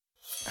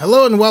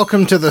Hello and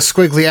welcome to the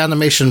Squiggly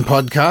Animation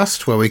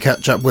Podcast, where we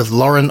catch up with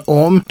Lauren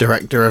Orme,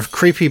 director of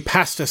Creepy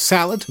Pasta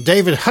Salad,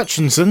 David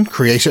Hutchinson,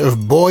 creator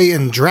of Boy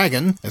and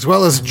Dragon, as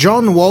well as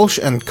John Walsh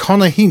and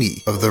Connor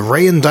Heaney of the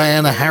Ray and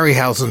Diana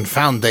Harryhausen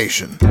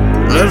Foundation.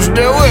 Let's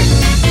do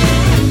it!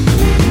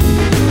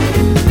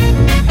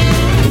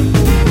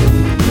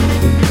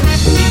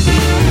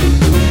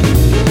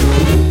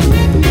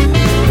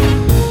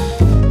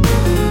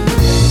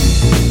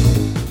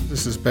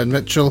 This is Ben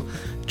Mitchell,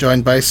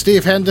 joined by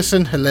Steve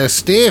Henderson. Hello,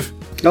 Steve.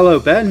 Hello,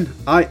 Ben.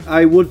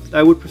 I would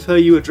prefer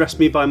you address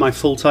me by my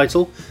full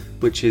title,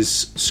 which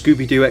is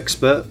Scooby-Doo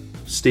expert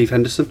Steve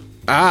Henderson.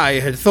 I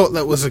had thought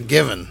that was a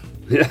given.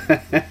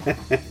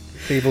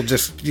 People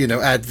just,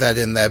 add that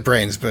in their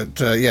brains. But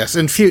yes,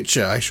 in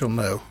future, I shall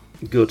know.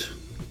 Good.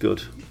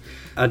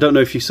 I don't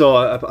know if you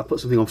saw, I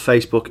put something on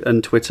Facebook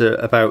and Twitter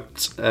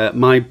about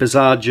my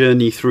bizarre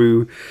journey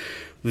through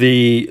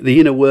the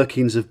inner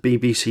workings of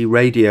BBC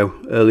Radio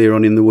earlier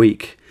on in the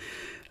week,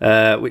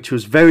 which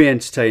was very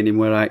entertaining,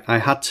 where I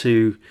had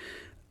to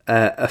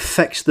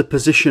affect the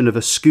position of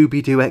a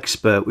Scooby-Doo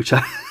expert, which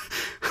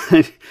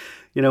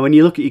when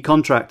you look at your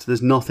contract,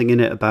 there's nothing in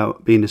it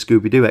about being a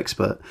Scooby-Doo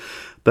expert.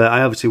 But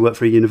I obviously work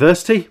for a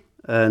university,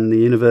 and the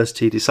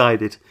university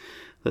decided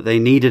that they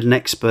needed an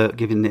expert,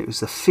 given it was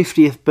the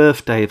 50th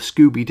birthday of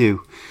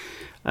Scooby-Doo.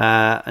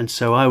 And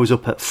so I was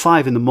up at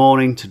 5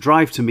 a.m. to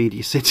drive to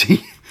Media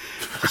City,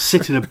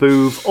 sit in a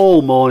booth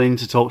all morning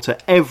to talk to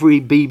every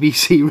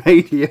BBC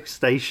radio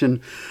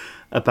station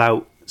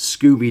about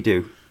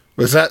Scooby-Doo.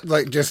 Was that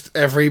like just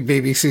every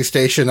BBC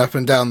station up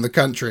and down the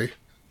country?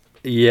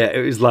 Yeah,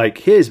 it was like,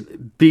 here's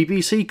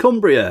BBC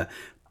Cumbria,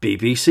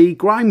 BBC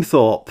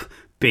Grimethorpe,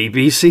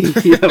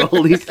 BBC,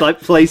 all these like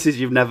places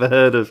you've never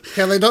heard of.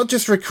 Can they not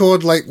just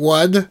record like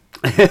one?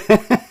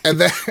 and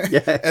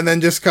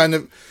then just kind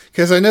of,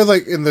 because I know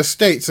like in the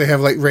States they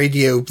have like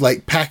radio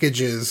like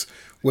packages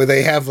where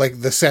they have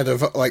like the set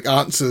of like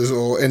answers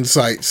or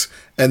insights,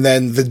 and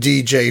then the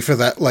DJ for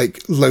that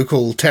like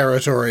local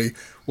territory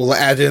will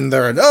add in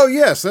there and, oh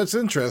yes, that's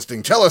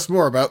interesting, tell us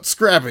more about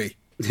Scrappy.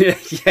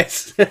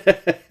 Yes.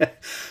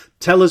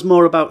 Tell us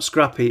more about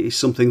Scrappy is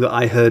something that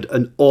I heard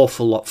an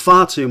awful lot,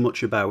 far too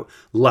much about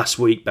last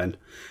week, Ben.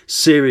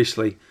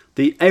 Seriously.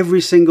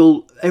 Every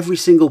single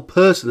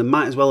person that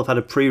might as well have had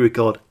a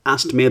pre-record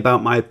asked me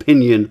about my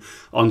opinion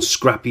on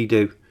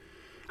Scrappy-Doo.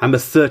 I'm a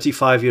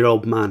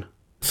 35-year-old man.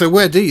 So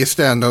where do you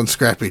stand on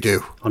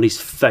Scrappy-Doo? On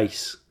his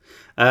face.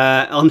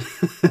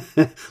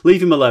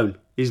 Leave him alone.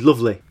 He's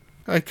lovely.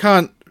 I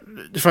can't,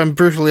 if I'm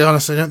brutally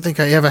honest, I don't think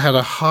I ever had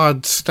a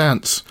hard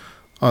stance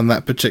on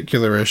that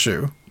particular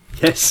issue.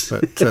 Yes.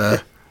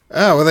 But,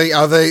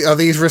 are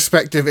these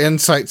respective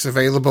insights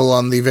available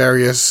on the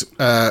various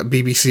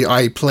BBC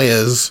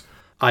iPlayers?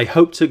 I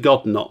hope to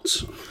God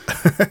not.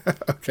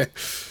 Okay.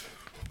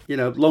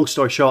 Long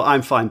story short,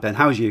 I'm fine, Ben.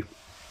 How's you?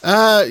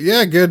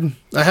 Yeah, good.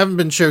 I haven't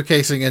been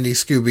showcasing any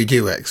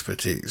Scooby-Doo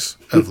expertise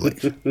of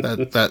late.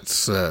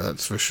 That's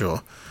for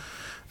sure.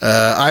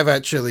 I've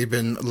actually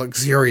been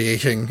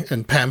luxuriating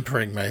and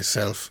pampering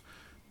myself.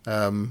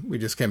 We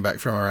just came back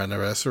from our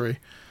anniversary,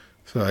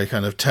 so I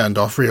kind of turned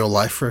off real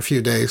life for a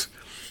few days.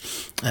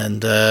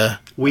 And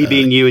we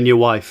being you and your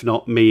wife,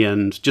 not me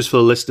and, just for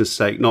the listeners'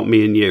 sake, not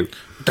me and you.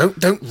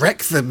 Don't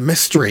wreck the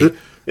mystery.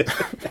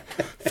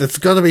 There's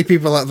got to be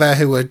people out there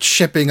who are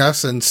shipping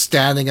us and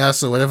standing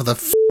us or whatever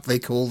the they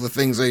call the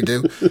things they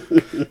do.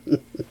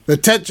 The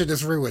tension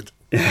is ruined.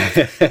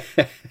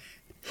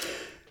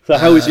 So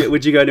how was it?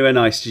 Would you go anywhere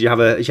nice? Did you have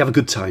a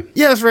good time?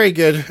 Yeah, it was very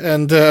good,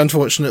 and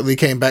unfortunately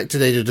came back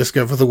today to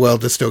discover the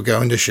world is still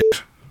going to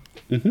shit.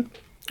 Mm-hmm.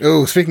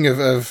 Oh, speaking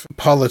of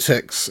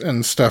politics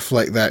and stuff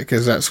like that,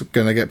 because that's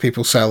going to get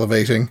people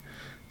salivating.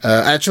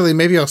 Actually,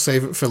 maybe I'll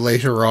save it for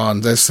later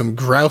on. There's some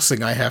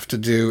grousing I have to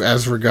do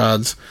as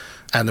regards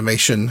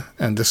animation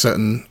and a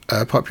certain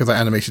popular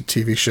animated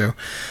TV show.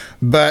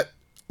 But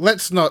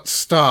let's not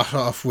start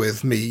off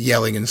with me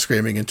yelling and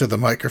screaming into the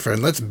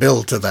microphone. Let's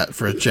build to that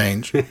for a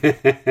change.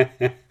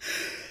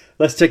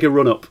 Let's take a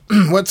run up.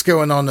 What's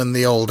going on in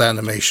the old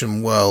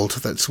animation world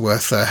that's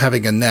worth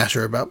having a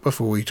natter about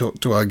before we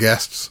talk to our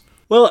guests?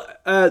 Well,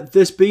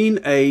 there's been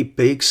a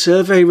big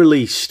survey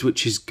released,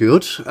 which is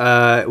good.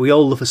 We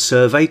all love a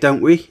survey,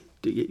 don't we?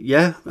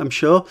 Yeah, I'm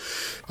sure.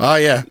 Oh,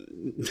 yeah.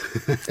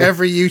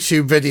 Every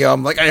YouTube video,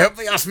 I'm like, I hope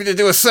they ask me to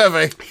do a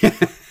survey.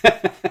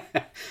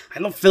 I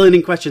love filling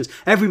in questions.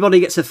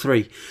 Everybody gets a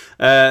 3.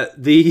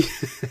 The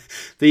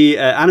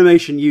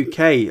Animation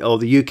UK, or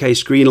the UK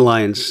Screen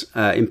Alliance,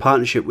 in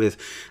partnership with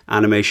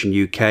Animation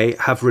UK,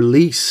 have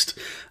released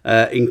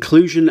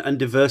Inclusion and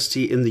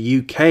Diversity in the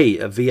UK,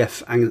 a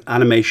VF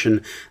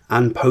animation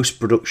and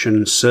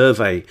post-production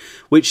survey,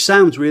 which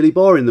sounds really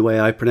boring the way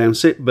I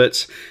pronounce it,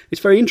 but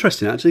it's very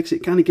interesting actually, because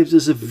it kind of gives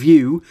us a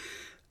view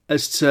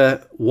as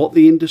to what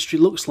the industry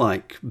looks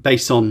like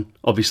based on,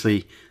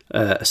 obviously,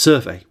 a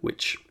survey,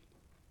 which,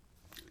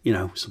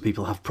 some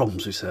people have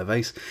problems with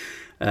surveys,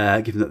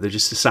 given that they're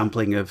just a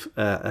sampling of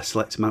a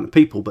select amount of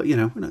people, but, we're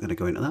not going to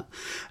go into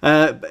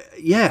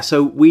that.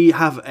 So we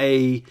have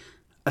a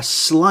a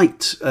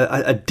slight,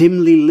 a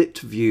dimly lit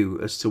view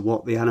as to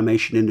what the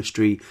animation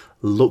industry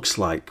looks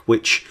like,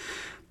 which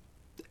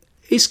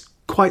is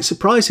quite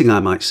surprising, I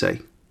might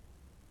say.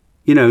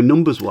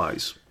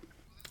 Numbers-wise.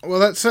 Well,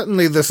 that's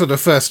certainly the sort of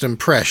first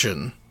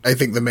impression. I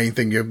think the main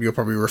thing you're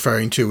probably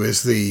referring to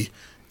is the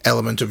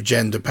element of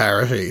gender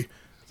parity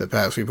that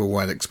perhaps people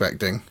weren't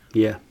expecting.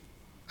 Yeah.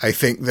 I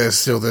think there's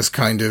still this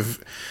kind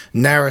of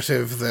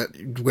narrative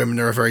that women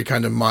are a very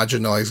kind of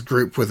marginalized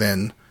group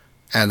within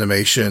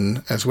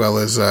animation, as well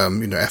as,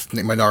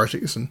 ethnic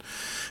minorities and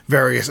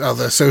various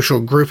other social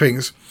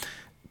groupings.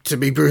 To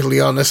be brutally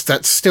honest,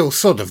 that's still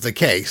sort of the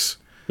case.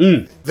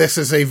 This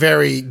is a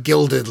very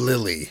gilded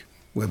lily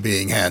we're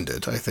being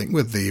handed, I think,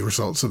 with the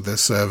results of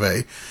this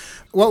survey.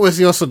 What was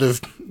your sort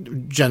of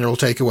general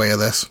takeaway of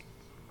this?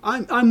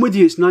 I'm with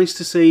you. It's nice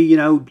to see,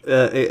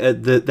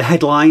 the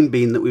headline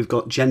being that we've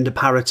got gender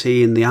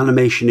parity in the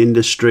animation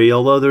industry,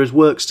 although there is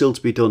work still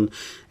to be done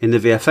in the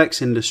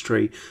VFX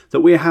industry,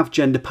 that we have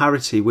gender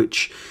parity,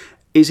 which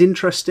is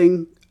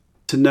interesting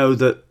to know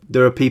that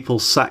there are people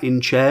sat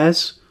in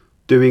chairs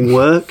doing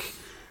work.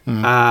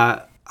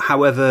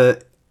 However,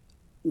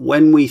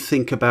 when we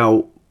think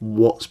about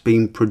what's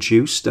being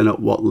produced and at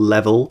what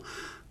level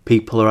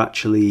people are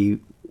actually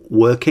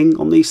working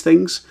on these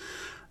things,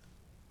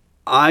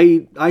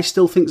 I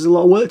still think there's a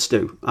lot of work to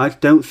do. I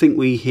don't think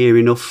we hear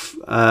enough.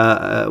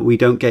 We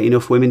don't get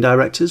enough women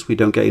directors. We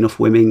don't get enough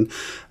women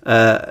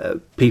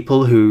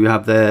people who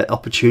have their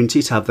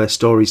opportunity to have their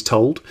stories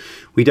told.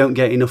 We don't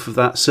get enough of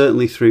that,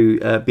 certainly through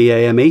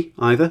BAME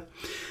either.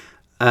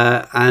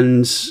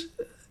 And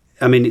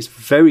I mean, it's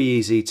very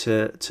easy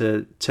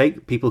to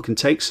take. People can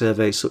take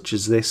surveys such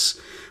as this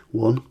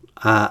one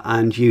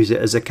and use it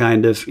as a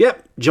kind of,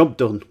 job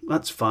done.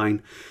 That's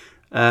fine.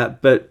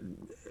 But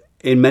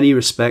in many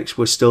respects,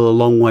 we're still a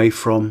long way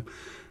from,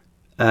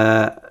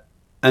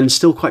 and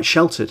still quite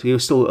sheltered. You're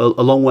still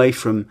a long way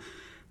from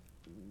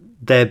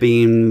there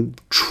being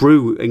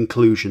true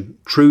inclusion,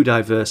 true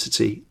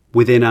diversity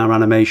within our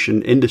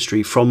animation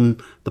industry from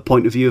the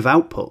point of view of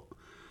output.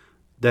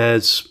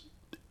 There's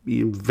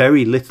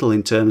very little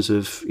in terms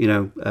of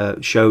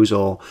shows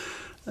or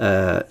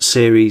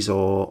series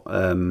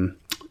or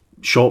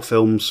short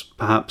films.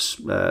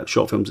 Perhaps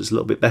short films is a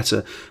little bit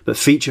better, but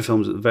feature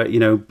films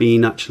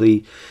being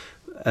actually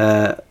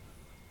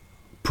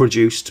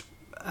produced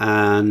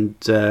and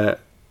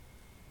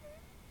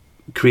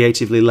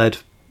creatively led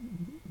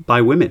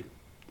by women.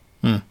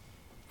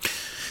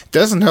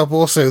 Doesn't help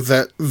also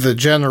that the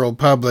general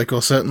public,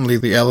 or certainly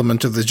the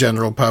element of the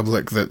general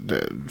public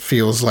that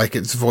feels like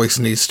its voice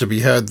needs to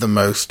be heard the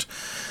most,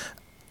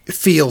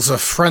 feels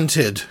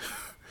affronted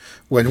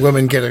when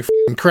women get a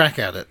f***ing crack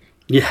at it.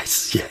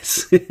 Yes.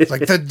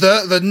 Like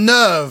the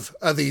nerve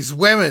of these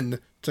women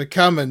to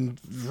come and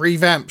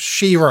revamp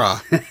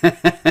She-Ra.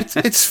 It's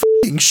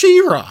f***ing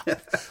She-Ra.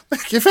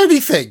 Like, if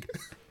anything.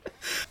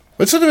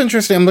 What's sort of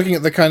interesting, I'm looking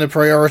at the kind of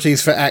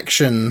priorities for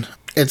action.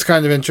 It's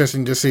kind of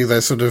interesting to see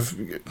the sort of,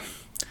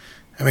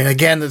 I mean,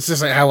 again, it's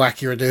just like how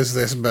accurate is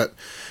this, but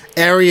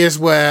areas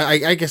where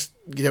I guess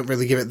you don't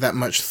really give it that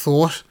much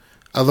thought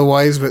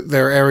otherwise, but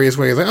there are areas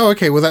where you're like, oh,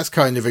 okay, well, that's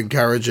kind of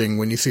encouraging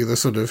when you see the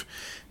sort of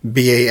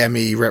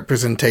BAME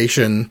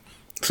representation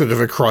sort of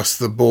across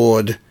the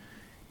board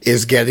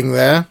is getting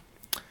there.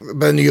 But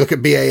then you look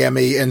at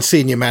BAME and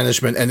senior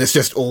management and it's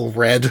just all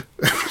red,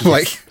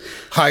 like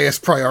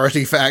highest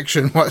priority for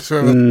action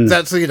whatsoever.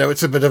 That's,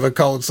 it's a bit of a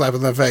cold slap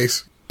in the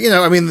face.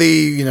 I mean,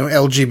 the,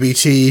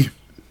 LGBT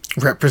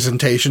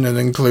representation and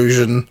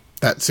inclusion,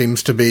 that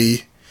seems to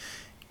be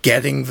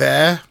getting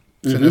there.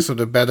 It's in a sort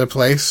of better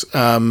place.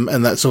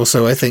 And that's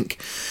also, I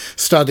think,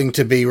 starting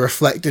to be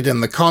reflected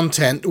in the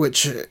content,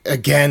 which,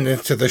 again,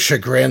 to the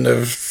chagrin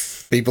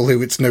of people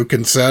who it's no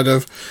concern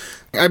of.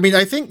 I mean,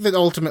 I think that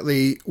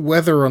ultimately,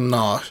 whether or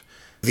not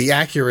the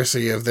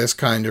accuracy of this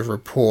kind of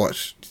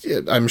report,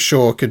 I'm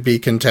sure, could be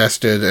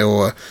contested,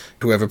 or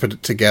whoever put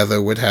it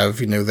together would have,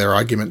 their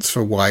arguments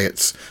for why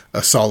it's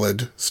a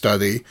solid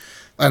study.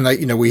 And,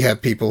 we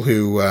have people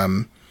who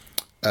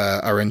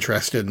are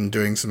interested in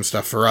doing some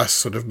stuff for us,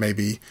 sort of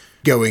maybe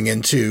going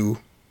into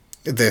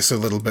this a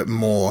little bit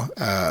more.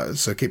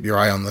 So keep your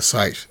eye on the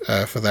site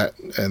for that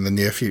in the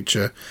near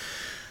future.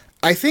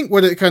 I think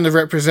what it kind of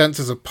represents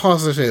as a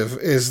positive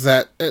is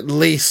that at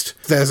least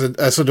there's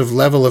a sort of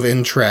level of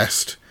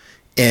interest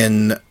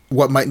in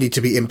what might need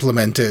to be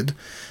implemented.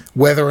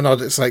 Whether or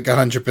not it's like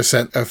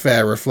 100% a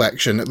fair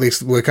reflection, at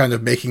least we're kind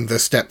of making the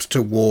steps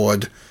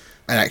toward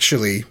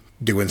actually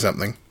doing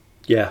something.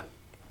 Yeah,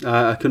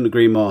 I couldn't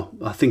agree more.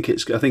 I think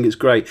it's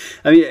great.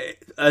 I mean,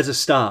 as a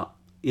start,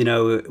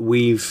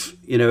 we've,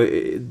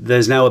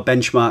 there's now a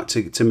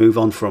benchmark to move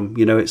on from.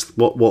 It's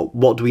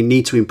what do we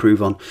need to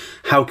improve on?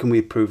 How can we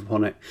improve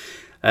upon it?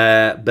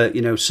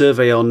 But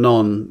survey or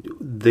none,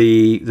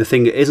 the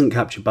thing that isn't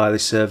captured by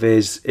this survey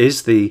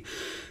is the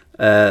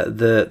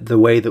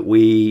way that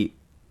we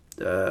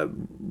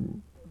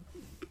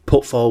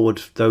put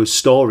forward those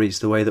stories,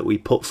 the way that we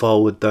put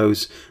forward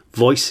those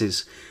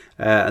voices,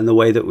 and the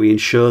way that we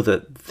ensure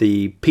that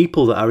the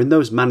people that are in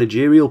those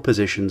managerial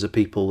positions are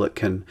people that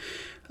can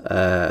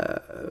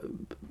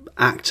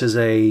act as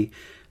a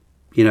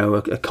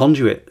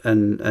conduit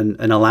and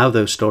allow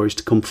those stories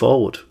to come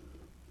forward.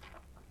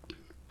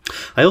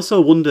 I also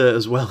wonder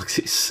as well, because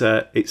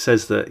it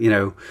says that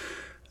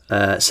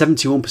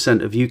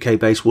 71% of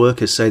UK-based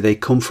workers say they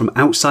come from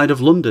outside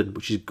of London,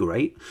 which is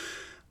great.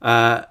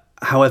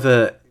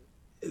 However,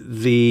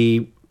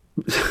 the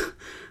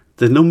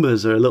the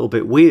numbers are a little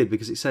bit weird,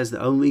 because it says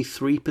that only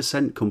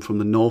 3% come from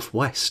the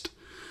northwest,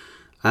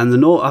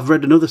 and I've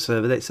read another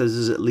survey that says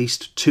there's at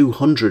least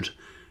 200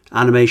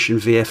 animation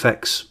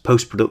VFX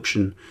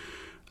post-production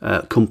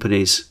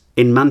companies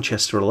in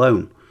Manchester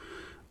alone,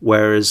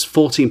 whereas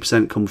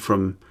 14% come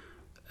from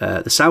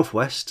the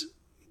southwest,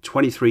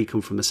 23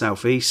 come from the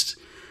southeast.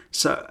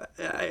 So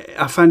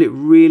I find it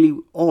really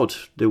odd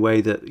the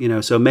way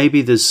that, so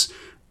maybe there's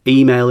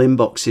email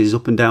inboxes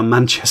up and down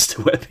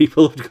Manchester where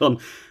people have gone,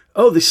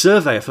 oh, this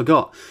survey, I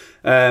forgot.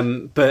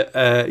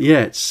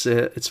 It's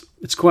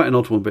quite an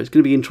odd one, but it's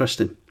going to be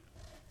interesting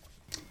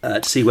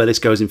to see where this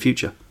goes in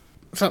future.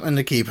 Something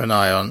to keep an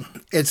eye on.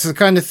 It's the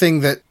kind of thing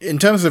that, in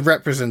terms of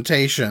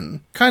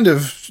representation, kind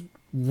of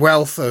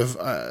wealth of,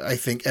 I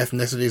think,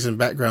 ethnicities and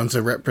backgrounds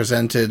are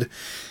represented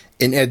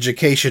in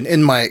education,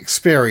 in my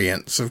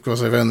experience. Of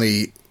course, I've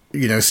only,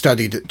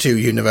 studied at 2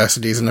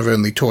 universities and I've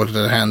only taught at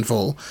a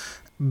handful.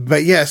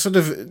 But yeah, sort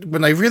of,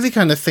 when I really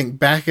kind of think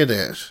back at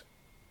it,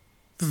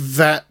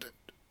 that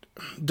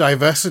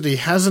diversity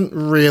hasn't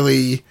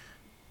really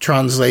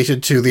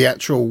translated to the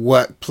actual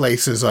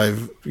workplaces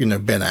I've,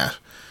 been at.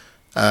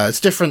 It's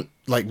different,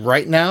 like,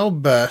 right now,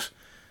 but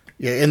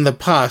yeah, in the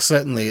past,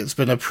 certainly, it's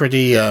been a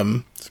pretty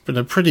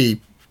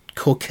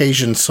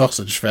Caucasian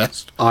sausage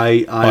fest,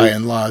 by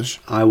and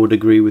large. I would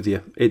agree with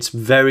you. It's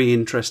very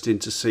interesting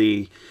to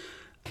see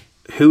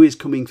who is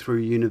coming through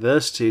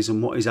universities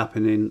and what is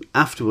happening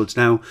afterwards.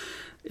 Now,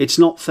 it's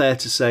not fair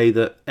to say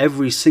that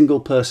every single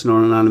person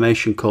on an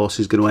animation course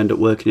is going to end up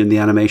working in the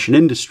animation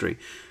industry.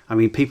 I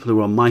mean, people who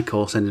were on my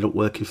course ended up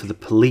working for the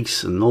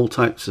police and all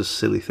types of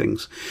silly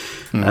things.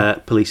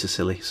 Police are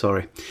silly,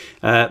 sorry.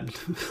 But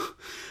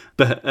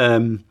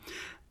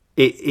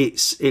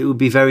it would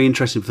be very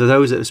interesting for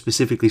those that have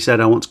specifically said,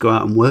 I want to go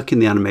out and work in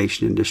the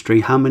animation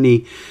industry.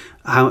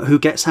 Who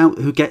gets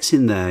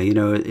in there?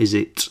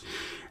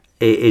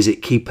 Is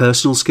it key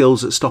personal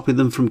skills that's stopping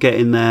them from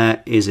getting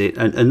there? Is it,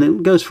 and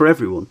it goes for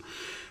everyone,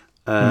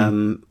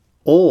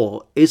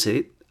 or is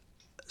it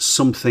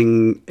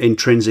something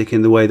intrinsic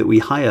in the way that we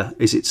hire?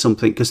 Is it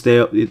something, because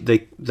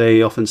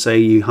they often say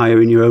you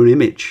hire in your own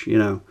image,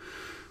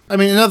 I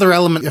mean, another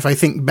element, if I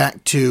think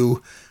back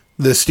to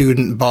the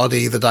student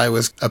body that I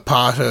was a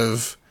part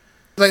of,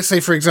 let's say,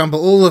 for example,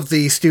 all of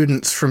the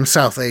students from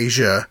South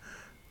Asia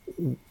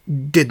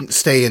didn't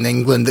stay in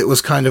England. It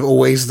was kind of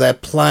always their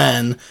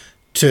plan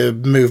to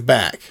move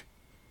back.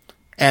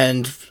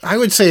 And I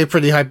would say a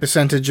pretty high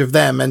percentage of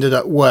them ended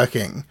up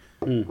working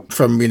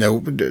from,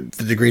 the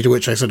degree to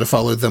which I sort of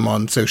followed them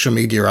on social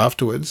media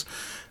afterwards.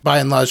 By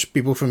and large,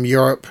 people from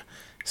Europe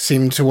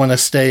seem to want to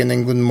stay in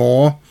England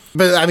more.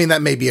 But, I mean,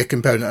 that may be a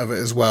component of it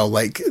as well.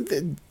 Like,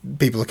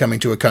 people are coming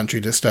to a country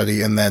to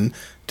study and then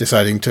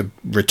deciding to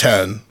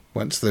return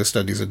once those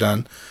studies are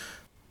done.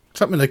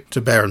 Something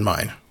to bear in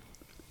mind.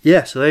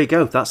 Yeah, so there you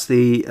go. That's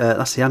the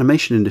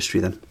animation industry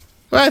then.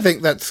 Well, I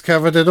think that's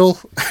covered it all.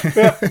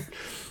 Yeah,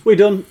 we're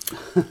done.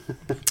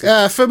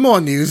 For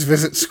more news,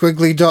 visit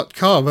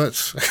squiggly.com.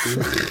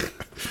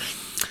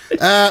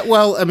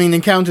 Well, I mean,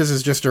 Encounters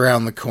is just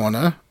around the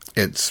corner.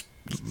 It's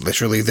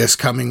literally this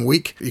coming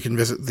week. You can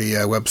visit the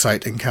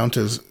website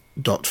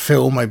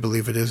encounters.film, I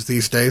believe it is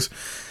these days,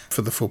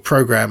 for the full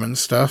program and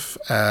stuff.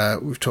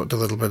 We've talked a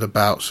little bit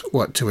about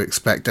what to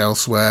expect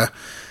elsewhere.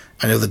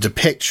 I know the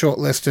Depict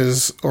shortlist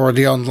is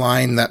already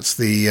online. That's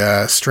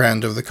the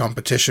strand of the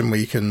competition where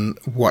you can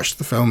watch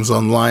the films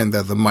online.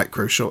 They're the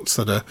micro shorts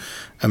that are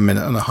 1.5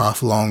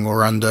 minutes long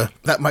or under.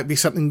 That might be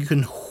something you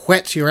can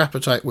whet your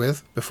appetite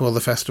with before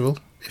the festival,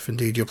 if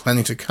indeed you're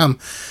planning to come.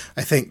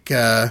 I think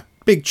a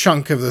big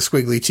chunk of the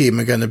Squiggly team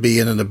are going to be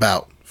in and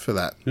about for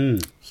that.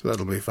 So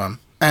that'll be fun.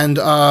 And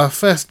our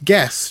first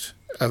guest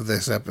of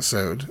this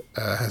episode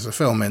has a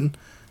film in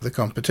the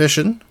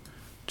competition,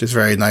 which is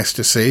very nice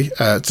to see.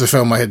 It's a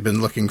film I had been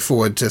looking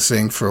forward to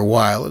seeing for a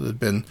while. It had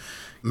been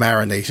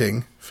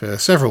marinating for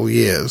several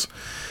years.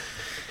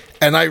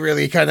 And I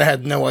really kind of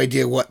had no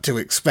idea what to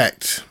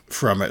expect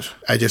from it.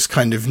 I just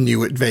kind of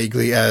knew it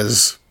vaguely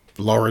as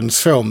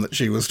Lauren's film that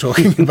she was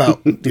talking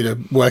about,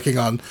 working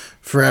on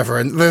forever.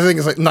 And the thing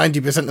is, like,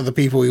 90% of the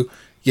people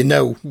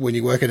when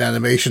you work in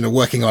animation are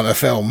working on a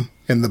film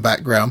in the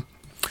background.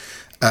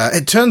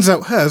 It turns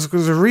out hers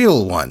was a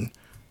real one,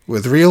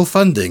 with real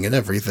funding and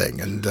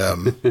everything, and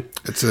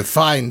it's a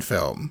fine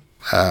film,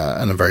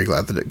 and I'm very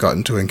glad that it got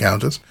into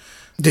Encounters.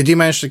 Did you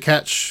manage to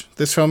catch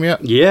this film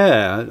yet?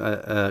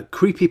 Yeah,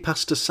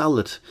 Creepypasta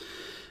Salad,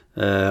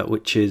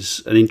 which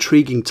is an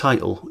intriguing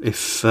title,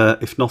 if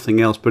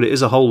nothing else, but it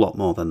is a whole lot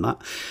more than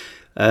that.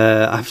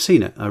 I've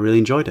seen it. I really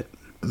enjoyed it.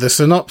 The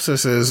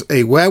synopsis is: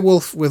 a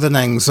werewolf with an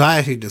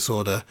anxiety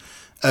disorder,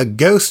 a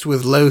ghost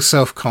with low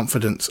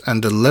self-confidence,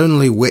 and a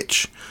lonely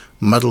witch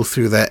muddle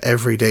through their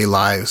everyday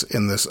lives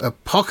in this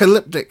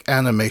apocalyptic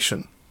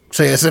animation.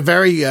 So yeah, it's a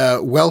very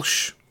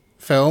Welsh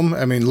film.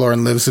 I mean,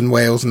 Lauren lives in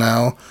Wales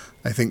now.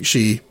 I think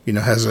she,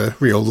 has a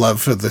real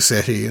love for the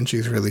city, and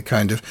she's really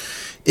kind of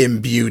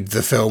imbued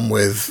the film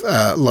with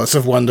lots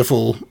of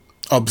wonderful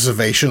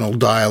observational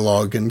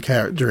dialogue and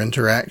character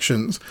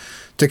interactions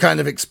to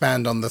kind of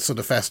expand on the sort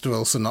of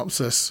festival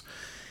synopsis.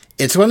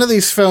 It's one of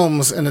these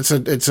films, and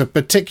it's a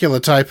particular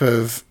type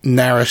of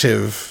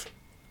narrative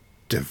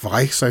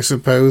device, I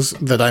suppose,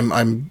 that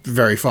I'm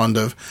very fond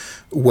of,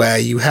 where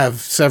you have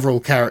several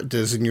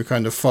characters and you're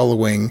kind of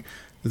following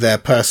their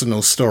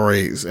personal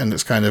stories, and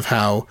it's kind of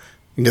how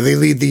they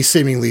lead these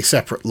seemingly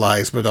separate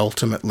lives, but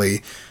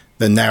ultimately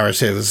the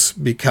narratives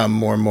become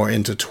more and more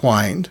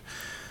intertwined.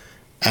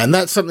 And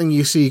that's something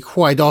you see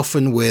quite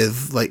often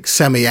with, like,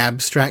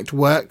 semi-abstract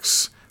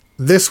works.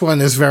 This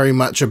one is very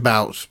much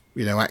about,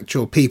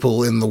 actual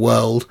people in the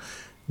world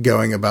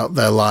going about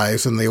their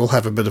lives, and they all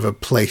have a bit of a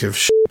plate of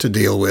shit to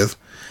deal with.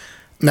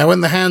 Now,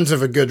 in the hands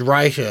of a good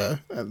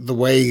writer, the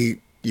way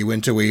you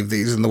interweave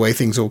these and the way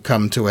things all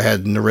come to a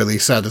head in a really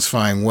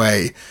satisfying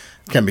way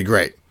can be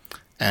great.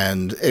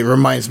 And it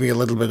reminds me a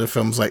little bit of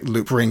films like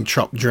Loop Ring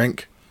Chop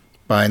Drink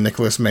by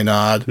Nicholas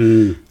Maynard.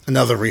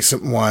 Another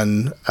recent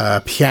one,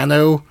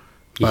 Piano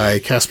by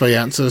Caspar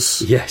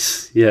Jancis.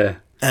 Yes, yeah.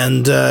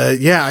 And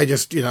I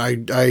just,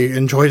 I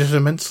enjoyed it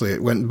immensely.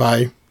 It went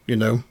by,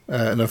 in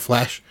a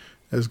flash,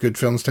 as good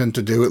films tend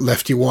to do. It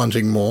left you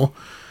wanting more.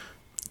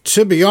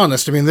 To be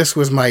honest, I mean, this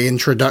was my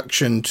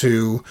introduction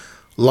to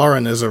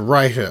Lauren as a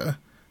writer.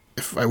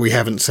 If we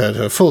haven't said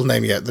her full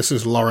name yet, this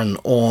is Lauren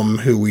Orme,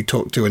 who we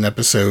talked to in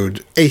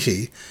episode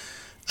 80.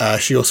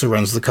 She also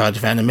runs the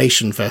Cardiff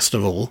Animation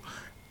Festival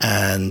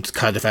and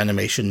Cardiff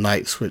Animation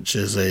Nights, which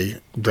is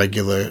a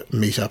regular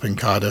meet-up in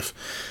Cardiff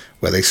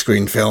where they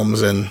screen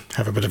films and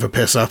have a bit of a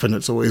piss-up, and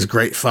it's always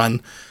great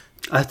fun.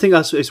 I think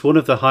it's one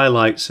of the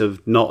highlights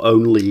of not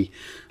only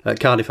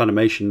Cardiff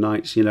Animation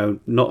Nights,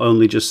 not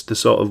only just the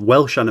sort of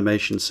Welsh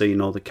animation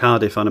scene or the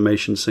Cardiff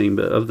animation scene,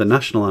 but of the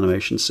national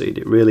animation scene.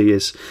 It really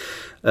is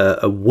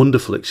a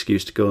wonderful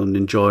excuse to go and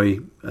enjoy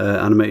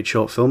animated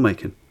short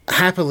filmmaking.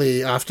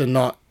 Happily, after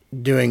not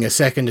doing a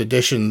second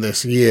edition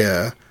this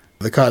year,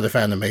 the Cardiff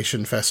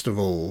Animation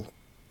Festival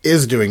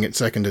is doing its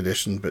second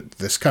edition, but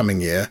this coming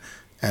year.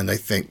 And I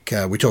think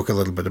we talk a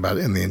little bit about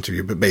it in the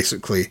interview, but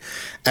basically,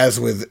 as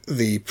with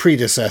the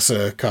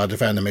predecessor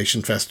Cardiff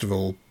Animation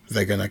Festival,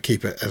 they're going to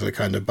keep it as a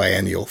kind of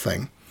biennial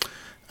thing.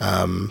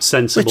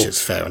 Sensible. Which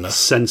is fair enough.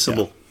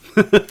 Sensible.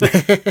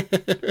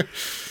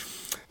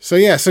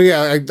 Yeah. So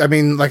I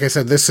mean, like I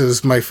said, this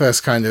is my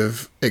first kind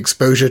of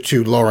exposure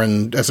to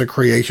Lauren as a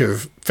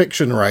creative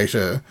fiction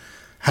writer,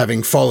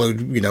 having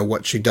followed,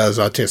 what she does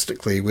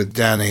artistically with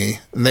Danny.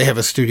 And they have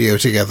a studio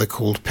together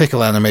called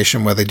Pickle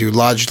Animation where they do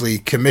largely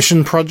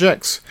commission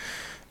projects.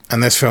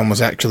 And this film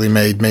was actually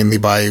made mainly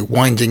by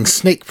Winding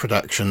Snake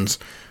Productions,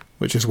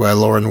 which is where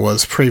Lauren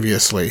was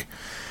previously.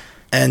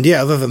 And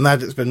yeah, other than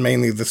that, it's been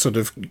mainly the sort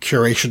of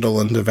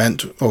curational and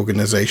event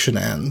organization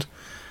end.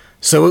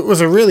 So it was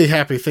a really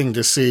happy thing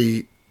to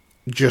see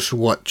just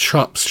what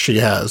chops she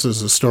has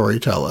as a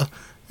storyteller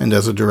and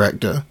as a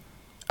director.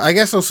 I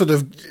guess I'll sort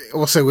of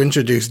also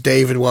introduce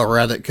David while we're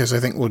at it, because I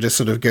think we'll just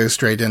sort of go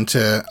straight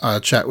into our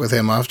chat with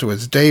him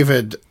afterwards.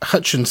 David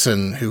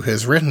Hutchinson, who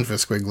has written for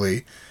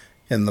Squiggly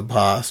in the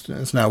past, and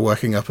is now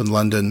working up in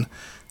London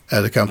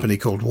at a company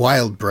called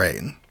Wild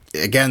Brain.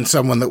 Again,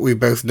 someone that we've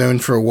both known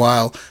for a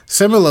while.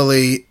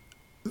 Similarly,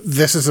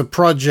 this is a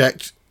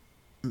project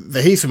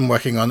that he's been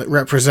working on that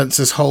represents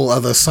this whole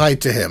other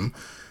side to him.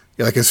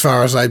 Like, as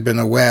far as I'd been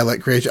aware,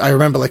 I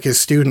remember, like, his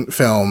student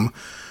film,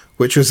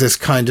 which was this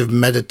kind of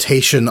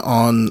meditation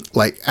on,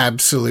 like,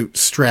 absolute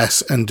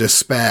stress and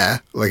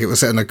despair. Like, it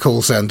was set in a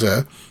call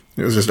center.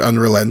 It was just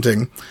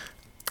unrelenting.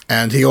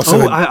 And he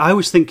also... I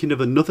was thinking of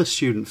another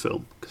student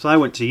film, because I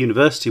went to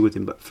university with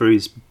him for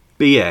his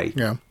BA.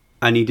 Yeah.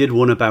 And he did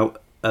one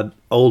about an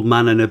old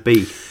man and a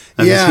bee.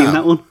 Have you seen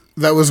that one?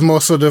 That was more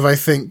sort of, I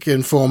think,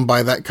 informed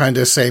by that kind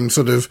of same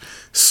sort of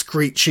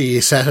screechy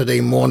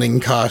Saturday morning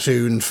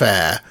cartoon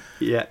fare.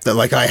 Yeah. That,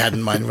 like, I had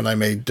in mind when I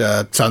made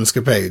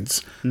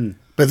Sunscapades.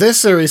 But this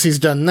series he's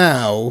done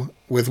now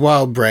with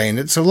Wild Brain,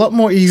 it's a lot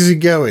more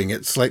easygoing.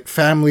 It's, like,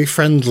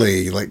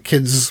 family-friendly, like,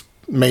 kids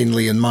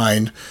mainly in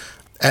mind,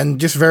 and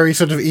just very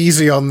sort of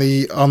easy on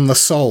the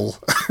soul.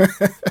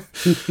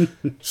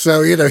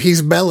 So,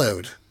 he's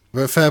mellowed,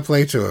 but fair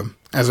play to him.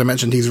 As I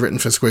mentioned, he's written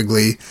for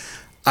Squiggly.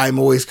 I'm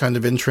always kind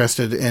of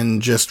interested in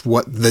just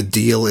what the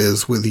deal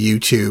is with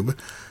YouTube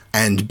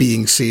and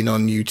being seen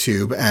on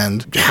YouTube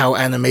and how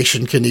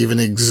animation can even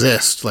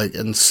exist, like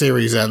in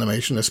series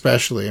animation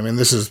especially. I mean,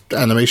 this is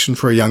animation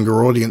for a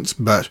younger audience,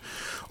 but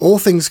all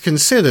things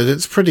considered,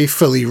 it's pretty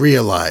fully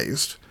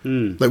realized.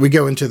 Like, we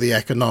go into the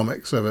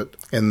economics of it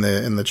in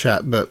the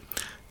chat, but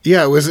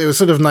yeah, it was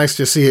sort of nice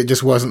to see it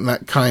just wasn't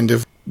that kind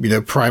of,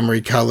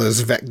 primary colors,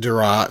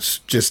 vector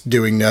art, just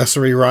doing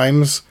nursery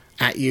rhymes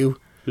at you.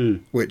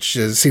 Which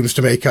seems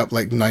to make up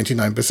like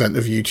 99%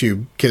 of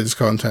YouTube kids'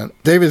 content.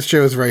 David's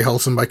show is very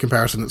wholesome by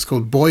comparison. It's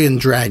called Boy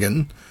and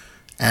Dragon,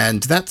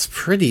 And that's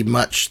pretty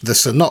much the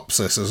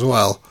synopsis as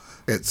well.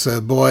 It's a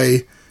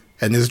boy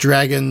and his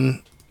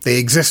dragon. They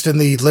exist in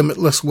the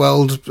limitless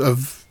world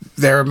of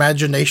their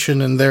imagination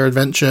and their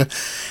adventure.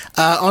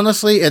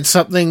 Honestly, it's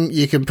something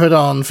you can put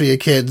on for your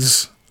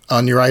kids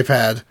on your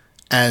iPad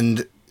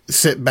and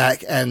sit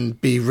back and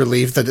be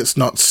relieved that it's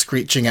not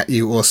screeching at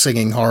you or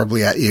singing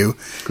horribly at you.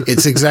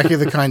 It's exactly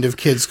the kind of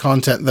kids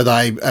content that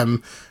I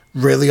am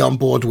really on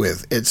board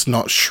with. It's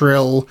not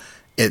shrill.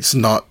 It's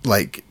not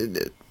like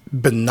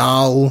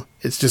banal.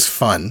 It's just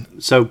fun.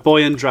 So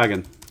Boy and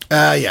Dragon.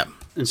 Yeah.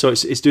 And so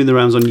it's doing the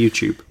rounds on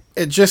YouTube.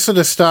 It just sort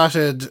of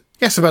started, I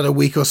guess, about a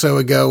week or so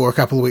ago, or a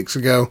couple of weeks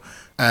ago,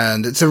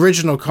 and it's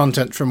original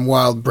content from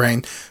Wild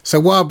Brain. So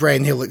Wild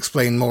Brain, he'll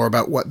explain more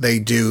about what they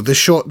do. The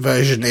short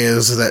version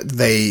is that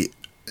they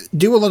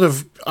do a lot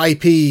of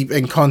IP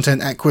and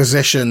content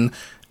acquisition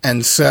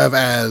and serve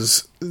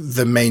as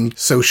the main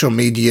social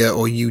media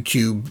or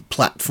YouTube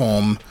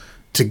platform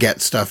to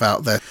get stuff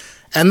out there.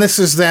 And this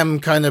is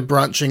them kind of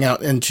branching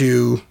out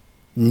into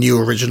new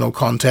original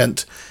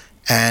content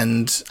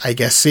and, I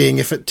guess, seeing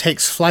if it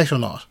takes flight or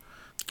not.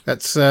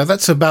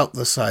 That's about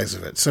the size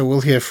of it. So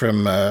we'll hear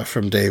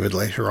from David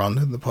later on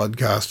in the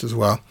podcast as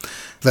well.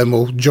 Then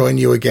we'll join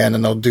you again,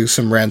 and I'll do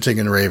some ranting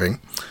and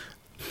raving.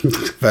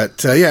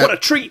 But yeah, what a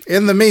treat!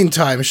 In the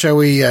meantime, shall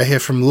we hear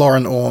from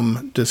Lauren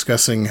Orme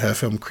discussing her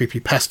film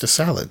Creepypasta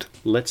Salad?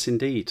 Let's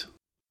indeed.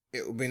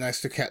 It would be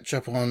nice to catch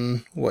up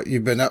on what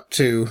you've been up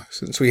to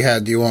since we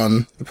had you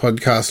on the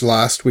podcast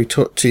last. We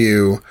talked to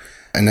you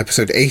in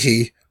episode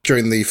 80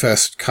 during the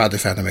first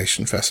Cardiff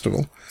Animation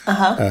Festival.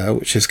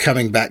 Which is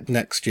coming back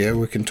next year.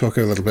 We can talk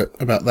a little bit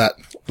about that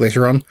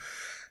later on.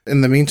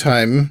 In the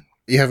meantime,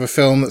 you have a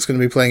film that's going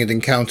to be playing at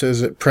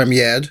Encounters. It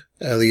premiered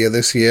earlier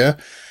this year.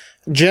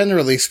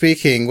 Generally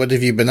speaking, what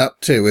have you been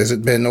up to? Has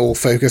it been all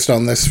focused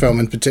on this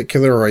film in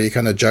particular, or are you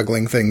kind of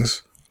juggling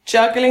things?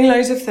 Juggling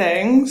loads of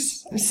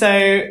things.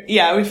 So,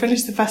 yeah, we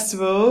finished the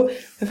festival.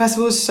 The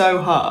festival was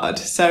so hard.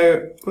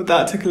 So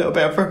that took a little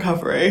bit of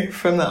recovery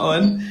from that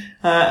one.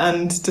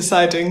 And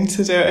deciding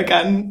to do it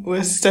again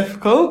was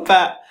difficult,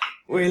 but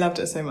we loved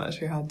it so much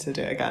we had to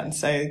do it again.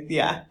 So,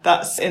 yeah,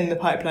 that's in the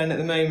pipeline at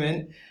the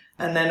moment.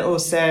 And then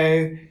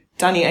also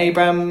Danny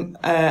Abram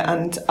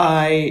and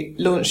I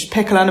launched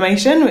Pickle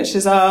Animation, which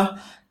is our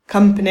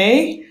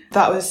company.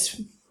 That was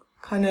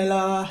kind of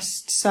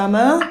last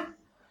summer.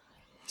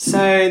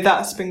 So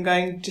that's been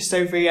going just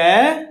over a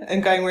year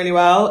and going really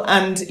well.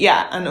 And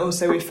yeah, and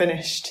also we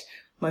finished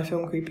my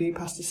film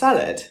Creepypasta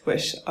Salad,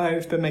 which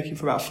I've been making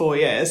for about 4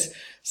 years.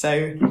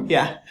 So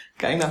yeah,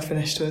 getting that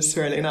finished was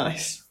really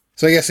nice.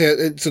 So I guess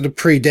it sort of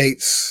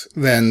predates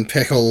then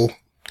Pickle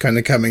kind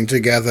of coming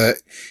together.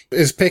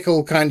 Is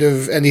Pickle kind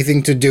of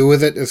anything to do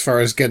with it as far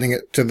as getting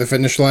it to the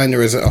finish line,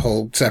 or is it a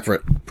whole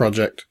separate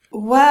project?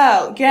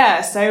 Well,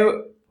 yeah,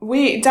 so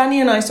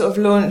Danny and I sort of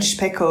launched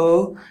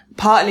Pickle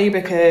partly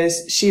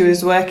because she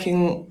was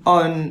working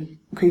on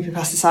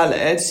Creepypasta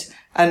Salad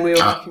and we were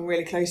working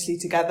really closely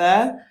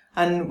together,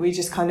 and we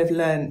just kind of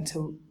learned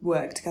to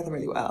work together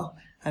really well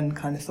and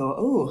kind of thought,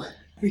 oh,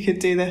 we could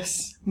do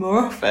this more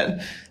often.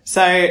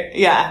 So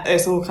yeah,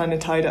 it's all kind of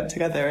tied up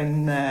together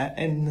in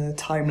the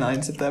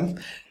timelines of them.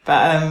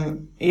 But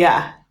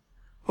yeah,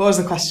 what was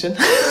the question?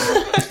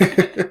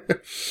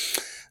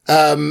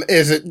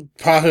 Is it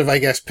part of, I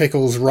guess,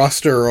 Pickle's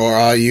roster, or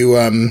are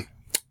you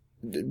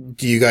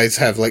do you guys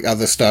have like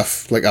other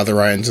stuff, like other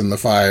irons in the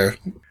fire?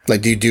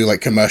 Like, do you do like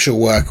commercial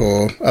work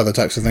or other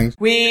types of things?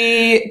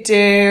 We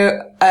do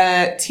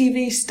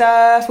TV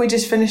stuff. We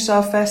just finished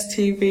our first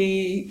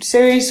TV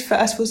series for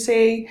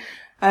S4C,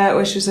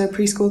 which was a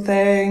preschool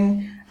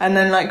thing. And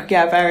then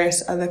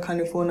various other kind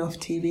of one-off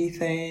TV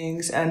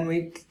things. And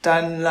we've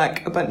done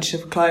like a bunch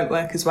of client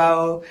work as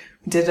well.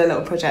 We did a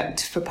little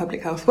project for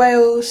Public Health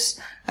Wales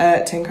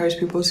to encourage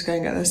people to go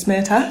and get their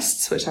smear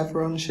tests, which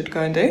everyone should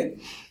go and do.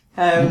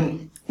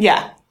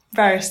 Yeah,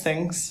 various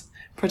things.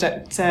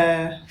 Project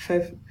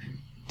for...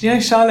 Do you know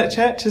Charlotte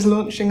Church is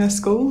launching a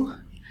school?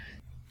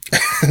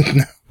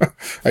 No,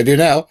 I do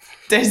now.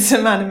 Did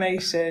some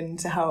animation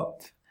to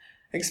help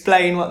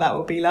explain what that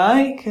will be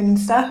like and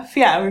stuff.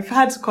 Yeah, we've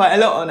had quite a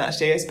lot on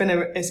actually. It's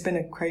been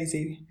a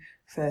crazy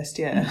first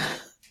year.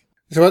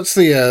 So what's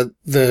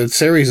the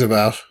series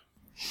about?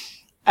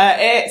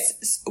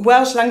 It's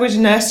Welsh language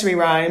nursery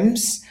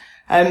rhymes.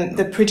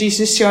 The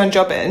producer's Siobhan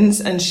Jobbins,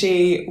 and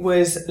she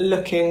was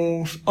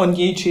looking on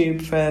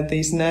YouTube for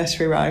these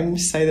nursery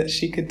rhymes so that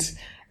she could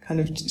kind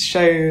of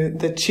show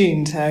the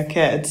tune to her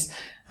kids.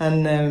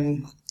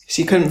 And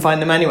she couldn't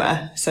find them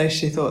anywhere, so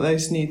she thought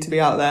those need to be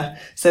out there.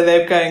 So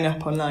they're going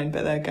up online,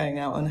 but they're going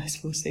out on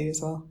S4C as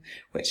well,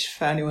 which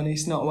for anyone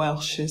who's not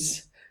Welsh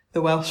is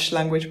the Welsh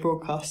language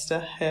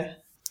broadcaster here.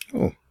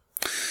 Oh.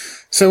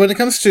 So when it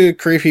comes to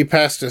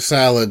Creepypasta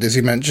Salad, as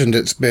you mentioned,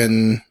 it's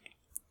been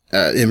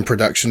in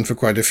production for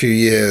quite a few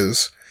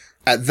years.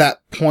 At that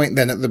point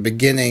then, at the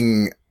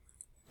beginning,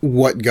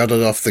 what got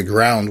it off the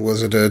ground?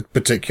 Was it a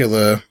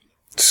particular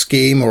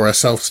scheme or a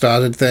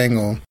self-started thing,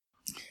 or?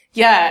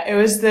 Yeah, it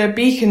was the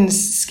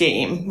Beacons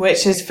scheme,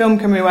 which is Film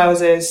Cymru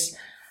Wales's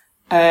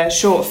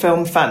short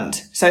film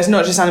fund. So it's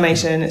not just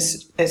animation,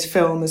 it's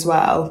film as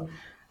well.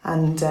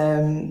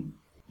 And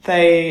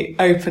they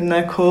opened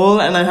their call,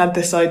 and I had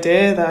this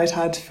idea that I'd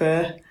had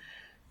for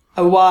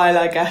a while,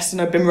 I guess,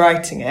 and I'd been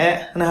writing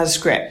it, and I had a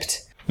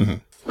script.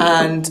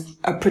 And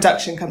a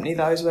production company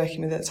that I was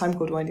working with at the time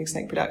called Winding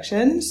Snake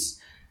Productions.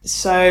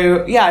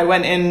 So yeah, I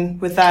went in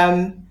with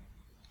them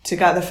to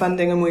get the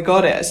funding, and we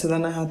got it, so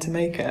then I had to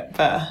make it.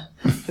 But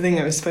I think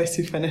it was supposed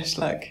to be finished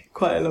like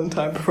quite a long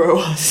time before it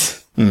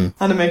was.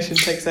 Animation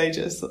takes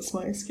ages, that's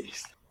my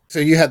excuse. So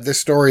you had this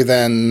story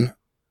then,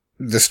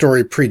 the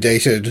story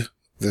predated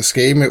the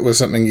scheme, it was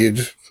something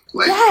you'd...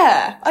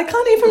 Yeah, I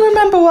can't even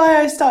remember why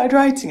I started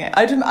writing it.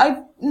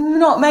 I've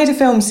not made a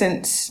film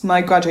since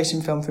my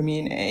graduation film from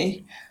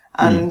uni,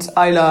 and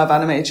I love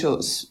animated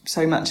shorts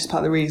so much. It's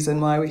part of the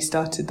reason why we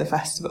started the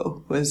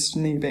festival, was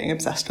me being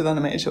obsessed with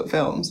animated short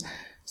films.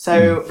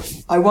 So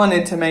I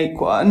wanted to make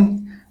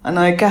one, and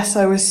I guess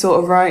I was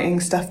sort of writing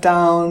stuff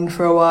down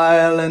for a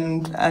while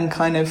and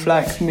kind of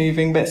like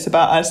moving bits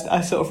about.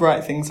 I sort of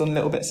write things on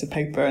little bits of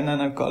paper, and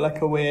then I've got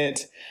like a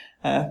weird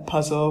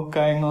puzzle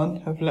going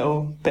on of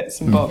little bits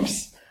and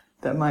bobs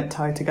that might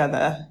tie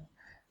together.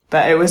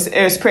 But it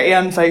was pretty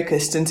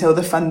unfocused until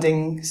the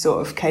funding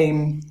sort of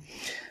came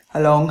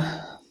along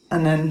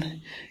and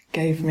then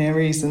gave me a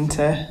reason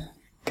to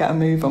get a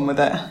move on with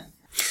it.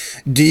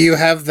 Do you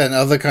have then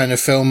other kind of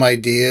film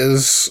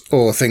ideas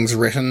or things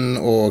written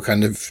or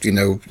kind of,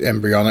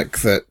 embryonic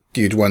that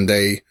you'd one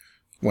day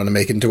want to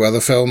make into other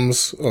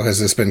films? Or has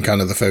this been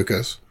kind of the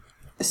focus?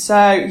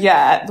 So,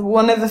 yeah,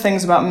 one of the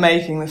things about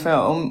making the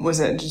film was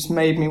it just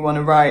made me want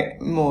to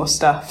write more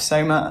stuff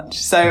so much.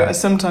 So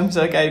sometimes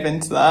I gave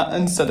into that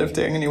instead of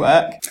doing any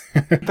work.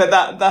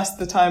 But that's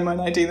the time when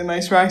I do the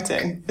most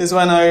writing, is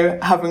when I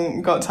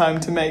haven't got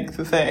time to make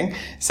the thing.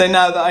 So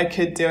now that I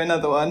could do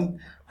another one,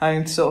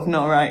 I'm sort of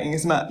not writing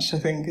as much. I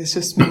think it's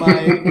just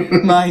my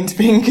mind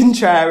being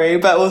contrary,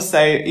 but also,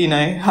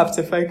 have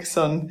to focus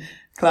on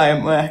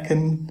client work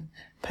and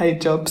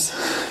paid jobs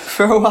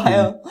for a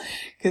while.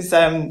 Because,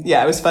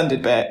 it was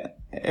funded, but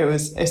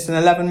it's an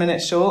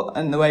 11-minute short,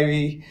 and the way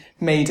we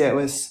made it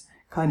was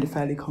kind of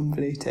fairly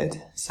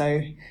convoluted.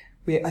 So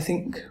I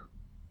think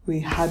we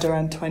had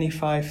around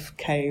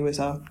 25k was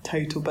our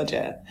total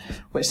budget,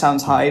 which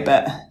sounds high,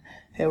 but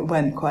it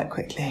went quite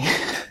quickly.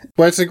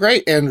 Well, it's a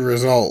great end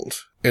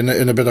result. In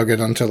a bit I'll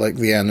get onto like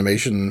the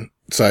animation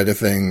side of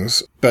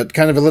things, but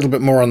kind of a little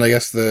bit more on, I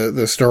guess,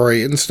 the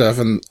story and stuff.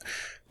 And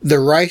the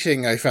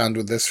writing I found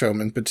with this film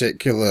in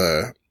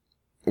particular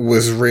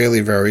was really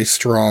very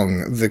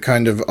strong. The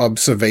kind of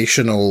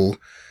observational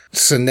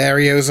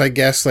scenarios, I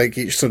guess, like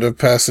each sort of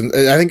person,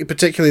 I think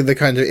particularly the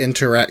kind of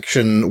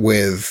interaction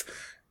with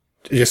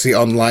just the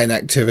online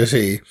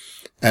activity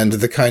and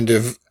the kind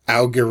of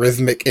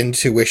algorithmic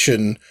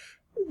intuition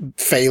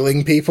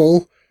failing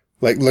people,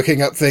 like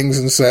looking up things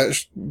in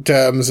search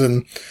terms.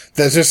 And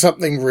there's just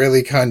something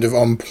really kind of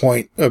on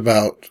point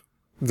about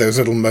those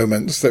little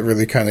moments that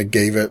really kind of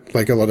gave it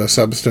like a lot of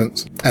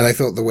substance. And I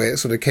thought the way it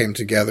sort of came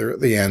together at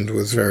the end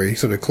was very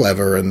sort of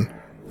clever and,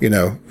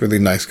 really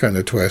nice kind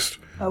of twist.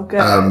 Oh,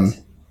 good.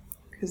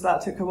 Because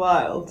that took a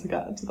while to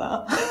get to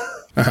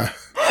that.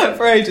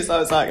 For ages I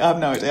was like, I have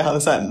no idea how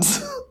this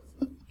ends.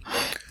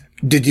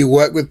 Did you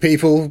work with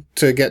people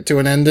to get to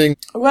an ending?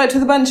 I worked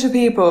with a bunch of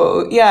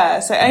people,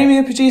 yeah. So Amy,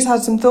 the producer,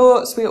 had some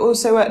thoughts. We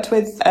also worked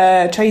with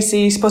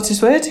Tracy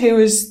Spottiswoode, who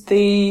was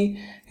the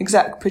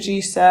exec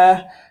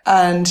producer,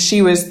 and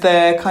she was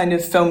the kind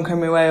of Film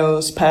Cymru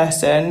Wales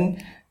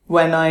person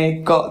when I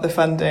got the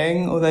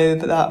funding, although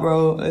that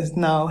role is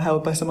now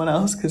held by someone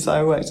else because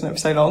I worked on it for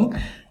so long.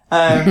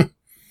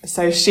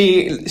 So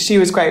she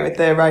was great with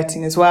the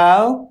writing as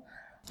well.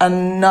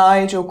 And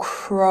Nigel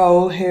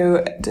Kroll,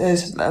 who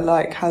has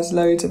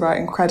loads of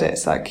writing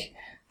credits,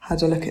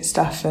 had a look at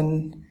stuff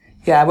and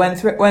went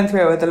through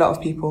it with a lot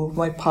of people.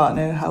 My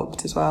partner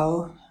helped as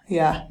well.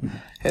 Yeah,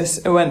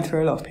 it went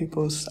through a lot of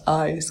people's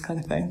eyes, kind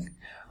of thing.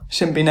 I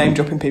shouldn't be name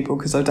dropping people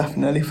because I've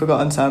definitely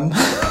forgotten some.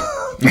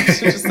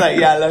 Should just say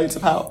loads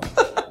of help.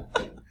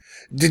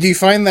 Did you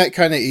find that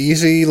kind of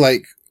easy?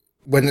 Like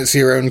when it's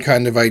your own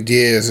kind of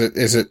idea,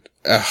 is it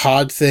a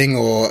hard thing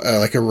or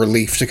like a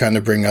relief to kind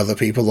of bring other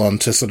people on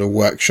to sort of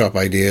workshop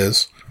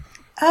ideas?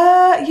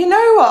 You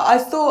know what? I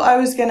thought I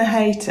was going to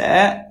hate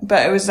it,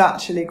 but it was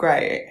actually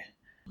great.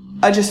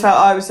 I just felt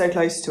I was so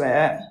close to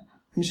it.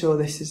 I'm sure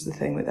this is the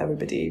thing with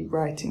everybody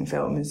writing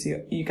film, is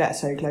you get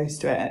so close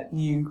to it,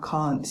 you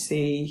can't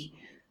see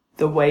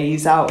the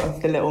ways out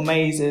of the little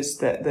mazes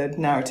that the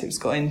narrative's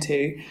got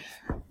into,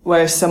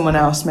 whereas someone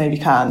else maybe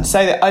can. So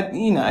I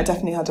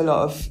definitely had a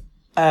lot of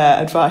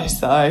advice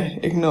that I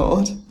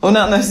ignored, or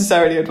not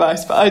necessarily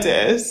advice, but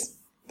ideas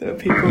that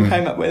people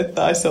came up with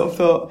that I sort of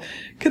thought,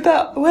 could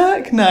that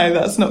work? No,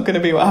 that's not going to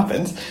be what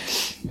happens.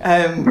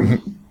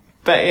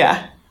 But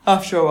yeah,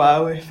 after a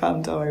while we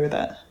found our way with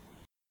it.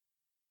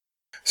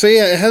 So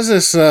yeah, it has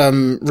this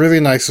really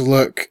nice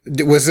look.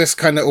 Was this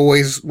kind of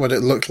always what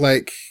it looked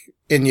like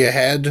in your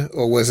head,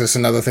 or was this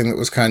another thing that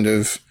was kind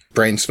of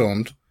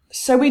brainstormed?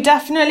 So we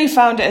definitely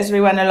found it as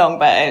we went along,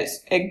 but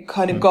it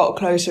kind of got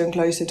closer and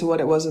closer to what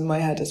it was in my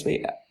head as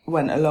we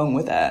went along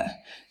with it.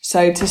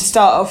 So to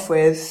start off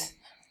with,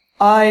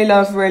 I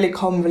love really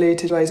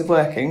convoluted ways of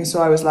working.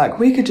 So I was like,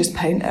 we could just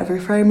paint every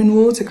frame in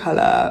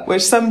watercolour,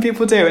 which some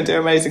people do and do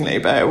amazingly,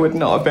 but it would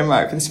not have been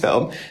right for this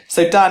film.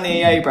 So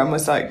Danny Abram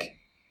was like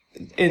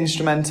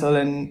instrumental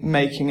in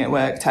making it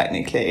work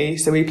technically.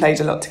 So we played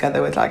a lot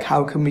together with like,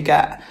 how can we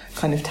get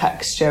kind of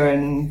texture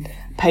and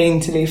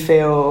painterly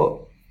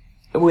feel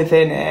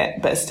within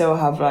it, but still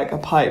have like a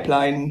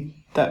pipeline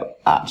that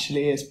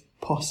actually is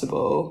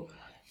possible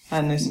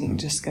and isn't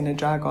just going to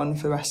drag on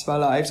for the rest of our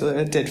lives, although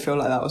it did feel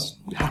like that was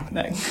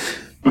happening.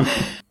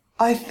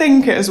 I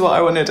think it is what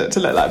I wanted it to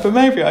look like, but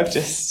maybe I've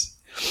just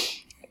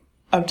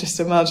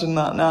imagined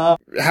that now.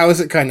 How is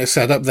it kind of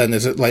set up then?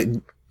 Is it like,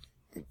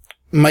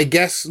 my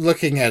guess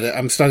looking at it,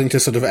 I'm starting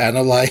to sort of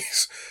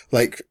analyze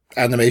like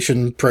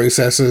animation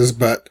processes,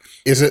 but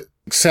is it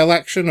cell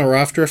action or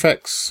After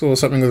Effects or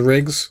something with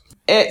rigs?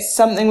 It's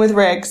something with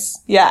rigs.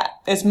 Yeah,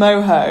 it's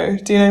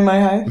Moho. Do you know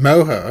Moho?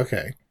 Moho,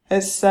 okay.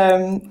 It's, I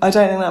don't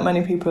think that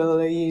many people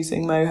are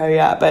using Moho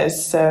yet, but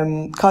it's,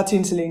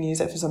 Cartoon Saloon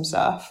use it for some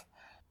stuff.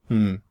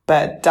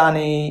 But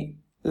Danny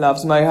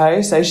loves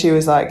Moho, so she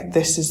was like,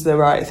 this is the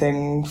right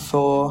thing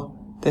for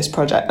this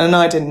project. And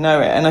I didn't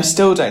know it, and I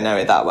still don't know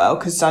it that well,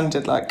 because Danny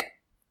did like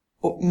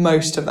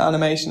most of the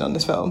animation on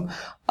this film.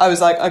 I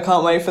was like, I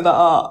can't wait for the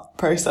art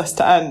process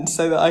to end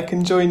so that I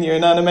can join you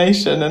in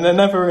animation. And it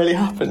never really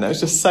happened. There was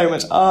just so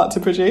much art to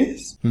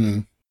produce.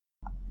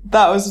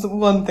 That was the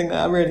one thing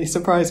that really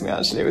surprised me,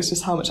 actually. It was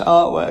just how much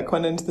artwork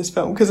went into this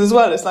film. Because as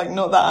well, it's like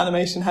not that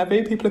animation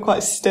heavy. People are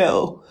quite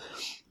still.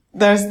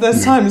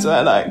 There's times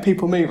where like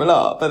people move a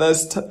lot, but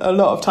there's a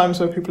lot of times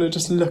where people are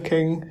just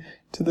looking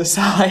to the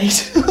side.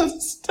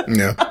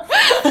 Yeah.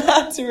 I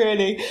had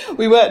to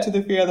we worked with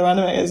a few other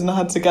animators and I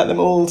had to get them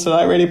all to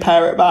like really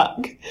pare it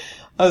back.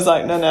 I was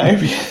like, no,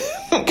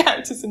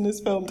 characters in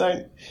this film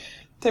don't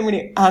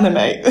really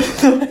animate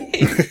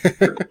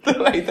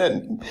the way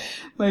that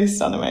most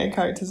anime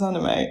characters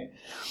animate.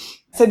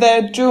 So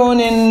they're drawn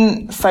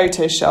in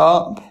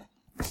Photoshop,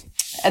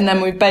 and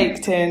then we've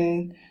baked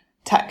in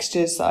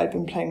textures that I've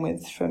been playing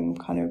with from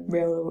kind of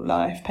real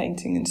life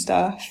painting and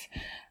stuff.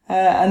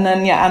 And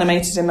then,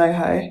 animated in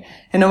Moho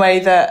in a way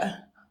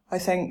that I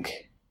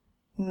think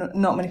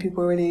not many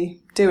people were really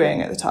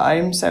doing at the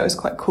time. So it was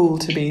quite cool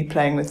to be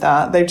playing with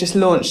that. They've just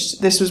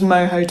launched, this was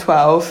Moho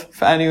 12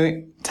 for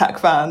any tech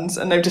fans,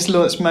 and they've just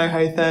launched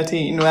Moho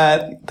 13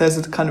 where there's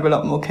a kind of a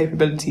lot more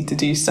capability to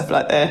do stuff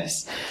like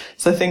this.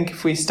 So I think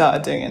if we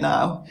started doing it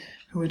now,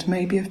 it would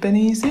maybe have been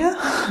easier,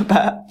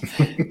 but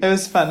it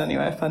was fun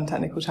anyway, a fun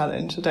technical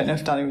challenge. I don't know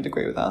if Danny would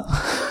agree with that.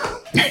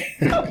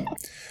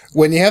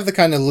 When you have the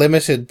kind of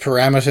limited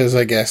parameters,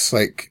 I guess,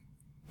 like,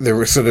 there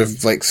were sort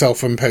of like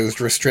self-imposed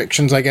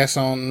restrictions, I guess,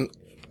 on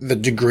the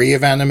degree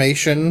of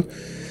animation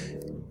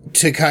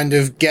to kind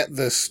of get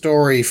the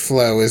story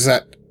flow. Is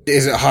it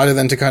harder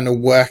than to kind of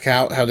work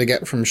out how to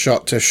get from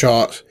shot to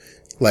shot,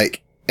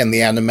 like in the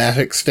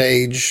animatic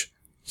stage,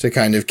 to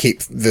kind of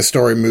keep the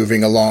story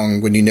moving along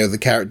when you know the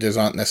characters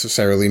aren't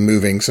necessarily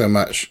moving so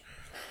much?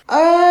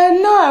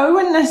 No, I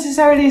wouldn't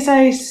necessarily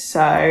say so.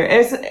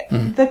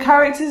 The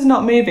characters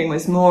not moving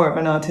was more of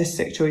an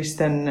artistic choice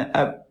than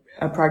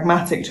a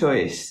pragmatic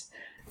choice.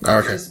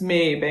 Okay. Just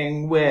me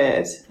being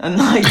weird and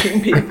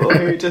liking people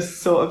who are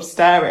just sort of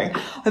staring.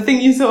 I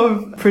think you sort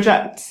of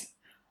project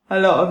a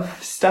lot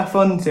of stuff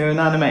onto an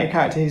animated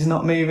character who's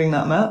not moving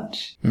that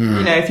much.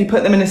 You know, if you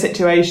put them in a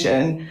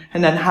situation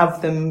and then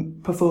have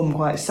them perform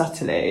quite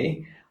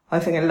subtly, I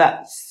think it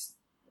lets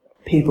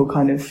people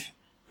kind of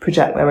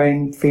project their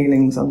own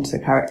feelings onto the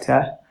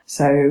character.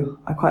 So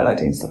I quite like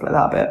doing stuff like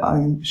that, but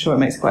I'm sure it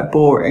makes it quite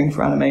boring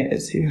for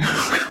animators who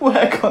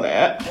work on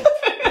it.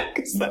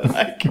 Because they're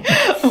like,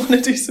 I want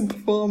to do some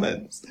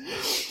performance.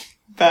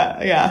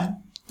 But yeah,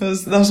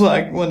 that's what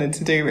I wanted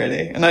to do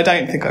really. And I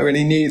don't think I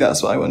really knew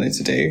that's what I wanted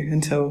to do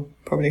until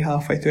probably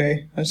halfway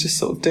through. I was just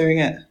sort of doing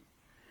it.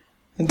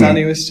 And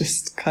Danny was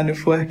just kind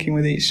of working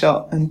with each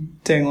shot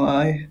and doing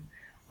what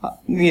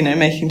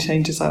making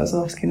changes I was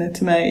asking her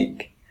to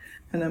make.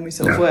 And then we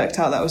sort of worked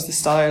out that was the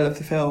style of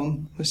the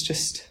film, was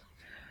just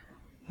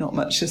not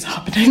much is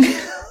happening.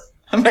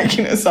 I'm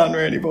making it sound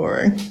really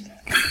boring.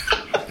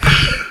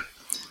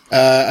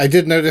 I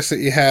did notice that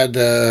you had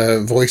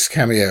a voice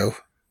cameo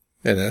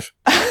in it.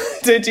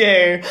 Did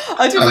you?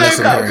 I didn't know if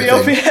that would be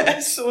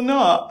obvious or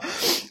not. I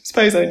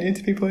suppose only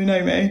to people who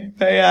know me.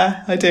 But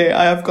yeah, I do.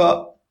 I have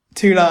got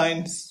 2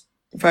 lines.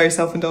 Very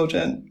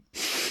self-indulgent.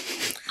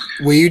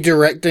 Were you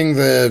directing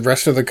the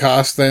rest of the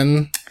cast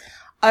then?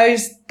 I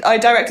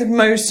directed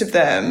most of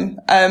them.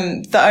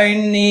 The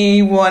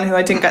only one who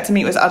I didn't get to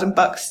meet was Adam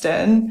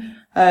Buxton,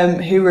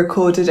 who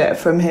recorded it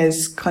from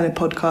his kind of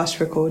podcast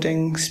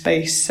recording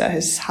space at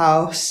his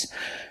house.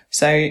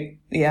 So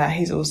yeah,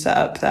 he's all set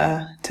up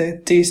there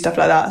to do stuff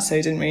like that. So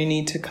he didn't really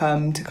need to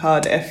come to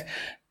Cardiff.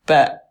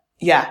 But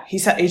yeah, he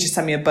just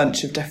sent me a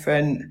bunch of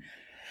different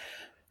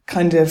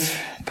kind of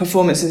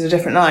performances of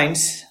different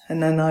lines.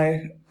 And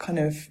then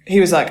he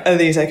was like, are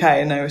these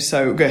okay? And they were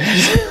so good.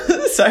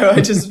 So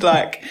I just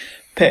like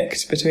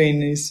picked between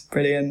these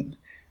brilliant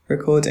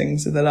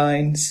recordings of the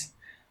lines.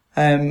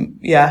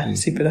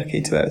 Super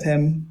lucky to work with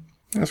him.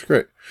 That's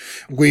great.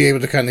 Were you able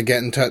to kind of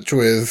get in touch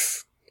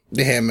with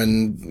him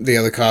and the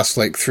other cast,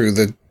 like, through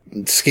the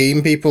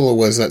Scheme people, or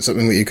was that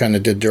something that you kind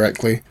of did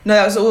directly? No,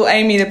 that was all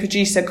Amy, the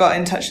producer, got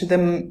in touch with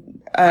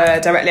them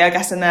directly, I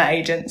guess, and their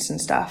agents and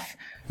stuff.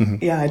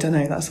 Mm-hmm. Yeah, I don't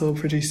know, that's all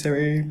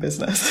producery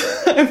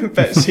business.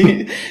 But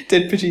she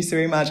did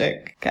producery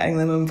magic, getting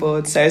them on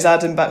board. So it was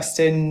Adam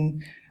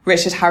Buxton,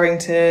 Richard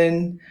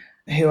Harrington,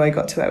 who I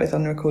got to work with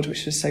on the record,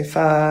 which was so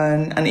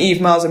fun, and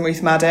Eve Miles and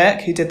Ruth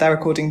Maddock, who did their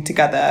recording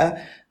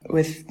together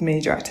with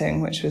me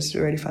directing, which was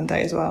a really fun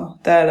day as well.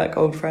 They're like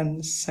old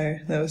friends, so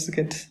that was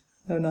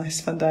a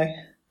nice fun day.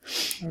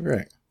 Oh,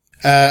 great.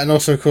 And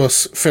also, of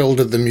course, Phil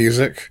did the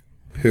music,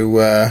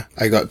 who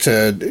I got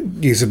to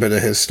use a bit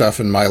of his stuff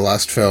in my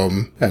last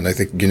film, and I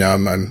think,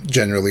 I'm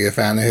generally a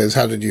fan of his.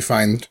 How did you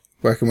find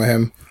working with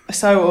him?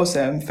 So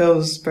awesome.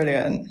 Phil's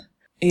brilliant.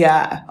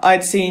 Yeah,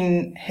 I'd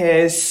heard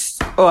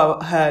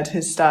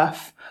his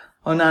stuff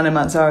on Anna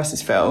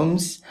Mantzaris'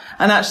 films.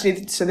 And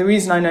actually, so the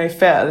reason I know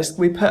Phil is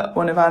we put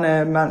one of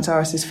Anna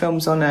Mantzaris'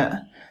 films on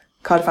at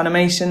Cardiff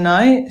Animation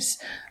Nights.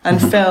 And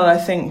Phil, I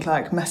think,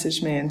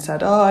 messaged me and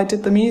said, I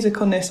did the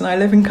music on this and I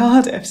live in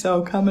Cardiff, so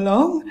I'll come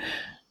along.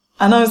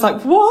 And I was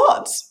like,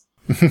 what?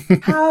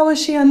 How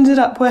has she ended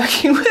up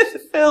working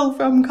with Phil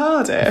from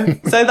Cardiff?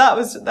 So that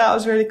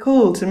was really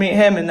cool to meet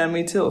him, and then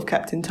we sort of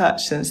kept in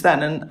touch since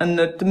then. And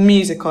the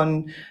music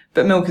on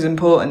But Milk is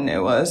Important, it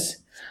was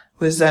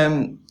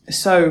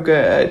so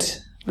good.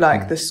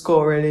 The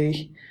score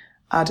really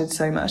added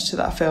so much to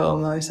that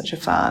film. I was such a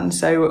fan.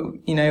 So,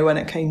 when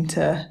it came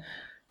to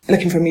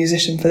looking for a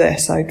musician for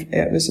this,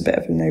 it was a bit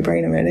of a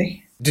no-brainer,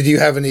 really. Did you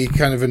have any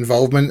kind of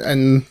involvement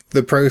in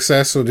the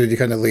process, or did you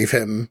kind of leave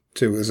him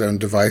to his own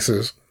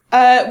devices?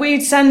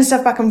 We'd send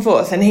stuff back and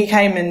forth, and he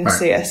came and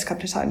see us a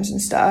couple of times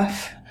and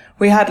stuff.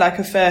 We had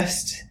a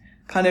first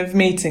kind of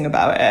meeting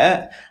about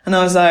it, and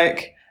I was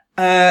like,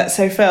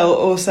 so Phil,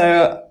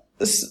 also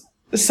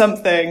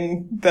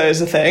something that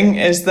is a thing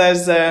is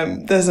there's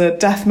a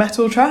death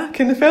metal track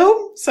in the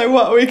film. So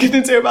what are we going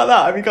to do about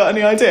that? Have you got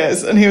any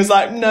ideas? And he was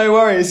like, no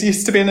worries.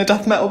 Used to be in a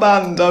death metal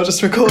band. I'll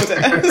just record it.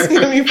 It's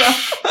going to be fun.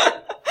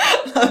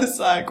 I was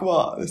like,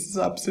 what? This is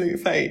absolute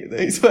fate that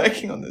he's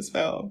working on this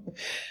film.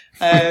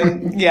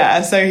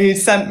 So he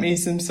sent me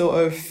some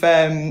sort of,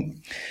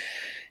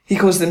 he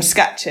calls them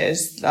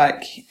sketches,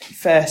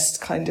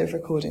 first kind of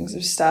recordings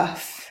of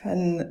stuff.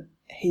 And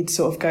he'd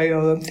sort of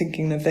go, I'm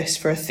thinking of this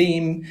for a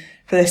theme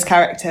for this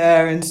character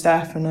and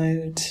stuff. And I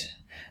would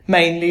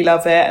mainly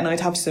love it. And I'd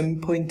have some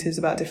pointers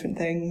about different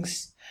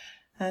things.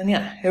 And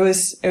yeah, it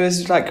was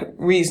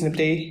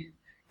reasonably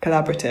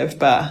collaborative,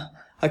 but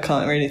I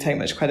can't really take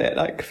much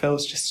credit.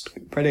 Phil's just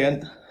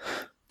brilliant.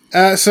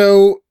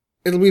 So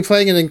it'll be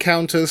playing in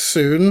Encounters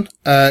soon.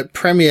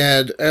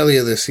 Premiered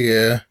earlier this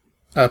year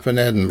up in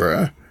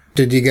Edinburgh.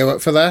 Did you go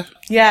up for that?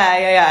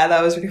 Yeah.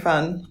 That was really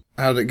fun.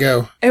 How'd it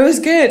go? It was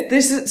good.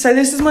 This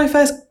is my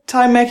first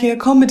time making a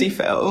comedy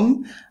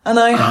film, and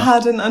I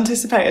hadn't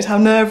anticipated how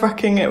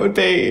nerve-wracking it would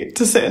be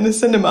to sit in the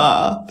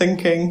cinema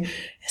thinking,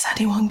 is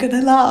anyone going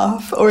to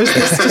laugh? Or is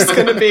this just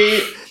going to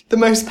be the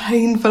most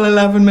painful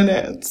 11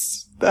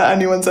 minutes that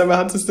anyone's ever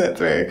had to sit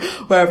through,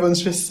 where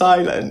everyone's just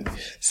silent?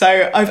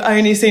 So I've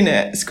only seen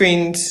it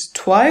screened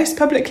twice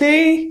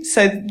publicly.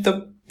 So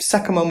the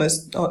second one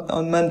was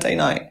on Monday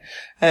night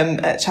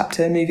at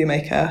Chapter Movie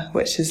Maker,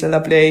 which is a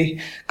lovely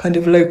kind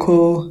of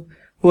local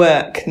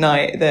work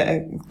night that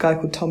a guy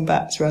called Tom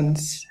Betts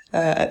runs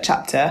at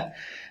Chapter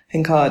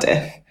in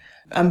Cardiff.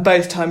 And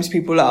both times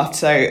people laughed.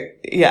 So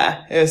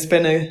yeah, it's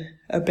been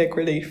a big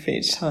relief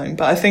each time.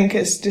 But I think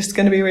it's just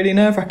going to be really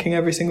nerve-wracking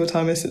every single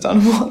time I sit down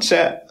and watch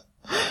it.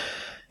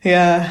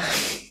 Yeah.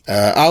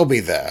 I'll be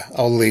there.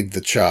 I'll lead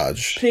the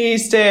charge.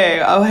 Please do.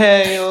 I'll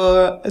hear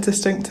your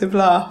distinctive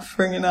laugh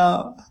ringing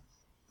out.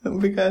 That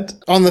would be good.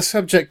 On the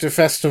subject of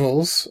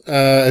festivals,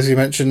 as you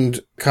mentioned,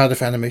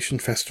 Cardiff Animation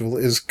Festival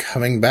is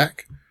coming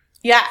back.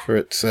 Yeah. For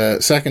its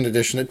second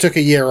edition. It took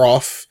a year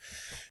off.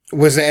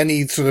 Was there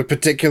any sort of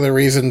particular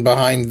reason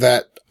behind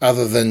that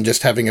other than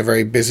just having a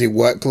very busy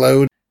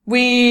workload?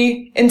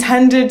 We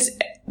intended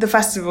the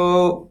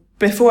festival,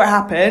 before it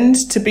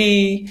happened, to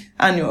be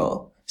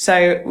annual.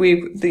 So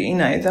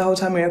the whole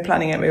time we were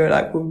planning it, we were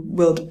like,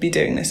 we'll be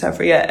doing this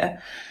every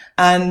year.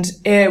 And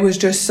it was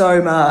just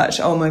so much.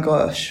 Oh my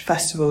gosh,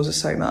 festivals are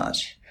so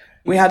much.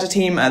 We had a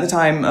team at the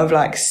time of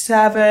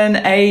 7,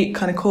 8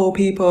 kind of core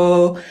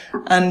people,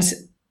 and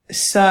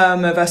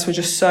some of us were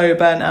just so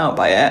burnt out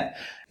by it.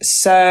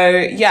 So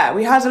yeah,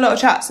 we had a lot of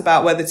chats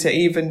about whether to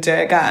even do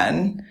it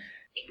again.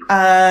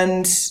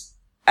 And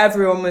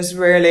everyone was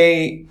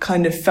really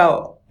kind of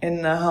felt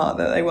in their heart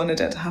that they wanted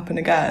it to happen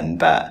again.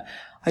 But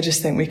I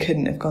just think we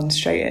couldn't have gone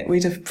straight.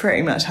 We'd have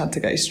pretty much had to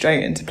go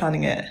straight into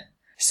planning it.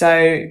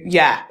 So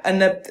yeah,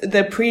 and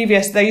the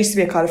previous, there used to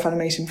be a Cardiff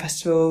Animation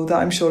Festival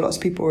that I'm sure lots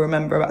of people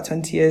remember about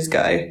 20 years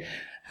ago.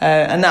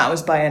 and that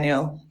was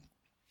biennial.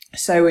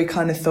 So we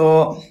kind of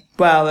thought,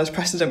 well, there's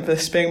precedent for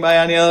this being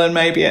biennial, and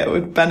maybe it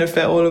would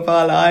benefit all of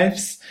our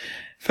lives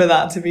for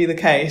that to be the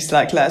case.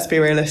 Like, let's be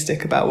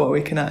realistic about what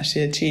we can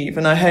actually achieve.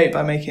 And I hope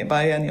by making it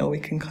biennial, we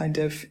can kind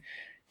of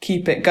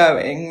keep it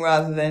going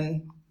rather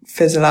than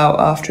fizzle out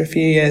after a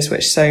few years,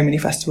 which so many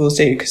festivals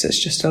do, because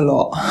it's just a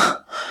lot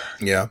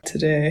to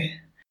do.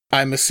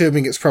 I'm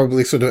assuming it's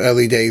probably sort of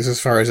early days as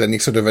far as any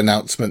sort of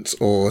announcements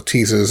or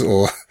teasers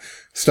or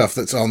stuff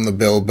that's on the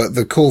bill, but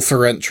the call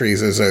for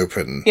entries is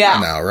open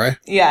now, right?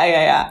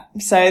 Yeah.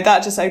 So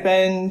that just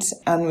opened,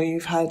 and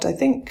we've had, I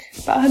think,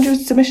 about 100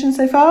 submissions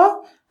so far.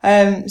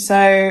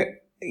 So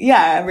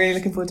yeah, I'm really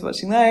looking forward to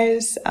watching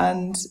those,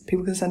 and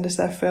people can send us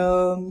their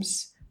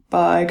films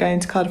by going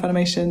to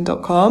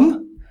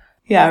cardiffanimation.com.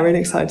 Yeah, really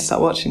excited to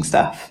start watching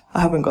stuff.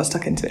 I haven't got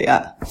stuck into it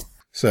yet.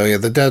 So yeah,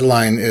 the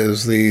deadline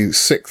is the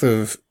 6th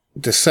of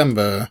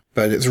December,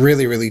 but it's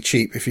really, really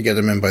cheap if you get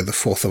them in by the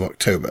 4th of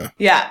October.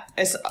 Yeah,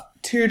 it's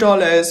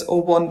 $2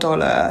 or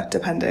 $1,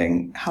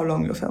 depending how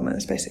long your film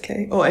is,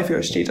 basically, or if you're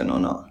a student or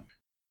not.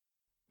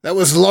 That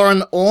was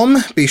Lauren Orme.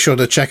 Be sure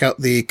to check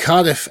out the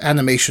Cardiff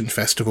Animation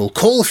Festival.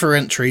 Call for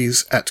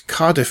entries at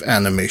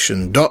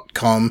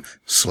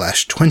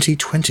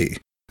cardiffanimation.com/2020.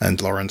 And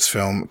Lauren's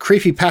film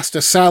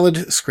Creepypasta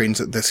Salad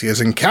screens at this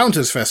year's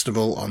Encounters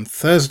Festival on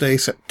Thursday,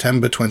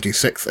 September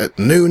 26th at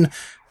noon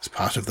as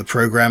part of the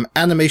program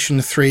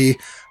Animation 3,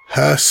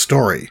 Her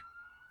Story.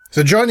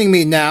 So joining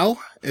me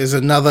now is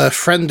another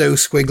friendo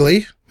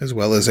squiggly, as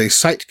well as a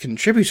site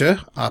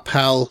contributor, our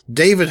pal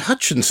David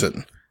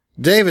Hutchinson.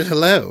 David,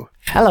 hello.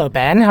 Hello,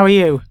 Ben. How are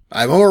you?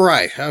 I'm all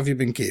right. How have you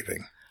been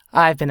keeping?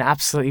 I've been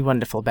absolutely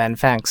wonderful, Ben.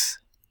 Thanks.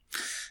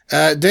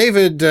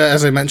 David,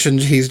 as I mentioned,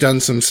 he's done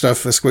some stuff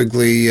for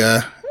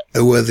Squiggly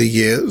over the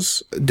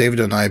years. David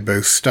and I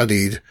both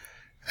studied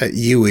at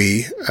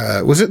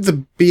UWE. Was it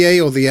the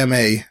BA or the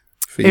MA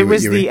for you? It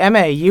was the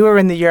MA. You were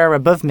in the year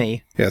above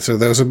me. Yeah, so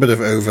there was a bit of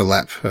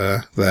overlap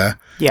there.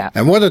 Yeah.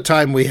 And what a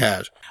time we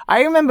had.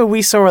 I remember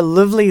we saw a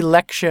lovely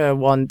lecture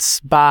once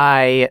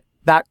by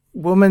that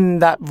woman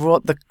that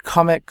wrote the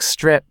comic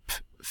strip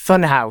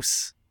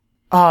Funhouse.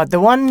 Oh, the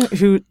one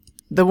who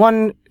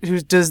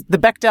does the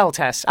Bechdel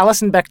test,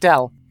 Alison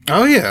Bechdel.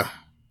 Oh, yeah.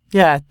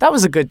 Yeah, that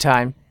was a good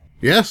time.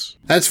 Yes.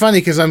 That's funny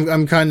because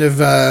I'm kind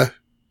of,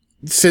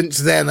 since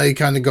then I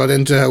kind of got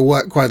into her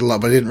work quite a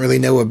lot, but I didn't really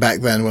know her back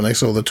then when I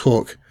saw the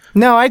talk.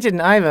 No, I didn't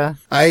either.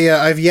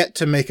 I've yet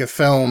to make a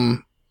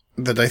film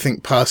that I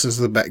think passes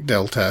the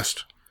Bechdel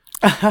test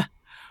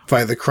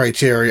by the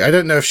criteria. I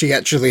don't know if she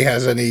actually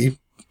has any,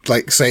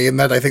 like, say in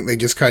that. I think they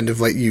just kind of,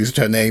 like, used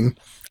her name.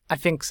 I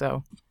think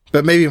so.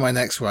 But maybe my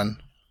next one.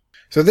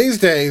 So these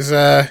days,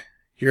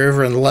 you're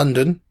over in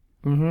London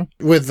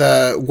with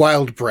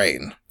Wild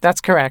Brain.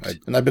 That's correct.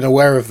 And I've been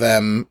aware of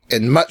them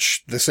in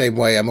much the same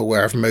way I'm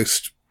aware of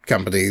most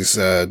companies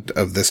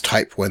of this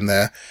type when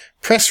their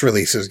press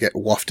releases get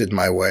wafted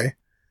my way.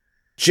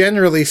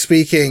 Generally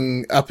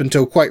speaking, up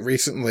until quite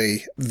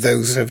recently,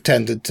 those have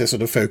tended to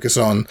sort of focus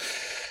on,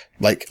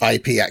 like,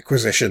 IP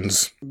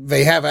acquisitions.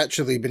 They have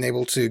actually been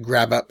able to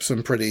grab up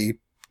some pretty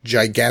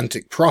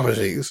gigantic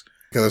properties.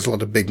 There's a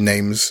lot of big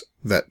names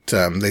that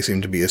they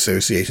seem to be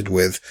associated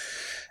with.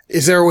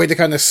 Is there a way to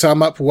kind of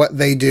sum up what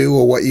they do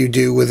or what you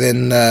do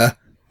within the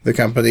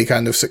company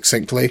kind of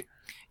succinctly?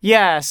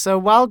 Yeah, so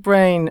Wild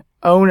Brain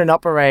own and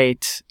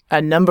operate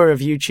a number of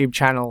YouTube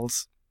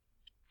channels,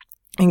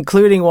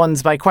 including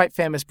ones by quite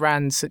famous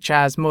brands such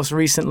as, most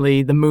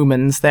recently, the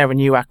Moomins. They're a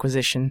new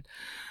acquisition.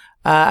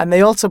 And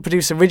they also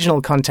produce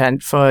original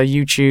content for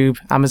YouTube,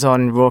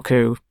 Amazon,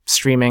 Roku,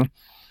 streaming.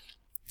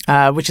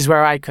 Which is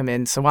where I come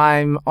in. So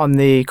I'm on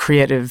the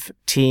creative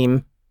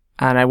team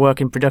and I work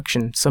in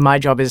production. So my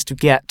job is to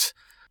get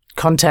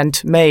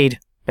content made,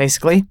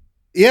 basically.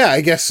 Yeah,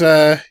 I guess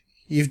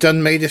you've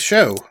done made a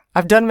show.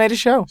 I've done made a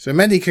show. So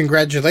many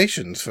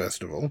congratulations,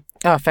 first of all.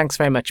 Oh, thanks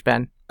very much,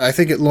 Ben. I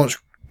think it launched,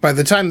 by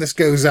the time this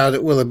goes out,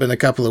 it will have been a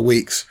couple of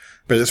weeks,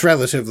 but it's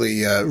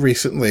relatively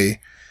recently.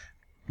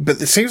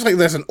 But it seems like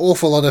there's an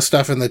awful lot of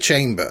stuff in the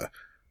chamber.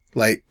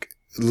 Like,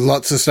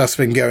 lots of stuff's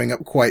been going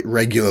up quite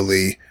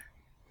regularly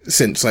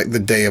since, like, the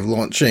day of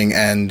launching,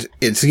 and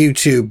it's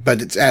YouTube,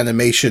 but it's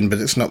animation, but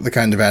it's not the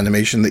kind of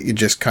animation that you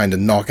just kind of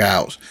knock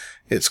out.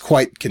 It's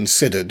quite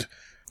considered,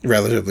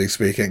 relatively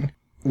speaking.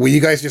 Were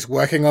you guys just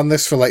working on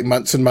this for, like,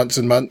 months and months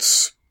and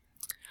months?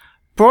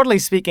 Broadly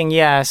speaking,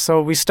 yeah.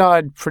 So we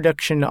started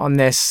production on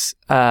this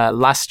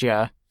last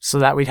year so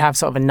that we'd have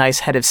sort of a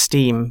nice head of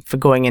steam for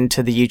going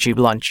into the YouTube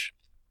launch.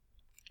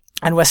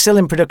 And we're still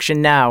in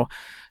production now.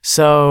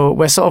 So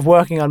we're sort of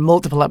working on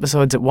multiple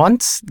episodes at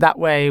once. That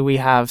way we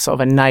have sort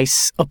of a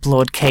nice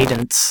upload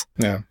cadence.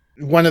 Yeah.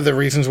 One of the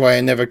reasons why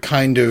I never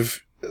kind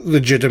of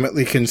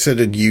legitimately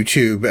considered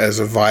YouTube as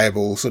a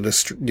viable sort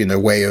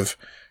of, way of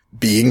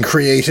being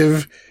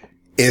creative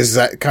is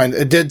that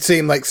it did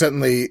seem like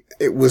suddenly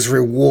it was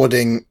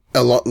rewarding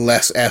a lot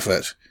less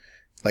effort.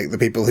 Like the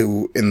people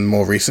who in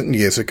more recent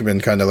years have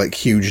been kind of like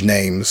huge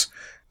names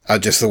are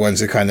just the ones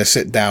who kind of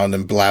sit down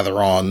and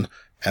blather on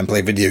and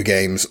play video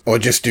games, or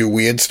just do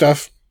weird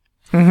stuff.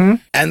 Mm-hmm.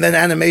 And then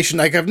animation,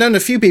 like I've known a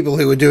few people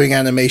who were doing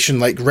animation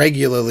like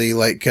regularly,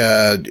 like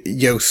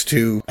Yost,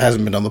 who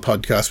hasn't been on the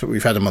podcast, but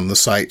we've had him on the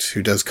site,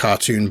 who does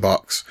Cartoon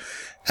Box.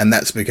 And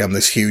that's become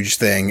this huge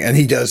thing. And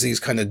he does these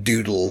kind of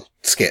doodle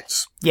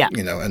skits,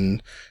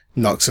 and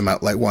knocks them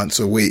out like once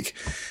a week.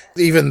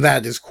 Even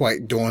that is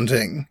quite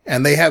daunting.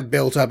 And they have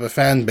built up a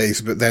fan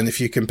base, but then if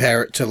you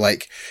compare it to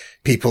like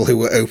people who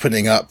were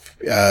opening up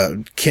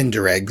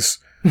Kinder eggs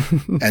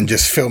and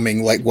just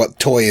filming like what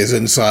toy is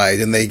inside,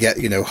 and they get,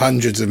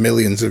 hundreds of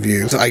millions of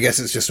views. I guess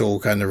it's just all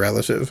kind of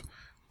relative.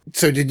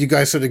 So did you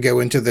guys sort of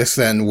go into this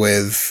then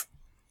with,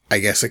 I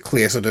guess, a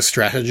clear sort of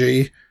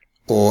strategy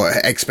or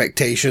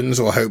expectations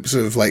or hopes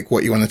of like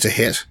what you wanted to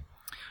hit?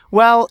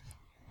 Well,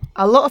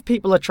 a lot of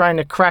people are trying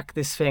to crack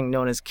this thing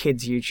known as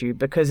kids YouTube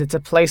because it's a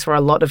place where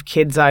a lot of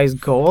kids' eyes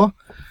go.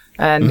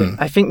 And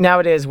I think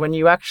nowadays, when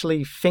you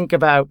actually think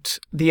about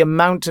the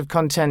amount of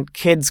content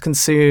kids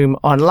consume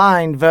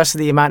online versus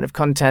the amount of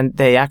content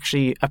they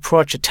actually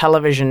approach a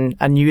television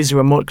and use a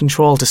remote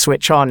control to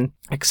switch on,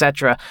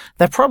 etc.,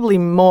 they're probably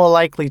more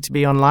likely to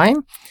be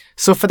online.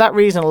 So for that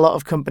reason, a lot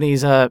of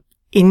companies are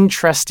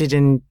interested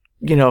in,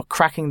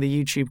 cracking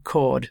the YouTube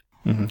code.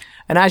 Mm-hmm.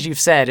 And as you've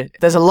said,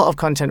 there's a lot of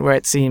content where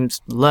it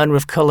seems Learn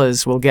with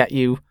Colors will get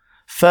you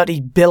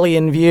 30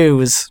 billion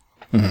views.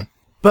 Mm-hmm.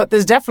 But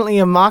there's definitely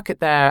a market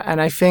there, and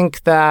I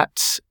think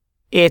that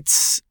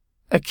it's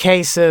a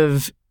case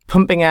of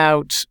pumping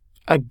out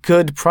a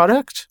good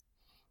product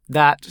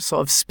that sort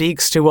of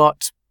speaks to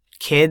what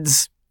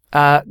kids,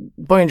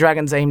 Boy and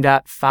Dragon's aimed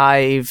at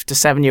 5 to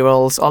 7 year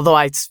olds,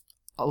 although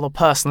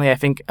personally I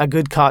think a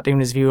good cartoon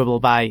is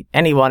viewable by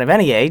anyone of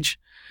any age.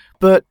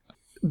 But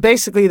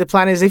basically the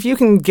plan is if you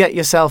can get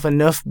yourself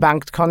enough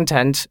banked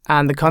content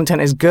and the content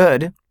is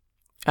good,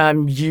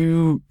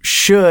 you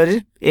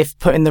should, if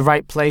put in the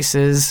right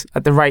places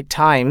at the right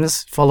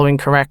times, following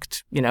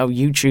correct,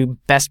 YouTube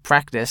best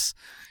practice,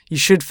 you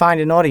should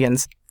find an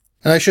audience.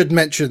 And I should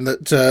mention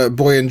that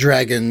Boy and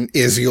Dragon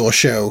is your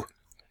show.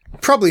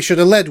 Probably should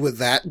have led with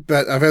that,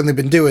 but I've only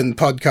been doing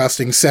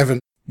podcasting 7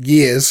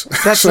 years.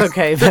 That's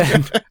okay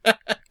then.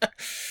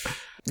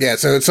 Yeah,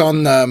 so it's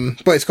on,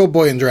 but it's called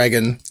Boy and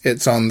Dragon.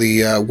 It's on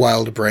the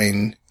Wild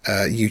Brain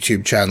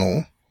YouTube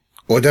channel.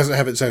 Or does it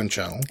have its own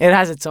channel? It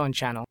has its own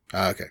channel.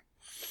 Ah, okay.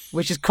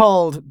 Which is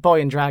called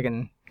Boy and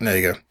Dragon. There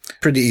you go.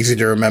 Pretty easy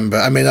to remember.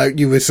 I mean,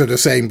 you were sort of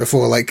saying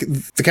before, like,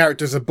 the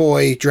characters are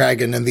Boy,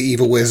 Dragon, and the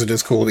evil wizard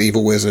is called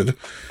Evil Wizard.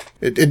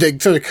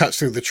 It sort of cuts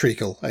through the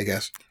treacle, I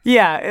guess.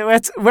 Yeah,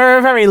 we're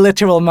a very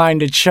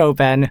literal-minded show,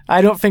 Ben.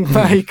 I don't think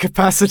my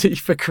capacity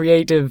for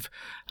creative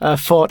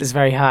thought is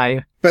very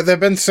high. But there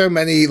have been so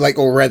many, like,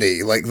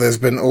 already. Like, there's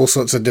been all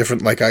sorts of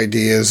different, like,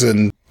 ideas,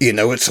 and,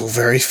 it's all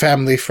very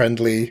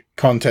family-friendly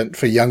content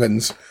for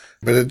young'uns.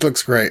 But it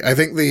looks great. I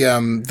think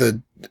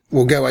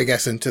we'll go, I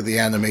guess, into the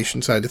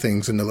animation side of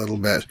things in a little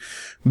bit.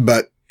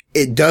 But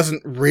it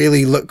doesn't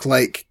really look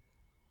like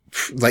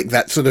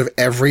that sort of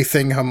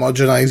everything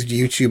homogenized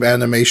YouTube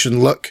animation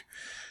look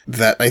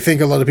that I think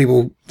a lot of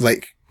people,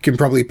 like, can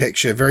probably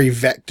picture. Very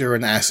vector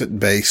and asset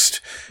based.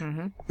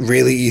 Mm-hmm.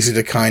 Really easy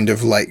to kind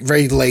of, like,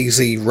 very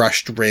lazy,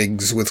 rushed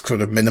rigs with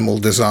sort of minimal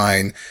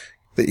design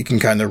that you can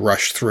kind of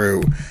rush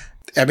through.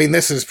 I mean,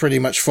 this is pretty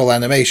much full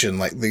animation,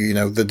 like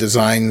the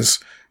designs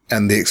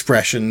and the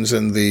expressions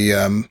and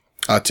the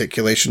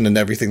articulation and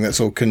everything that's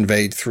all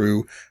conveyed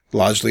through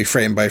largely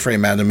frame by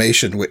frame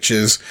animation, which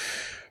is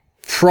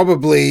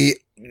probably,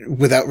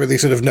 without really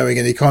sort of knowing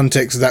any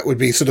context, that would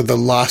be sort of the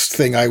last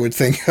thing I would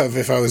think of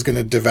if I was going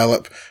to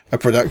develop a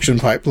production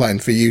pipeline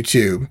for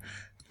YouTube.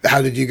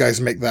 How did you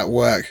guys make that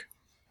work?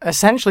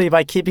 Essentially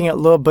by keeping it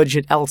low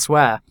budget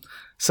elsewhere.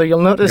 So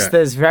you'll notice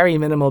there's very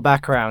minimal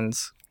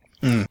backgrounds.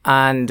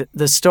 And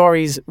the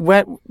stories,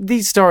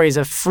 these stories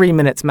are 3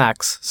 minutes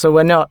max. So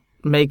we're not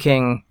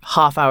making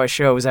half-hour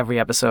shows every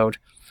episode.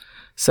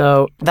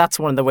 So that's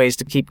one of the ways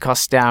to keep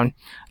costs down.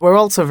 We're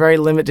also very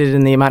limited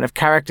in the amount of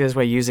characters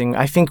we're using.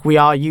 I think we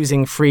are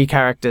using 3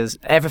 characters.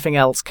 Everything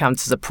else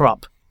counts as a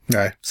prop.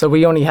 Right. So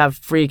we only have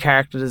 3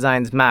 character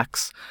designs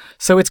max.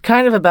 So it's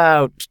kind of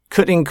about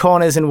cutting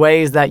corners in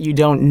ways that you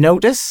don't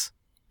notice.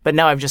 But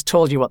now I've just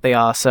told you what they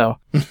are, so...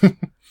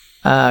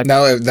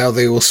 Now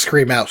they will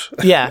scream out.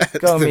 Yeah,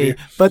 go me.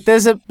 But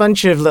there's a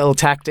bunch of little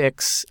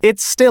tactics.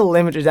 It's still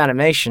limited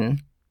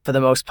animation for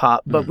the most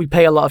part, but we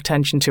pay a lot of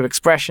attention to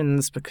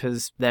expressions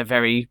because they're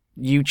very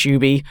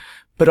YouTubey,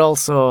 but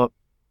also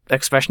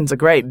expressions are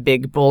great.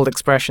 Big, bold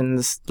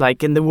expressions.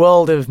 Like in the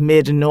world of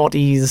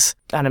mid-noughties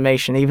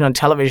animation, even on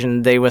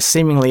television, they were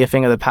seemingly a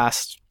thing of the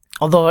past.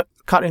 Although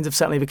cartoons have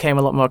certainly become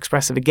a lot more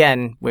expressive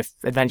again with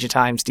Adventure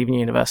Time, Steven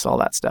Universe, all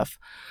that stuff.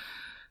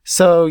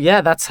 So,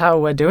 yeah, that's how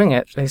we're doing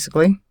it,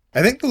 basically.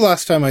 I think the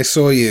last time I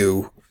saw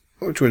you,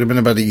 which would have been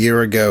about a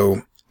year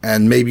ago,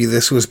 and maybe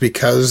this was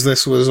because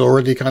this was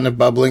already kind of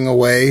bubbling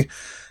away,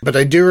 but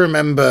I do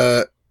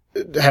remember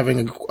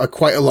having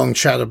quite a long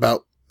chat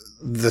about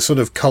the sort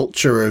of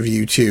culture of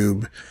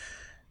YouTube,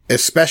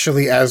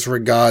 especially as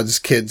regards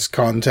kids'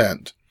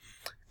 content,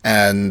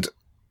 and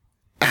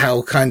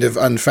how kind of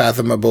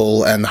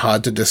unfathomable and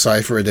hard to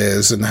decipher it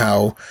is, and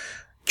how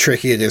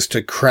tricky it is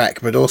to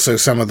crack, but also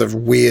some of the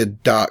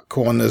weird dark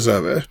corners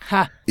of it.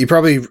 You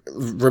probably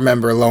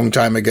remember a long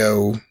time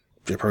ago,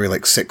 probably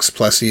like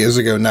 6+ years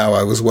ago now,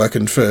 I was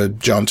working for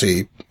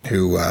Jonty,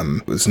 who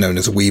was known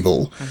as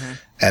Weeble.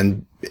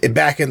 And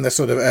back in the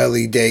sort of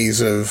early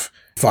days of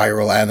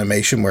viral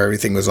animation where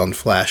everything was on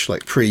Flash,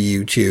 like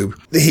pre-YouTube,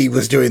 he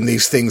was doing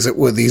these things that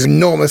were these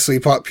enormously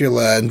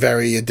popular and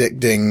very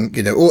addicting,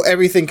 you know, or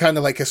everything kind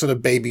of like a sort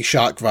of Baby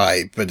Shark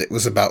vibe, but it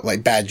was about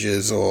like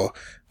badgers or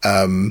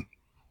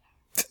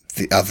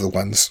the other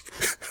ones.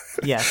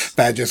 Yes.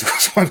 Badgers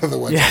was one of the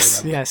ones.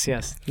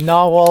 Yes.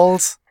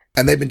 Narwhals.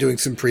 And they've been doing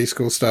some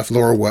preschool stuff.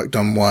 Laura worked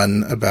on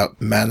one about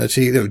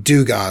manatee,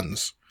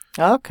 dugongs.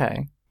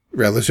 Okay.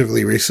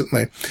 Relatively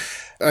recently.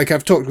 Like,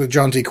 I've talked with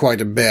Jonty quite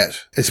a bit.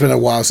 It's been a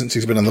while since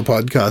he's been on the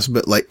podcast,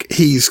 but like,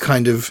 he's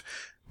kind of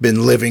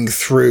been living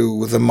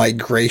through the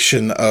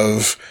migration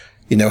of,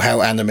 you know,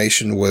 how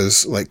animation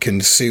was like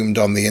consumed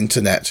on the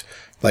internet,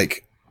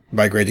 like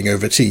migrating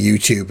over to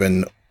YouTube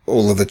and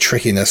all of the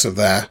trickiness of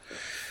that.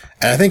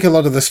 And I think a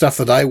lot of the stuff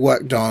that I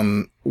worked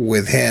on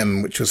with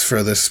him, which was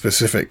for this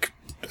specific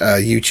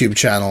YouTube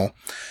channel,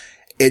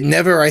 it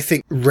never, I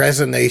think,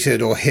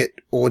 resonated or hit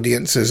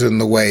audiences in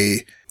the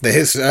way that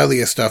his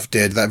earlier stuff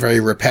did, that very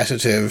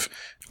repetitive,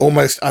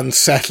 almost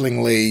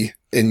unsettlingly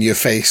in your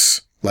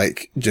face,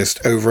 like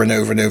just over and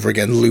over and over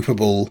again,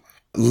 loopable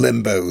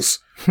limbos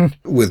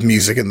with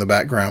music in the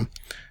background.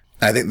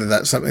 I think that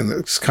that's something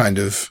that's kind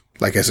of,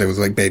 like I said, with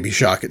like Baby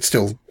Shark, it's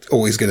still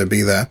always going to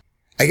be there.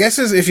 I guess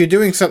if you're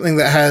doing something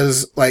that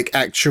has like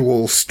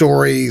actual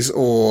stories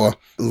or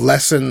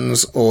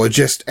lessons or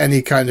just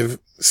any kind of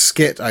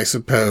skit, I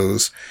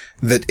suppose,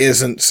 that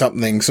isn't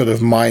something sort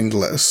of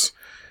mindless,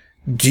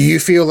 do you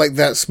feel like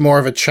that's more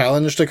of a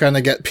challenge to kind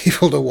of get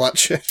people to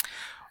watch it?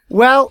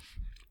 Well,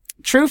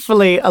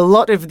 truthfully, a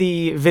lot of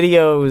the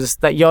videos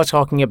that you're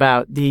talking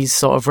about, these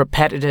sort of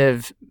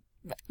repetitive,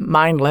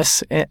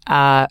 mindless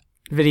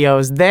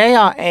videos, they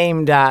are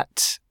aimed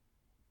at,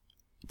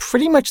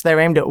 pretty much they're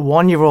aimed at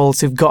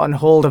 1-year-olds who've gotten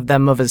hold of their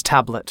mother's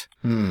tablet.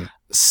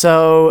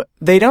 So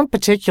they don't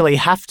particularly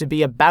have to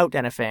be about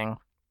anything.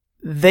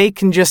 They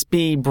can just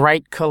be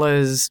bright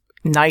colors,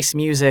 nice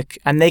music,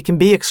 and they can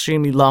be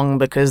extremely long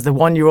because the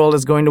 1-year-old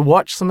is going to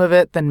watch some of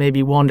it, then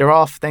maybe wander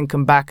off, then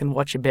come back and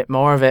watch a bit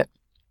more of it.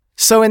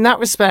 So in that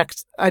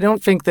respect, I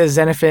don't think there's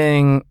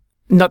anything,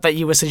 not that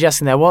you were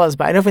suggesting there was,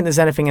 but I don't think there's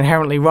anything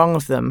inherently wrong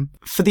with them.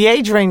 For the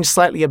age range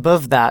slightly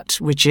above that,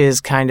 which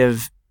is kind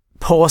of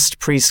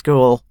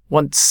post-preschool,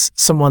 once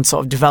someone's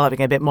sort of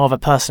developing a bit more of a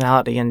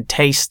personality and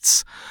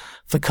tastes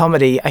for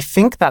comedy, I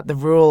think that the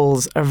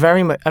rules are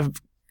very much,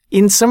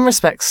 in some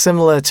respects,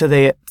 similar to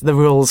the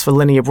rules for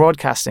linear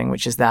broadcasting,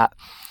 which is that,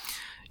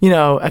 you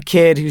know, a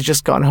kid who's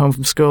just gotten home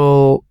from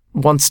school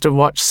wants to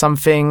watch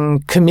something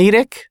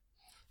comedic,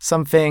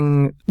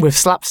 something with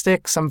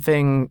slapstick,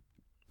 something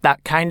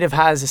that kind of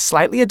has a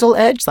slightly adult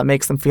edge that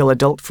makes them feel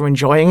adult for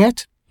enjoying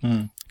it.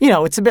 You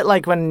know, it's a bit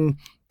like when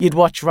you'd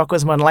watch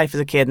Rocko's Modern Life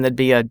as a kid and there'd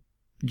be a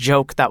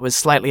joke that was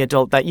slightly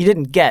adult that you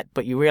didn't get,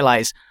 but you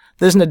realize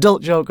there's an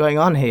adult joke going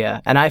on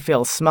here, and I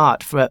feel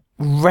smart for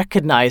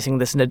recognizing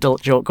there's an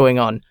adult joke going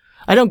on.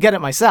 I don't get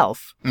it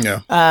myself.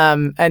 Yeah.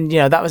 And, you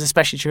know, that was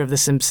especially true of The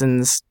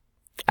Simpsons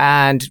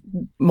and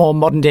more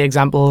modern day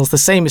examples. The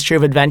same is true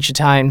of Adventure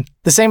Time.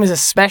 The same is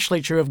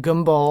especially true of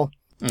Gumball.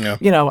 Yeah.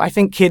 You know, I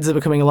think kids are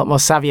becoming a lot more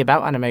savvy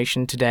about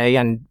animation today,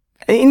 and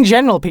in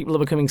general, people are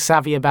becoming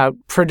savvy about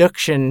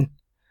production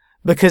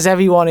because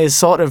everyone is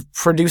sort of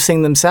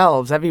producing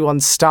themselves.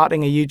 Everyone's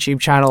starting a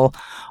YouTube channel,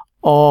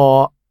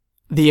 or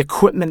the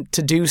equipment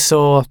to do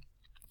so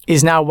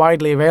is now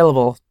widely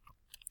available.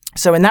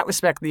 So in that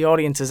respect, the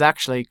audience is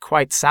actually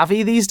quite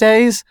savvy these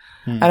days.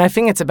 And I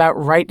think it's about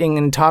writing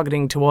and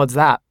targeting towards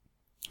that.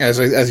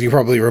 As you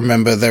probably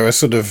remember, there are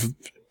sort of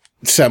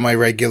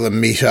semi-regular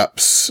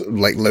meetups,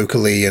 like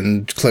locally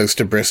and close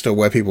to Bristol,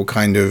 where people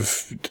kind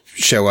of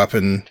show up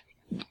and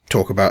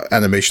talk about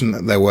animation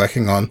that they're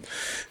working on.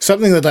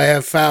 Something that I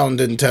have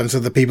found in terms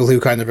of the people who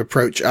kind of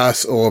approach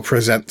us or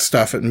present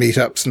stuff at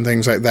meetups and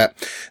things like that,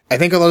 I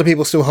think a lot of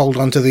people still hold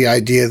on to the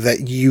idea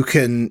that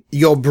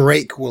your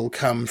break will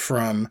come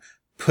from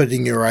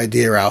putting your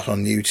idea out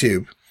on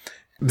YouTube.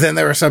 Then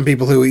there are some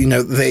people who, you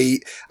know,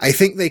 I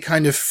think they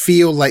kind of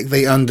feel like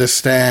they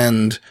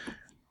understand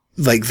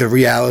like the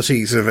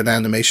realities of an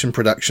animation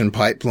production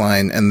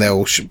pipeline, and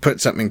they'll put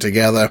something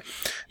together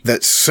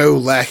that's so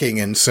lacking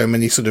in so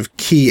many sort of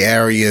key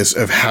areas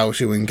of how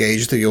to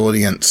engage the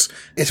audience.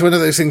 It's one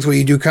of those things where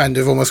you do kind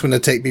of almost want to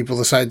take people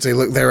aside and say,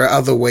 look, there are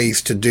other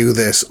ways to do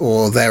this,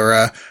 or there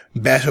are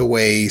better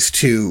ways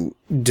to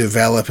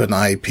develop an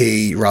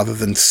IP rather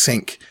than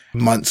sink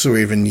months or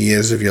even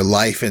years of your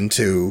life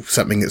into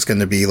something that's going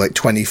to be like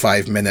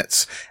 25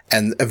 minutes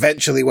and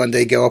eventually one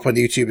day go up on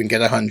YouTube and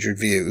get 100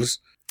 views.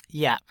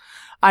 Yeah.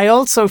 I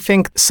also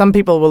think some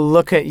people will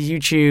look at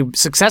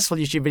successful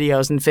YouTube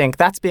videos and think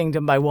that's being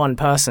done by one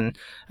person.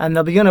 And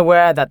they'll be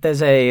unaware that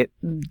there's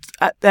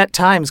at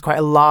times quite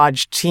a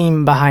large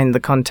team behind the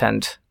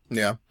content.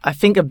 Yeah. I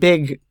think a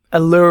big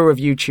allure of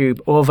YouTube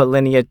over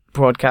linear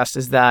broadcast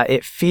is that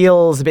it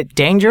feels a bit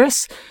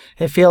dangerous.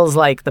 It feels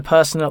like the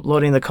person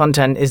uploading the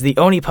content is the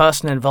only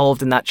person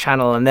involved in that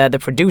channel, and they're the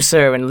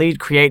producer and lead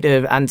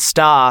creative and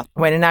star,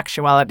 when in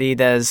actuality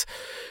there's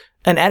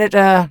an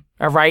editor,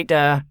 a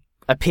writer,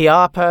 a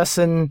PR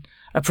person,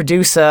 a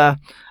producer,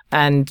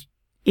 and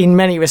in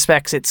many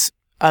respects it's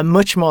a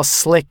much more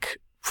slick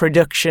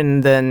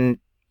production than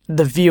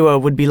the viewer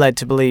would be led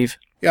to believe.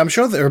 Yeah, I'm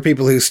sure there are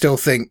people who still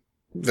think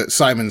that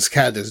Simon's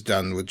Cat is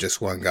done with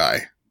just one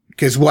guy.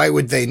 Because why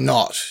would they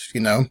not, you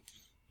know?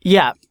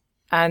 Yeah,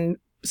 and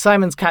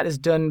Simon's Cat is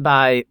done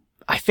by,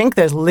 I think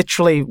there's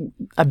literally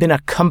been a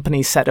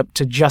company set up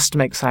to just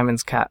make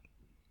Simon's Cat.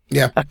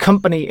 Yeah. A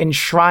company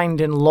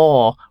enshrined in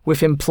law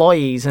with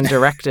employees and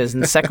directors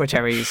and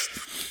secretaries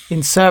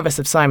in service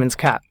of Simon's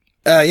Cat.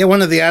 Yeah,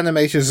 one of the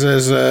animators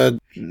is a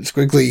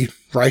squiggly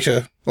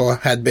writer, or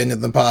had been in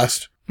the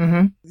past.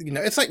 Mm-hmm. You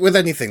know, it's like with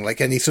anything, like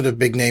any sort of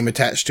big name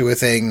attached to a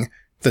thing,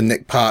 the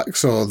Nick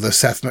Parks or the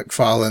Seth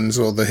MacFarlanes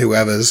or the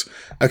whoever's.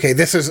 Okay,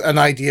 this is an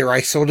idea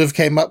I sort of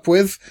came up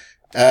with.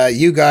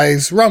 You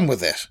guys run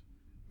with it.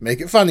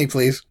 Make it funny,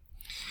 please.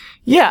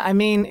 Yeah, I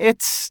mean,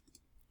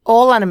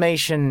 all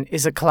animation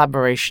is a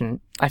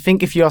collaboration. I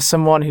think if you're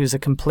someone who's a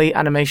complete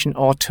animation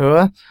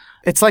auteur,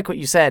 it's like what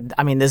you said.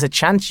 I mean, there's a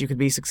chance you could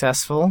be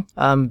successful,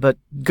 but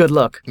good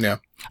luck. Yeah.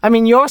 I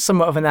mean, you're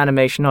somewhat of an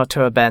animation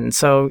auteur, Ben,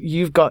 so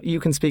you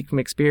can speak from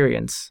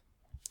experience.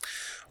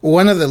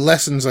 One of the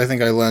lessons I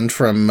think I learned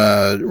from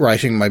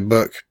writing my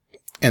book,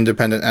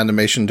 Independent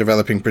Animation,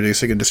 Developing,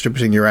 Producing, and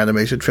Distributing Your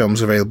Animated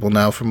Films, available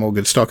now from all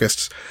good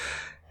stockists,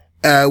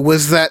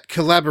 was that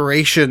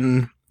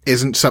collaboration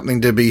isn't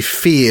something to be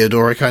feared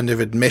or a kind of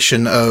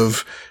admission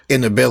of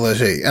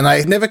inability. And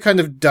I never kind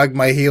of dug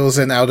my heels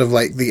in out of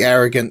like the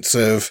arrogance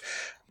of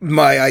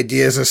my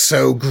ideas are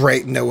so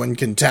great no one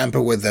can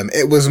tamper with them.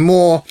 It was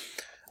more,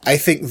 I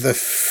think, the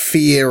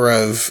fear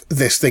of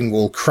this thing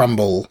will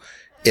crumble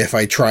if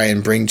I try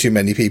and bring too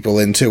many people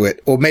into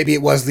it. Or maybe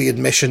it was the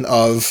admission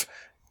of,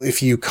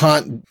 if you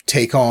can't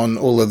take on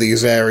all of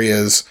these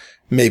areas,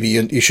 maybe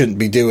you shouldn't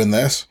be doing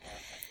this.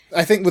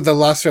 I think with the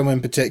last film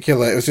in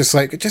particular, it was just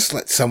like, just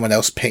let someone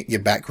else paint your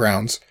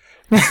backgrounds.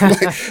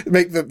 Like,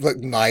 make them look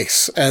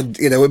nice. And,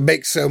 you know, it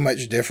makes so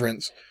much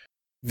difference.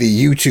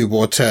 The YouTube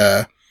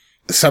auteur,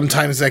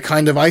 sometimes they're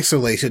kind of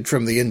isolated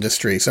from the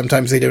industry.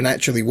 Sometimes they don't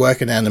actually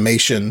work in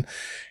animation.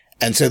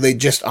 And so they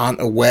just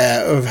aren't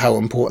aware of how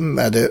important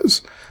that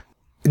is.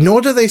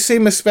 Nor do they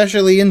seem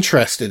especially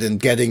interested in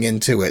getting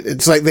into it.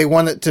 It's like they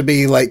want it to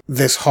be like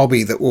this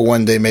hobby that will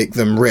one day make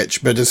them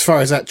rich. But as far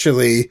as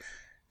actually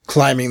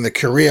climbing the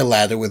career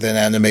ladder within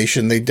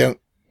animation, they don't,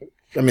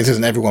 I mean, this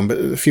isn't everyone, but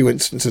a few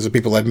instances of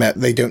people I've met,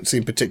 they don't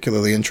seem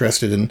particularly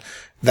interested in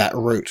that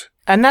route.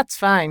 And that's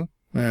fine.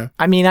 Yeah.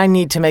 I mean, I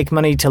need to make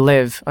money to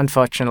live,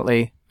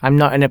 unfortunately. I'm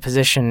not in a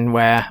position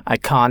where I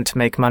can't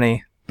make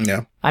money.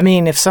 Yeah. I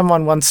mean, if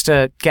someone wants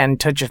to get in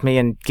touch with me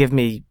and give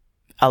me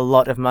a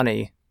lot of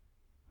money,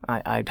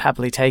 I'd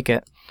happily take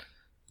it.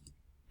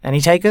 Any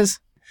takers?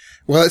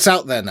 Well, it's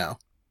out there now.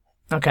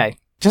 Okay.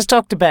 Just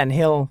talk to Ben.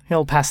 He'll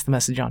pass the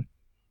message on.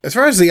 As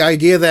far as the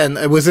idea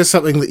then, was this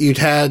something that you'd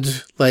had,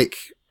 like,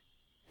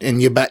 in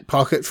your back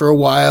pocket for a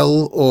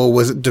while, or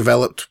was it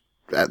developed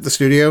at the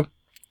studio?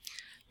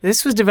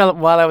 This was developed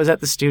while I was at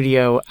the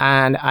studio,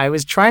 and I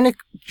was trying to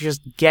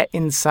just get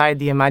inside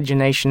the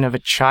imagination of a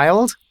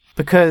child,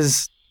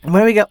 because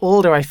when we get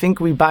older, I think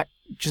we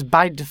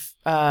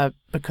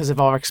because of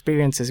our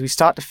experiences, we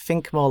start to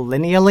think more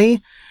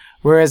linearly,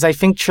 whereas I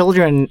think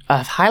children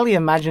are highly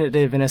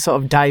imaginative in a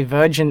sort of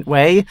divergent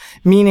way,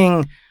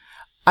 meaning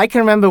I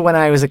can remember when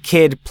I was a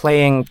kid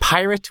playing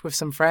Pirate with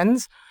some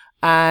friends,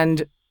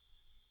 and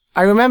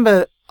I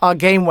remember our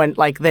game went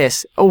like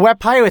this. Oh, we're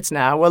pirates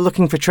now. We're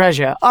looking for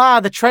treasure.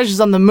 The treasure's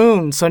on the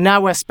moon, so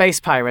now we're space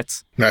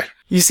pirates. Right.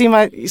 So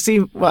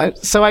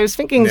I was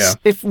thinking,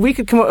 if we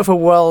could come up with a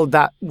world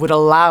that would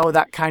allow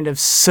that kind of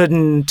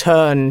sudden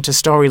turn to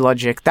story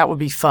logic, that would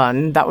be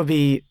fun. That would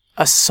be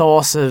a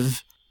source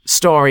of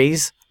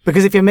stories.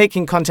 Because if you're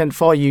making content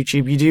for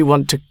YouTube, you do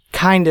want to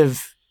kind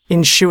of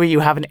ensure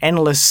you have an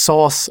endless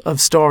source of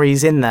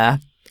stories in there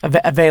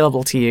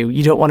available to you.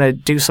 You don't want to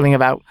do something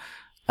about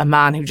a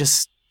man who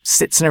just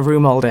sits in a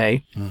room all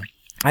day.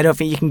 I don't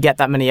think you can get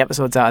that many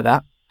episodes out of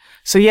that.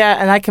 So yeah,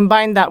 and I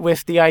combined that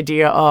with the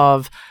idea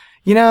of,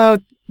 you know,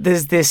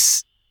 there's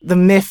the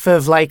myth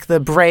of like the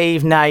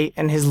brave knight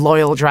and his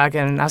loyal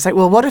dragon. I was like,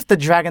 well, what if the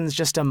dragon's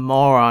just a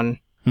moron?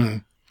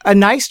 A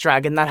nice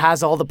dragon that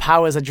has all the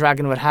powers a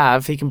dragon would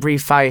have. He can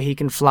breathe fire, he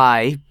can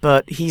fly,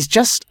 but he's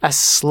just a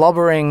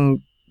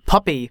slobbering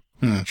puppy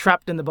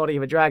trapped in the body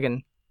of a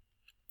dragon.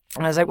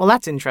 And I was like, well,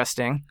 that's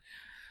interesting.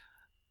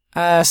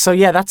 So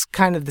yeah, that's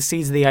kind of the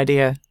seeds of the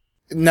idea.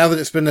 Now that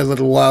it's been a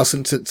little while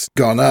since it's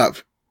gone up,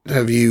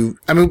 have you,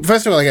 I mean,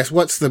 first of all, I guess,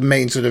 what's the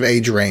main sort of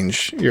age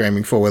range you're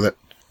aiming for with it?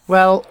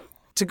 Well,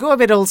 to go a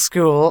bit old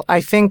school,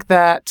 I think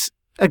that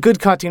a good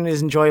cartoon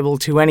is enjoyable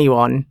to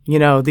anyone. You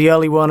know, the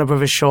early Warner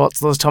Brothers shorts,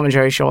 those Tom and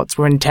Jerry shorts,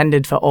 were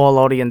intended for all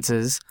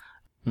audiences.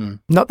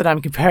 Not that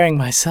I'm comparing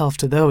myself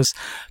to those,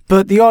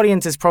 but the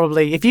audience is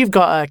probably, if you've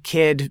got a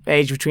kid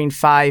aged between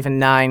 5 and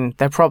 9,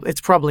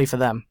 it's probably for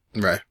them.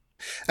 Right.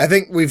 I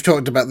think we've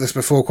talked about this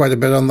before quite a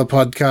bit on the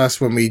podcast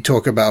when we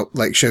talk about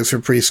like shows for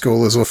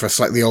preschoolers or for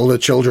slightly older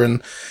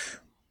children.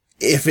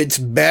 If it's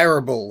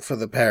bearable for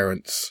the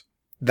parents,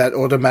 that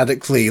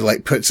automatically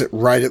like puts it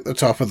right at the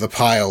top of the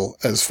pile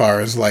as far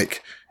as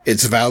like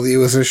its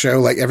value as a show.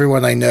 Like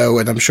everyone I know,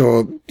 and I'm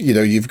sure,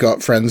 you've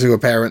got friends who are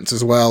parents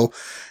as well,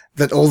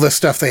 that all the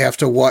stuff they have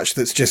to watch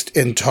that's just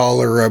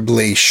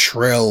intolerably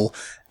shrill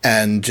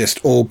and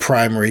just all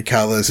primary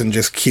colors and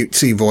just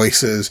cutesy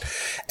voices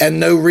and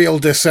no real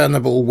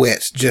discernible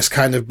wit, just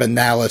kind of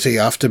banality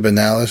after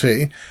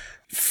banality.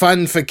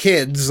 Fun for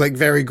kids, like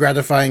very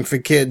gratifying for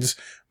kids,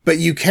 but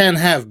you can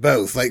have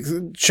both. Like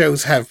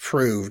shows have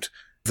proved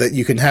that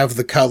you can have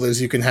the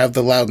colors, you can have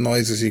the loud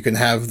noises, you can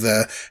have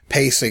the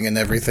pacing and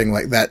everything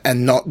like that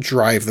and not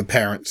drive the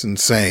parents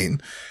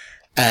insane.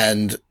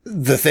 And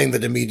the thing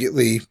that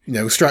immediately,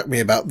 struck me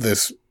about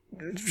this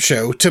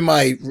show, to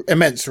my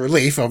immense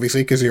relief,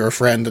 obviously, because you're a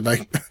friend and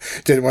I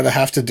didn't want to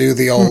have to do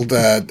the old,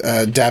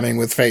 damning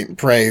with faint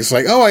praise.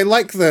 Like, oh, I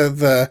like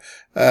I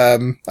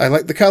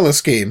like the color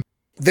scheme.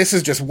 This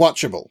is just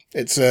watchable.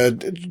 It's a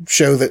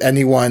show that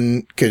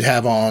anyone could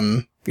have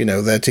on,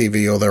 their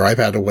TV or their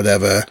iPad or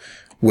whatever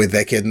with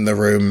their kid in the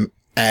room,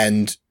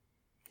 and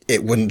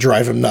it wouldn't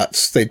drive them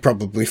nuts. They'd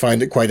probably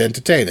find it quite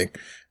entertaining.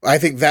 I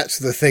think that's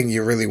the thing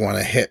you really want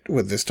to hit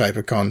with this type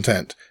of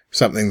content.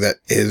 Something that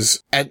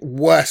is, at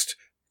worst,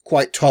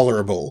 quite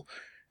tolerable,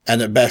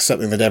 and at best,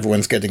 something that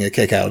everyone's getting a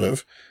kick out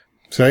of.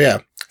 So yeah,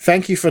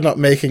 thank you for not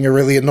making a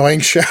really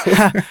annoying show.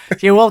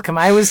 You're welcome.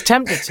 I was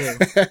tempted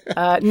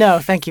to. No,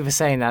 thank you for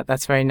saying that.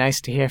 That's very nice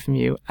to hear from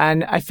you.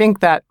 And I think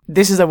that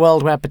this is a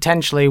world where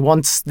potentially,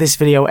 once this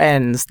video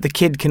ends, the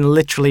kid can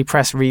literally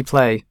press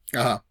replay.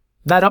 Uh-huh.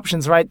 That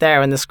option's right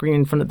there on the screen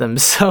in front of them,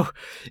 so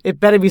it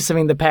better be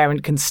something the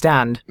parent can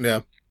stand.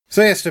 Yeah.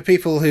 So yes, to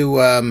people who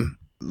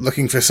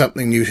looking for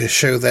something new to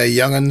show their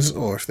young'uns,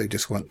 or if they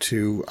just want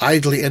to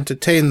idly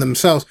entertain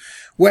themselves,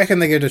 where can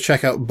they go to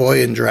check out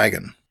Boy and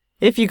Dragon?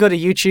 If you go to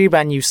YouTube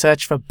and you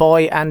search for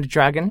Boy and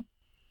Dragon,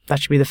 that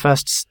should be the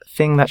first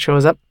thing that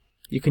shows up.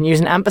 You can use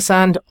an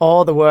ampersand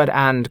or the word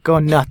and. Go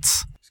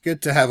nuts. It's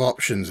good to have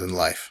options in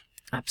life.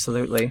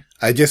 Absolutely.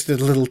 I just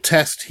did a little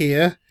test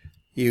here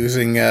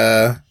using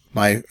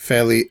my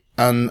fairly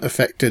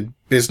unaffected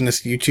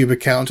business YouTube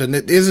account, and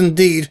it is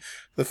indeed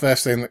the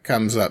first thing that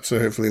comes up, so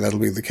hopefully that'll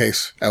be the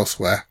case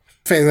elsewhere.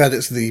 Failing that,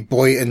 it's the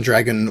Boy and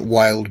Dragon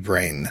Wild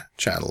Brain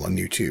channel on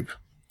YouTube.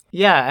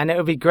 Yeah, and it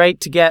would be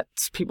great to get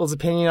people's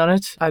opinion on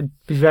it. I'd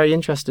be very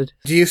interested.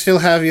 Do you still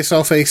have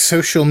yourself a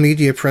social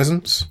media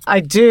presence? I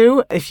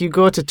do. If you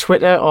go to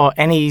Twitter or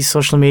any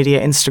social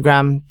media,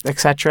 Instagram,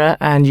 etc.,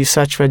 and you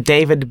search for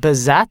David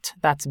Bazat,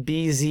 that's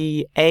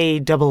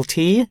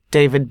B-Z-A-T-T,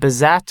 David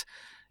Bazat,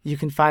 you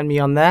can find me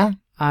on there.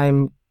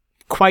 I'm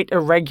quite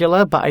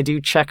irregular, but I do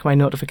check my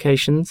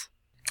notifications.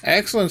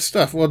 Excellent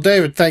stuff. Well,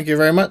 David, thank you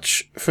very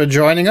much for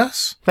joining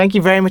us. Thank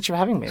you very much for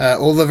having me.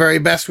 All the very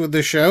best with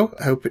the show.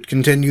 I hope it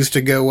continues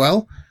to go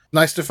well.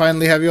 Nice to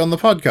finally have you on the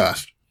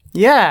podcast.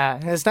 Yeah,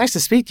 it's nice to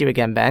speak to you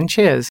again, Ben.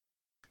 Cheers.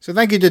 So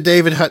thank you to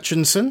David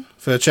Hutchinson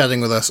for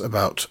chatting with us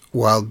about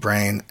Wild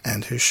Brain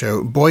and his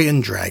show Boy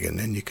and Dragon,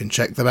 and you can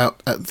check them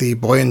out at the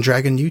Boy and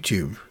Dragon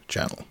YouTube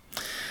channel.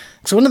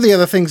 So one of the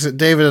other things that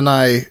David and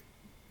I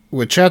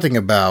were chatting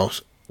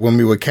about when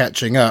we were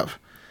catching up,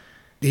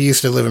 he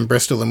used to live in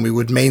Bristol, and we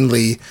would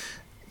mainly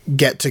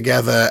get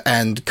together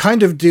and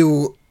kind of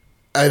do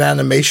an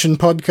animation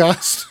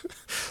podcast,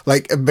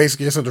 like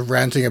basically sort of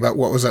ranting about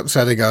what was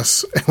upsetting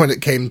us when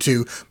it came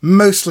to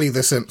mostly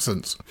The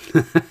Simpsons.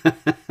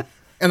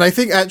 And I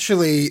think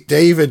actually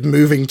David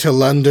moving to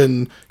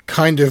London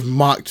kind of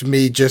marked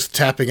me just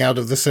tapping out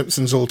of The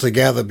Simpsons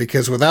altogether,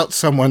 because without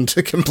someone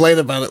to complain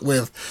about it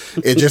with,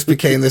 it just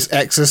became this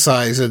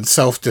exercise in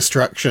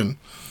self-destruction.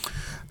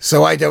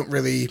 So I don't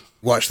really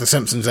watch The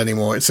Simpsons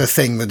anymore. It's a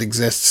thing that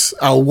exists.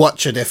 I'll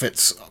watch it if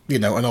it's,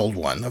 an old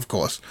one, of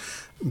course.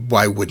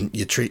 Why wouldn't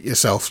you treat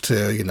yourself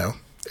to,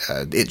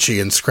 Itchy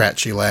and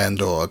Scratchy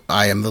Land or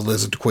I Am the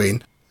Lizard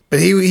Queen? But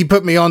he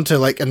put me on to,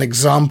 like, an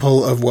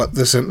example of what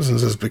The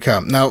Simpsons has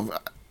become. Now,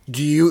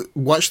 do you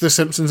watch The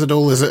Simpsons at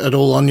all? Is it at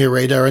all on your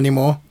radar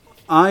anymore?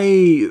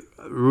 I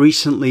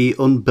recently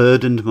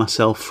unburdened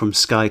myself from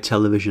Sky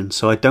Television,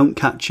 so I don't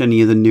catch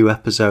any of the new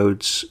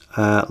episodes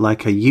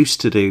like I used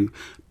to do.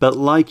 But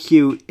like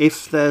you,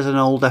 if there's an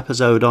old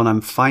episode on,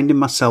 I'm finding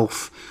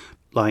myself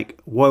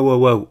like,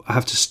 whoa, I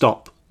have to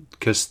stop,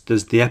 because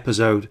there's the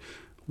episode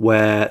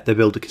where they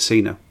build a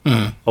casino.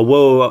 Or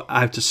whoa, I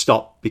have to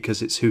stop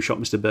because it's Who Shot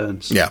Mr.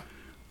 Burns. Yeah.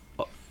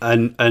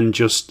 And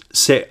just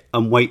sit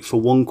and wait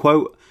for one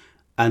quote,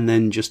 and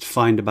then just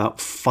find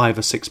about 5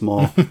 or 6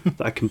 more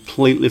that I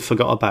completely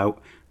forgot about,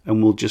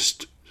 and will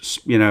just,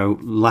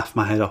 laugh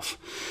my head off.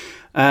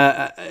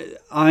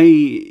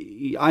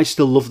 I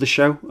still love the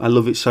show. I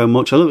love it so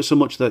much. I love it so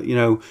much that,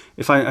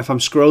 if I'm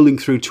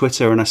scrolling through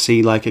Twitter and I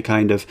see like a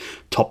kind of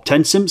top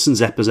 10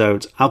 Simpsons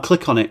episodes, I'll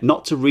click on it,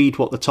 not to read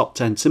what the top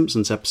 10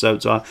 Simpsons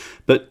episodes are,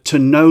 but to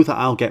know that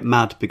I'll get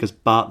mad because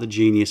Bart the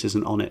Genius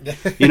isn't on it.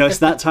 It's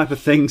that type of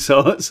thing. So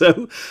it's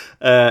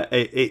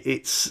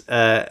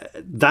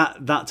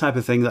that type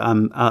of thing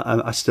that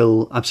I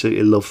still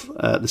absolutely love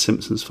The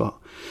Simpsons for.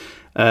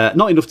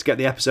 Not enough to get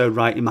the episode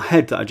right in my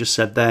head that I just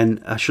said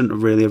then. I shouldn't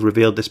have really have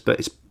revealed this, but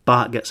it's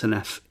Bart Gets an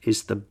F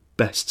is the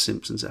best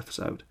Simpsons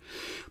episode.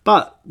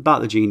 Bart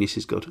the Genius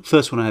is good.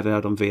 First one I ever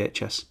had on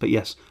VHS. But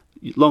yes,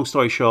 long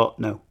story short,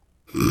 no.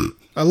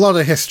 A lot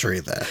of history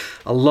there.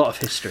 A lot of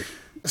history.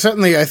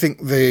 Certainly, I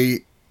think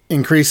the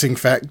increasing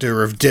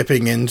factor of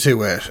dipping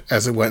into it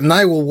as it went. And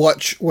I will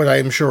watch what I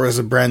am sure is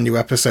a brand new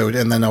episode,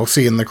 and then I'll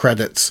see in the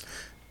credits,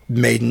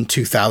 made in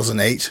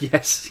 2008.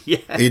 Yes,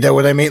 yeah. You know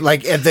what I mean?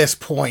 Like, at this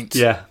point,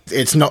 yeah,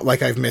 it's not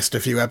like I've missed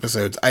a few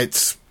episodes.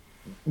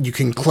 You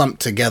can clump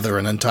together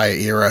an entire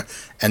era,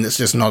 and it's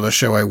just not a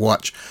show I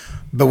watch.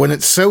 But when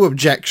it's so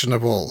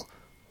objectionable,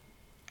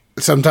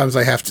 sometimes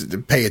I have to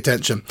pay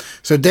attention.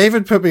 So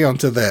David put me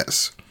onto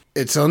this.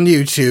 It's on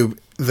YouTube.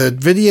 The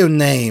video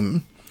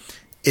name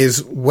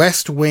is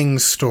West Wing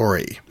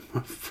Story.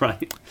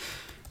 Right.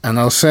 And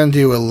I'll send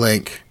you a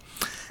link.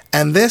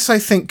 And this, I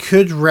think,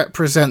 could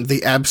represent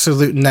the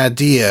absolute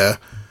nadir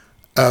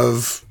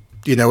of,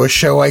 a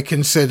show I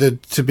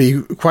considered to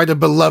be quite a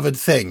beloved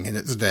thing in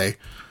its day.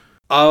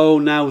 Oh,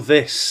 now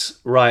this.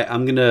 Right,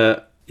 I'm going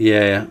to...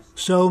 Yeah.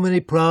 So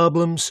many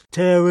problems,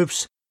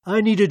 tariffs.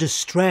 I need a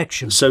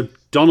distraction. So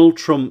Donald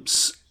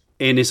Trump's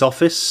in his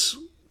office.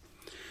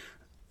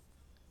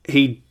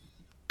 He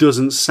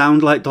doesn't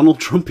sound like Donald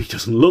Trump. He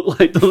doesn't look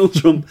like Donald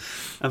Trump.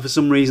 And for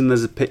some reason,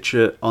 there's a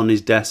picture on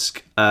his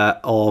desk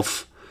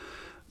of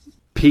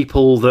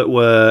people that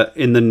were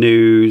in the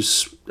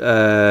news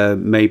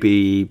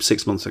maybe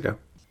 6 months ago.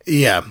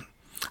 Yeah.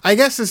 I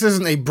guess this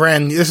isn't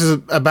this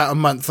is about a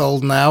month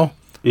old now.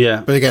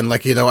 Yeah. But again,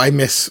 I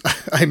miss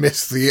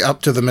the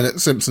up-to-the-minute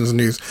Simpsons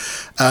news.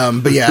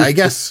 But yeah, I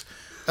guess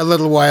a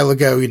little while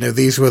ago,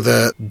 these were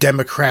the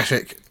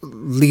Democratic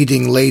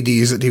leading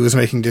ladies that he was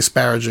making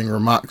disparaging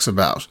remarks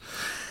about.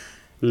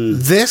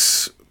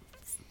 This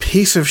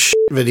piece of shit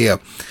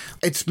video,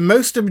 it's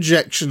most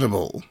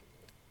objectionable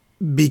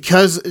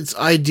because it's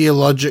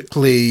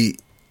ideologically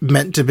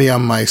meant to be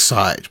on my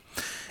side.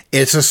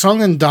 It's a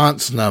song and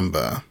dance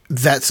number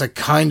that's a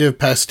kind of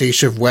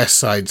pastiche of West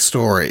Side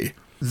Story.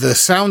 The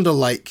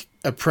sound-alike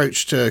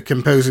approach to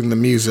composing the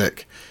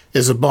music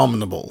is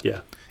abominable.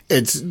 Yeah.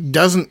 It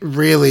doesn't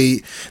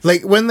really...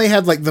 when they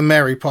had, the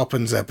Mary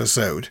Poppins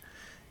episode,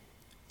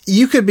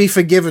 you could be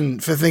forgiven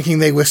for thinking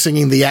they were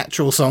singing the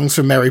actual songs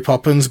from Mary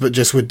Poppins, but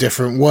just with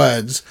different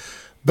words.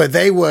 But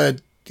they were...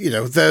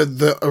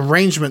 the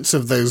arrangements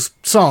of those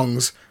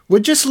songs were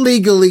just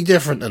legally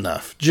different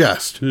enough.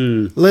 Just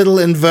little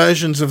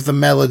inversions of the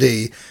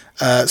melody,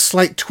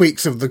 slight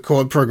tweaks of the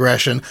chord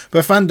progression,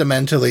 but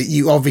fundamentally,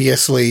 you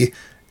obviously,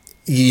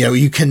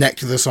 you connect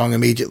to the song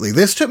immediately.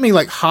 This took me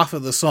half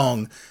of the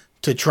song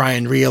to try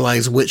and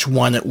realize which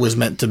one it was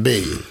meant to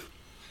be.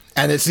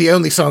 And it's the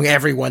only song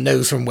everyone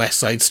knows from West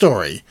Side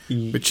Story,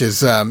 which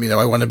is, I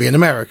Want to Be in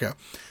America.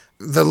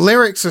 The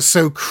lyrics are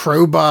so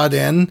crowbarred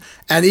in,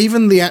 and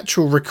even the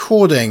actual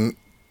recording,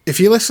 if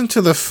you listen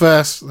to the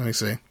first... Let me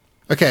see.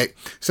 Okay,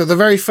 so the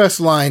very first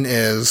line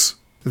is,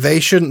 "They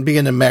shouldn't be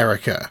in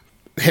America."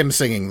 Him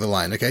singing the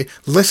line, okay?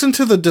 Listen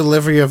to the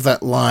delivery of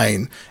that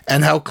line,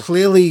 and how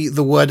clearly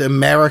the word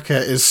America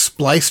is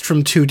spliced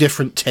from two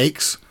different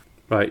takes.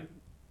 Right,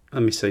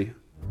 let me see.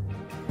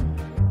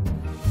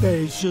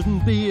 They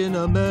shouldn't be in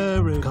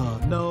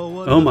America. No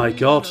one. Oh my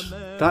God.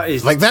 That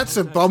is... that's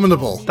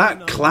abominable.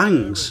 That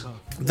clangs.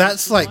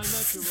 That's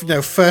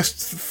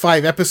first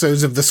 5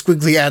 episodes of the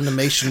Squiggly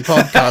Animation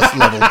podcast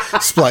level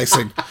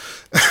splicing.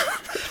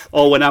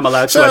 Or when I'm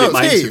allowed to edit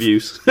my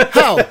interviews.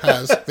 How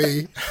has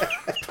the...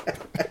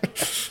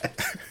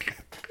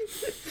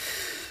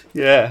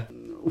 Yeah.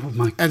 Oh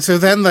my... And so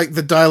then,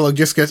 the dialogue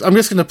just gets... I'm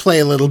just going to play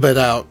a little bit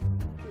out.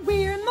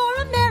 We're more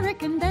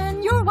American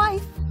than your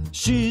wife.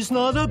 She's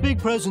not a big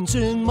presence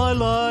in my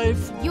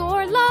life.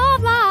 Your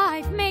love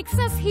life makes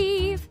us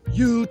heave.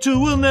 You two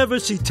will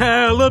never see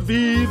Tel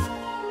Aviv.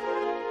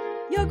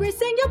 You're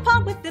greasing your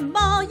palm with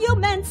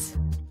emoluments.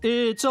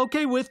 It's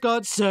okay with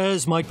God,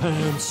 says Mike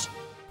Pence.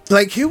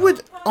 Who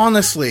would,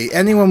 honestly,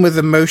 anyone with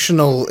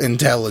emotional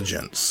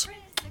intelligence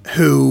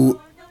who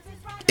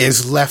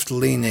is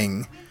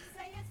left-leaning,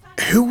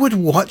 who would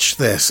watch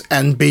this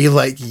and be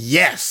like,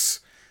 yes,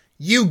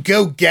 you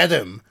go get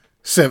him,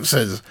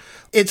 Simpsons?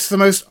 It's the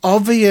most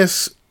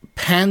obvious,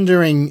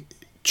 pandering,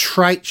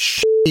 trite,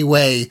 shitty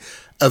way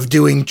of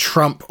doing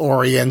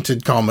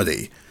Trump-oriented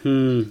comedy.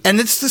 And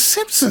it's The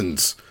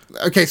Simpsons.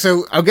 Okay,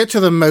 so I'll get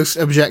to the most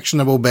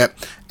objectionable bit.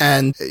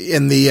 And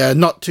in the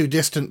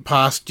not-too-distant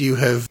past, you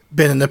have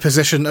been in a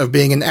position of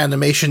being an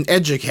animation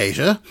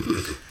educator.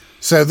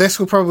 So this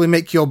will probably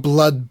make your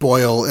blood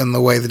boil in the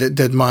way that it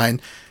did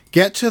mine.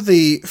 get to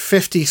the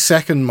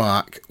 50-second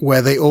mark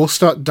where they all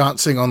start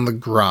dancing on the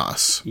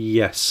grass.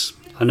 Yes.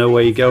 I know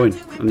where you're going.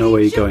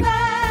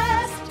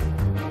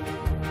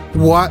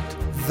 What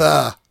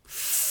the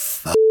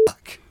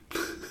fuck?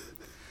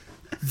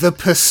 The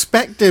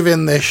perspective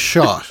in this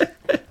shot.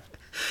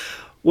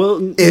 Well,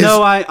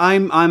 no,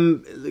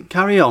 I'm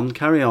carry on,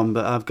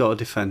 but I've got a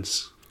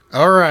defence.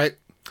 All right.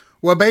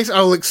 Well,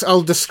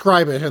 I'll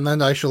describe it, and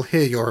then I shall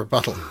hear your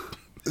rebuttal.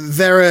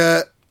 There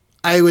are,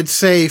 I would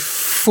say,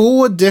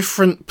 4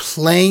 different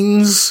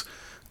planes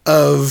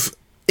of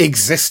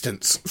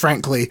existence,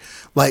 frankly.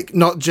 Like,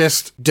 not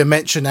just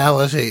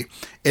dimensionality.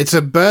 It's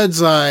a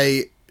bird's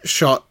eye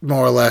shot,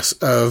 more or less,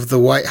 of the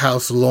White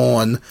House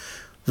lawn.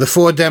 The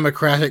 4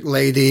 Democratic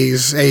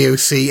ladies,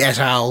 AOC et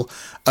al.,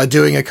 are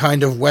doing a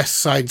kind of West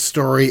Side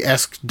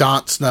Story-esque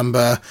dance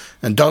number,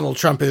 and Donald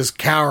Trump is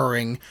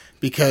cowering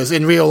because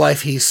in real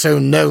life he's so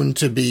known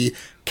to be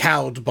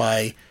cowed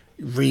by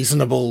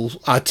reasonable,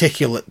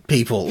 articulate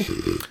people.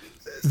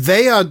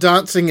 They are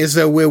dancing as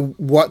though we're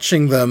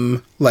watching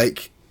them,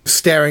 like,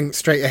 staring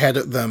straight ahead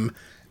at them,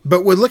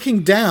 but we're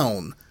looking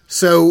down.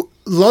 So,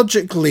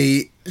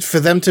 logically, for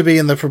them to be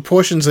in the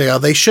proportions they are,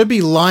 they should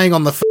be lying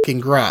on the fucking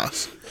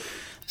grass.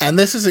 And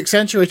this is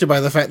accentuated by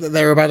the fact that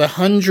there are about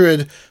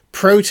 100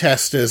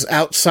 protesters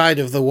outside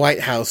of the White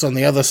House on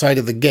the other side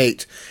of the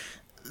gate.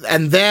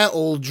 And they're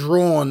all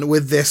drawn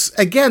with this,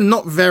 again,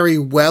 not very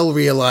well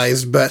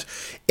realized, but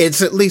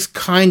it's at least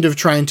kind of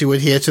trying to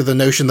adhere to the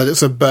notion that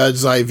it's a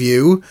bird's eye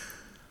view.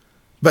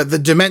 But the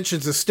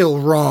dimensions are still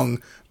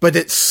wrong, but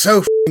it's so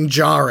f***ing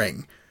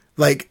jarring.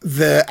 Like,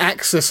 the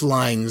axis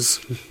lines,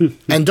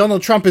 and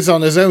Donald Trump is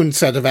on his own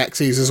set of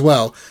axes as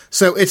well.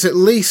 So it's at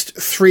least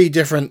 3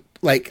 different,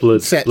 like,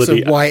 sets of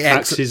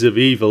y-axis. Axes of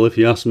evil, if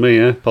you ask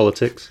me,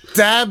 politics.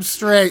 Dab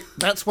straight.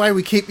 That's why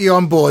we keep you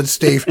on board,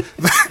 Steve.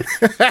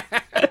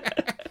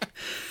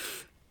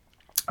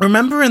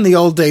 Remember in the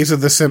old days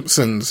of The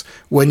Simpsons,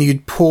 when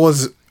you'd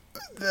pause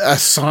a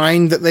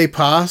sign that they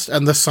passed,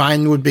 and the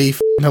sign would be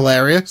f***ing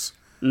hilarious?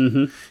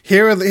 Mm-hmm.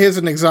 Here's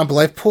an example.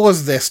 I've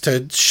paused this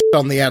to shit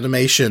on the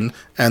animation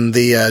and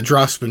the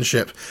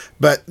draftsmanship,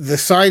 but the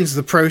signs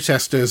the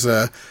protesters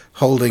are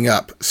holding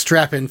up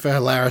strap in for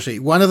hilarity.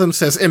 One of them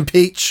says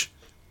impeach,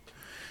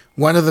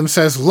 one of them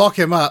says lock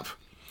him up,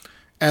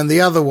 and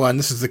the other one,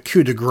 this is the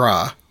coup de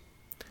grace.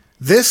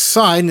 This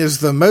sign is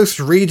the most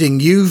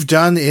reading you've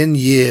done in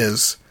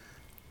years.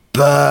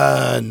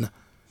 Burn.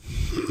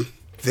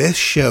 This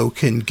show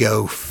can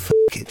go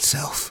fuck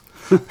itself.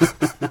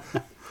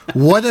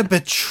 What a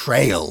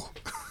betrayal.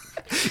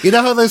 You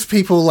know how those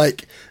people,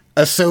 like,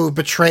 are so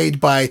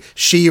betrayed by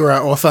She-Ra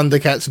or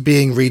Thundercats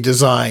being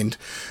redesigned?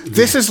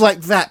 This is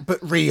like that, but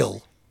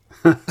real.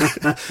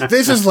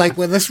 This is like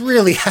when this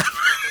really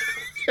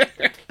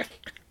happened.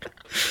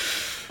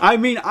 I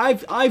mean,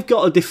 I've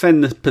got to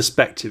defend the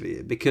perspective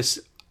here, because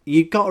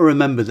you've got to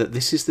remember that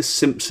this is The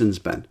Simpsons,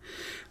 Ben.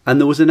 And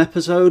there was an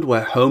episode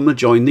where Homer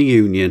joined the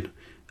Union,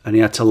 and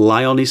he had to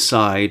lie on his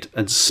side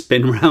and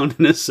spin round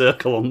in a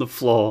circle on the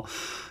floor.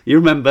 You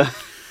remember?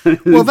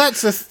 Well,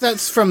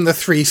 that's from the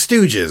Three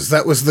Stooges.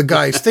 That was the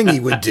guy's thing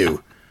he would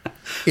do.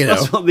 You know,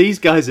 that's what these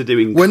guys are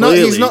doing.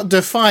 He's not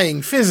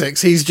defying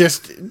physics. He's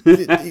just.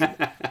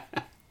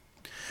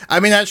 I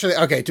mean, actually,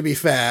 okay. To be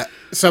fair,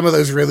 some of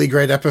those really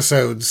great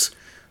episodes,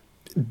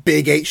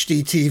 big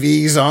HD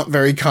TVs aren't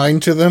very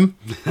kind to them.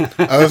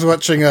 I was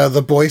watching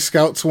the Boy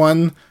Scouts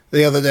one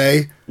the other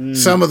day.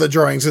 Some of the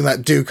drawings in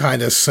that do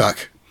kind of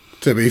suck,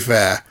 to be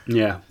fair.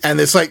 Yeah.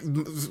 And it's like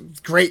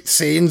great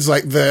scenes,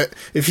 like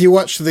if you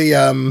watch the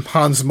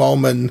Hans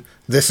Moleman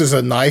This Is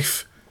a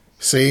Knife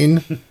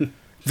scene,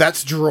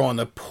 that's drawn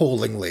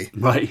appallingly.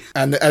 Right.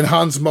 And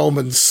Hans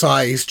Moleman's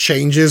size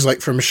changes,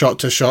 like, from shot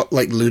to shot,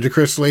 like,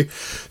 ludicrously.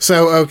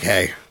 So,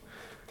 okay.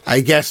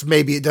 I guess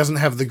maybe it doesn't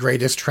have the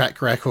greatest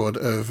track record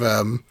of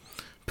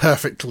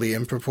perfectly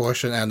in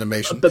proportion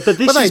animation. But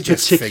this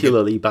is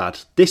particularly bad.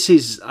 This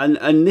is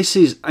and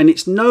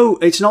it's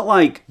not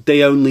like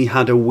they only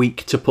had a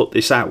week to put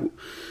this out,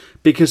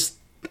 because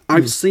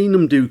I've seen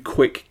them do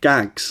quick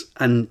gags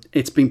and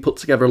it's been put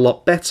together a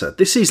lot better.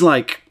 This is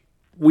like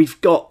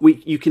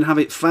you can have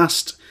it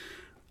fast,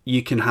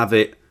 you can have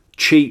it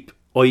cheap,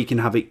 or you can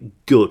have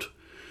it good.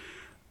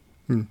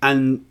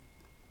 And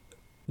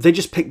they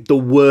just picked the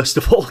worst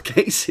of all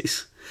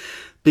cases,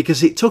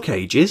 because it took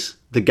ages.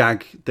 The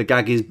gag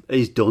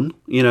is done.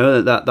 You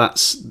know,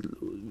 that's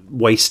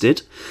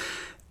wasted.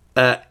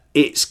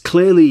 It's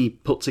clearly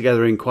put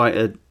together in quite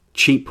a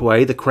cheap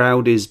way. The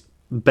crowd is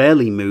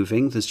barely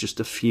moving. There's just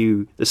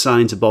the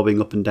signs are bobbing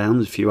up and down.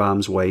 There's a few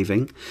arms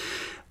waving.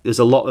 There's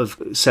a lot of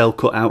cell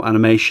cut out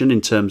animation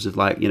in terms of,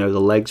 like, you know,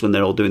 the legs when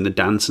they're all doing the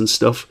dance and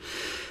stuff.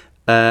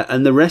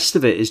 And the rest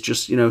of it is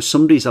just, you know,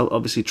 somebody's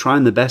obviously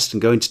trying their best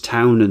and going to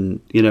town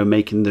and, you know,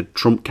 making the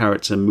Trump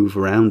character move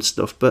around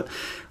stuff. But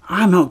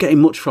I'm not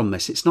getting much from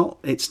this. It's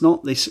not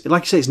this,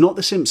 like I say, it's not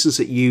The Simpsons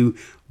that you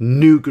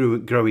knew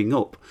growing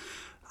up.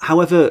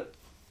 However,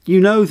 you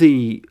know,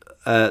 the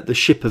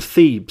ship of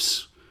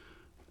Thebes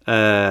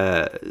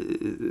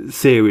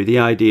theory, the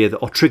idea that,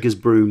 or Trigger's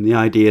broom, the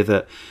idea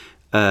that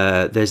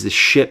there's this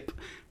ship,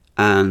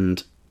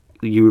 and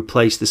you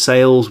replace the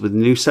sails with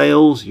new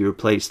sails, you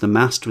replace the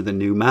mast with a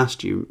new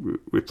mast, you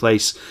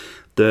replace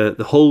the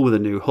hull with a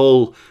new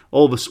hull.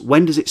 All of a,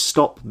 when does it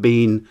stop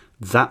being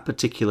that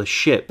particular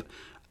ship,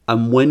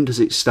 and when does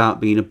it start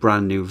being a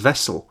brand new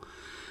vessel?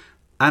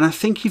 And I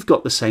think you've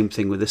got the same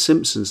thing with The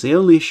Simpsons. The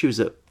only issue is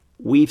that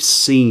we've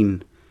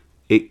seen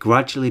it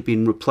gradually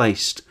being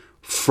replaced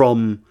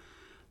from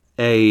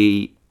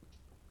a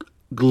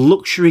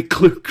luxury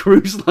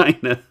cruise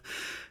liner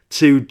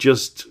to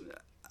just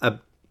a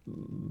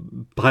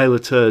pile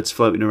of turds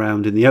floating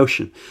around in the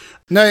ocean.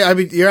 No, I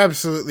mean, you're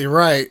absolutely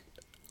right.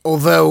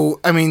 Although,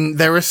 I mean,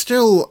 there are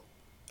still,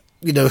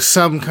 you know,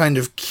 some kind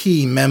of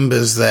key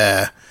members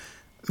there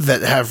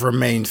that have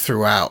remained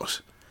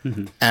throughout.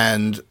 Mm-hmm.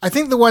 And I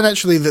think the one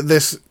actually that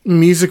this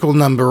musical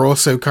number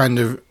also kind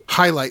of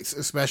highlights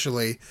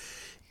especially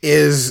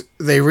is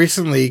they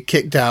recently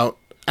kicked out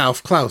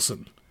Alf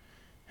Clausen,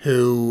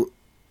 who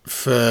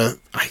for,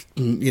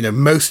 you know,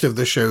 most of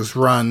the show's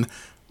run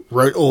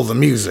wrote all the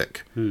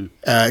music,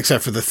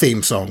 except for the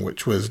theme song,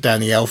 which was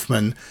Danny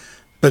Elfman.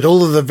 But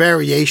all of the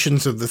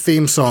variations of the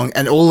theme song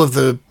and all of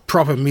the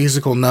proper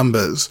musical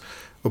numbers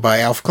were by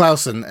Alf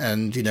Clausen,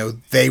 and, you know,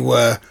 they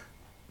were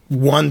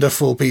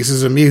wonderful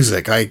pieces of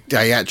music. I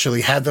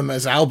actually had them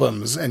as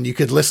albums, and you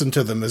could listen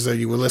to them as though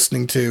you were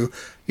listening to,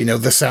 you know,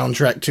 the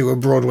soundtrack to a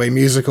Broadway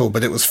musical,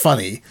 but it was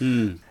funny.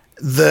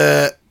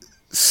 The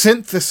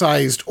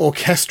synthesized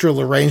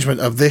orchestral arrangement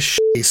of this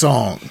shitty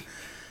song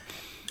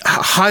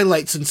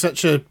highlights in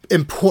such an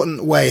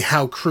important way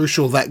how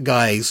crucial that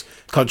guy's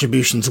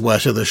contributions were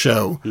to the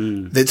show.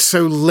 It's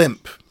so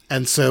limp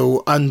and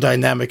so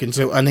undynamic and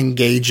so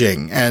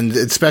unengaging, and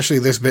especially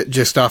this bit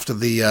just after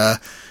the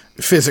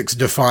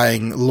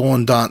physics-defying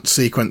lawn dance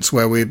sequence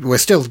where we're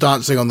still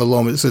dancing on the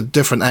lawn, but it's a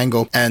different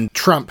angle, and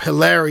Trump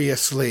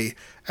hilariously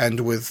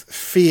and with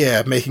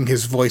fear making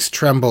his voice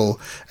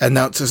tremble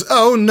announces,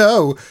 "Oh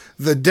no,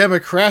 the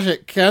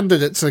Democratic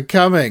candidates are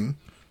coming."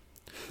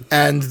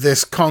 And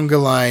this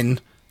conga line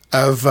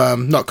of,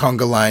 not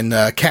conga line,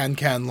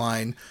 can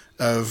line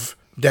of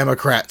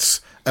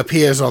Democrats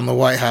appears on the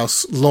White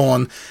House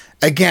lawn.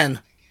 Again,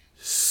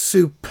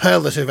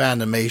 superlative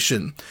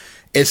animation.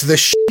 It's the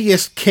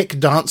shittiest kick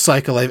dance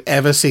cycle I've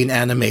ever seen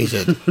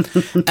animated.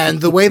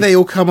 And the way they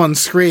all come on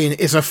screen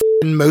is a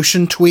f***ing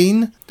motion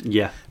tween.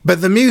 Yeah.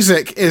 But the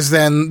music is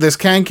then this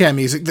can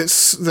music that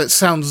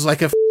sounds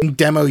like a f***ing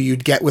demo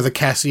you'd get with a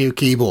Casio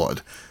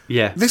keyboard.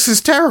 Yeah. This is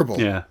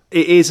terrible. Yeah.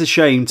 It is a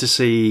shame to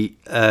see,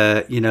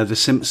 you know, The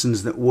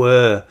Simpsons that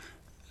were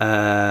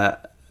the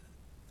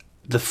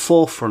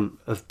forefront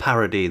of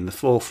parody and the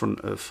forefront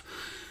of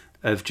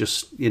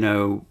just, you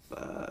know,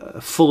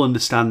 full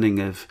understanding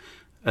of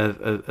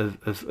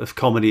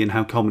comedy and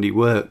how comedy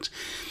worked.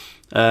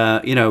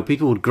 You know,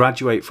 people would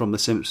graduate from The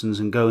Simpsons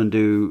and go and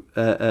do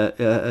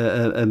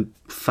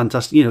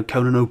fantastic, you know,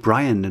 Conan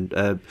O'Brien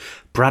and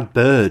Brad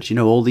Bird, you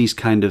know, all these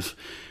kind of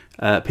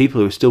people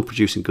who are still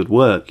producing good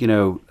work. You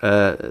know,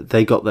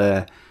 they got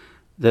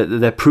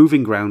their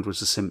proving ground was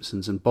The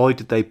Simpsons, and boy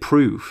did they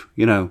prove,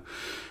 you know.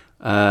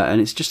 And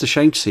it's just a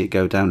shame to see it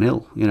go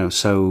downhill, you know,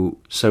 so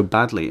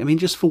badly. I mean,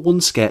 just for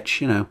one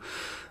sketch, you know.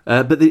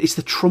 But it's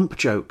the Trump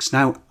jokes.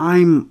 Now,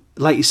 I'm,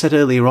 like you said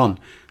earlier on,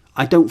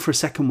 I don't for a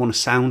second want to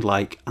sound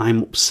like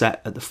I'm upset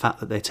at the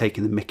fact that they're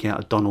taking the mickey out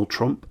of Donald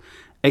Trump.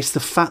 It's the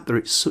fact that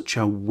it's such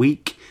a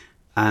weak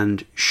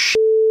and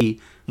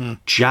shitty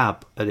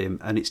jab at him,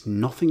 and it's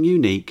nothing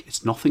unique,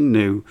 it's nothing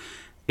new,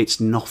 it's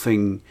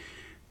nothing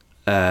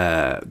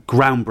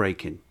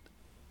groundbreaking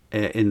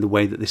in the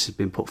way that this has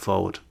been put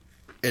forward.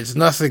 It's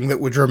nothing that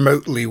would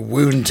remotely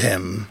wound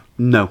him.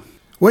 No.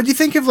 What do you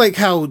think of, like,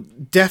 how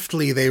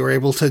deftly they were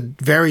able to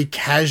very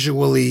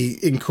casually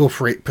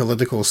incorporate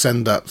political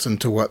send-ups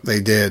into what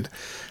they did?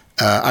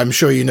 I'm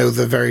sure you know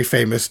the very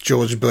famous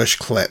George Bush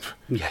clip.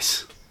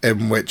 Yes.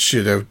 In which,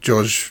 you know,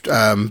 George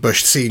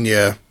Bush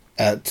Sr.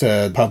 at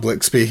a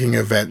public speaking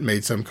event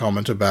made some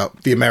comment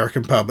about the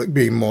American public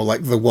being more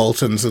like the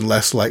Waltons and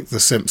less like the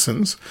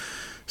Simpsons.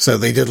 So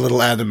they did a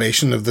little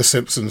animation of the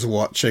Simpsons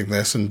watching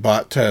this, and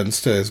Bart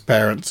turns to his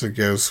parents and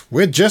goes,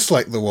 "We're just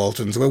like the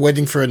Waltons. We're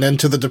waiting for an end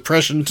to the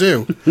Depression,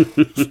 too."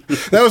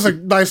 That was a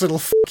nice little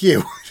f***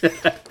 you.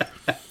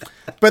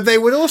 But they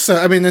would also,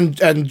 I mean,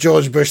 and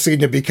George Bush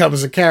Sr.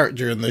 becomes a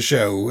character in the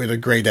show in a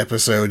great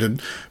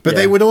episode, but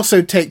they would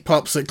also take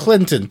pops at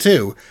Clinton,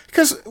 too.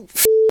 Because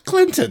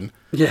Clinton.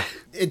 Yeah.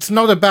 It's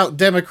not about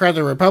Democrat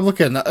or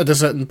Republican at a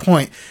certain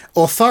point.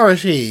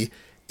 Authority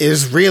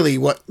is really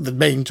what the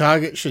main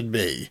target should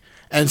be.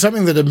 And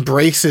something that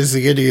embraces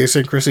the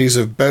idiosyncrasies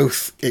of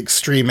both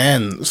extreme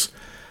ends.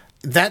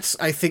 That's,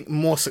 I think,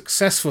 more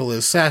successful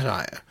as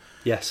satire.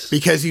 Yes.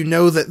 Because you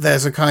know that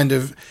there's a kind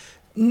of,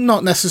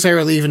 not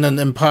necessarily even an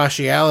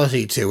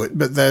impartiality to it,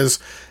 but there's,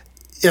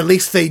 at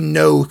least they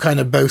know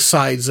kind of both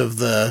sides of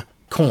the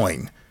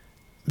coin.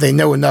 They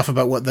know enough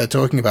about what they're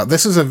talking about.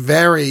 This is a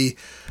very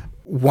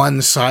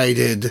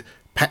one-sided,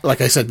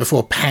 like I said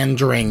before,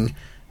 pandering,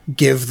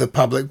 give the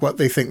public what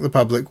they think the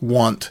public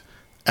want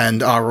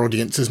and our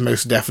audience is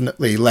most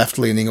definitely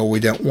left-leaning, or we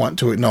don't want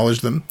to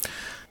acknowledge them.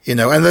 You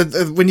know,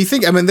 and when you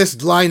think, I mean, this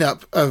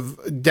lineup of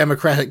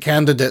Democratic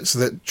candidates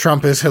that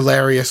Trump is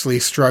hilariously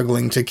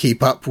struggling to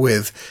keep up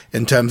with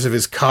in terms of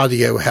his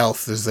cardio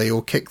health as they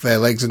all kick their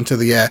legs into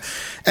the air,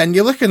 and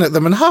you're looking at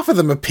them, and half of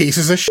them are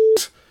pieces of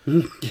shit.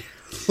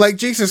 Like,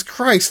 Jesus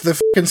Christ, the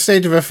fucking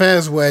state of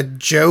affairs where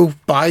Joe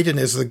Biden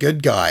is the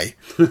good guy.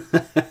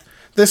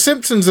 The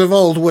Simpsons of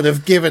old would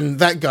have given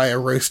that guy a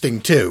roasting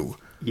too.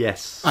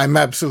 Yes. I'm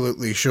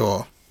absolutely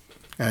sure.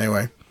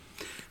 Anyway.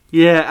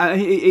 Yeah,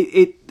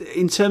 it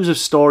in terms of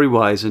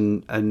story-wise,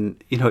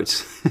 and you know,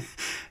 it's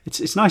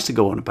it's nice to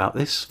go on about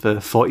this for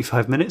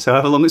 45 minutes,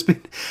 however long it's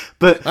been.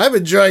 But I'm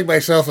enjoying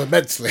myself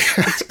immensely.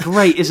 It's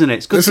great, isn't it?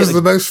 It's good. This is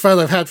the most fun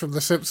I've had from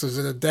The Simpsons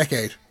in a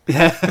decade.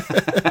 Yeah.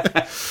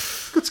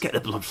 Good to get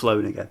the blood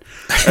flowing again.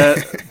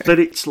 But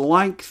it's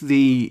like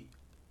the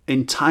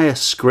entire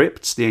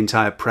script, the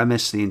entire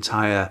premise, the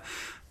entire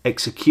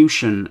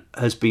execution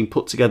has been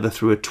put together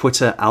through a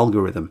Twitter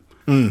algorithm.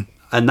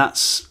 And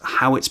that's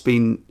how it's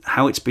been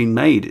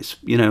made. It's,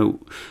 you know,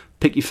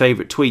 pick your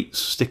favourite tweets,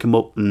 stick them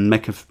up, and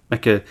make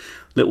a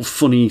little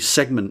funny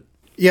segment.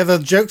 Yeah, the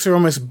jokes are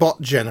almost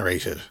bot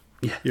generated.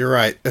 Yeah, you're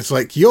right. It's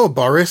like, you're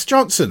Boris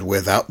Johnson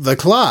without the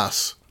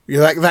class.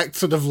 You're like that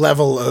sort of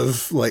level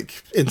of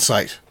like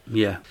insight.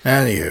 Yeah.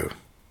 Anywho,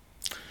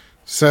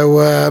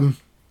 so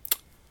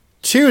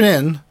tune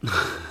in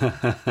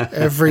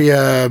every.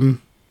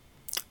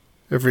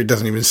 It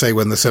doesn't even say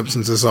when The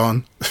Simpsons is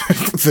on.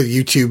 The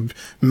YouTube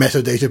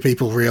metadata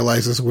people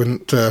realize this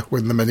wouldn't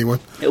win them anyone.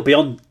 It'll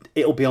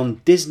be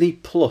on Disney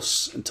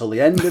Plus until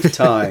the end of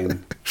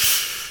time,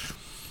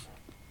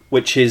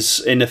 which is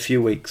in a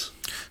few weeks.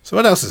 So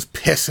what else is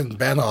pissing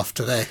Ben off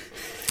today?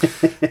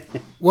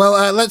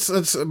 Well,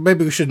 let's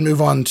maybe we should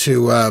move on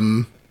to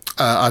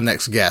our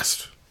next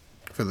guest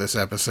for this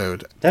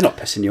episode. They're not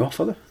pissing you off,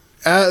 are they?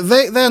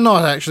 They're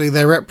not, actually.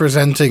 They're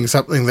representing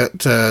something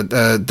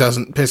that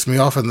doesn't piss me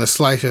off in the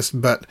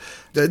slightest, but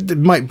it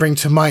might bring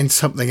to mind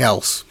something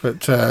else.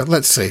 But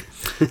let's see.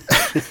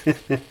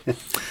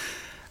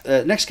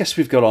 Next guest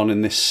we've got on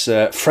in this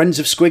Friends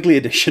of Squiggly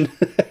edition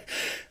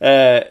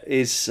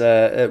is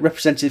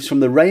representatives from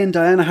the Ray and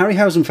Diana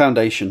Harryhausen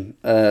Foundation.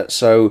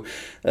 So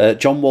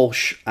John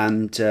Walsh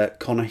and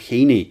Connor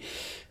Heaney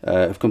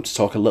have come to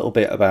talk a little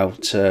bit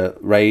about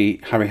Ray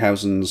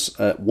Harryhausen's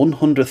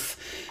 100th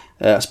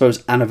I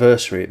suppose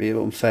anniversary. It'd be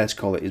unfair to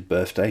call it his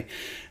birthday,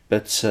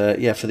 but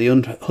yeah, for the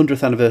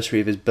 100th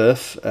anniversary of his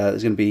birth,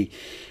 there's going to be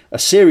a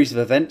series of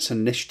events and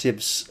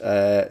initiatives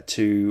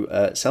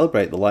to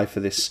celebrate the life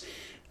of this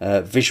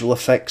visual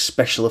effects,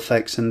 special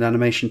effects, and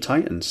animation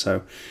titan.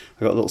 So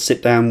I got a little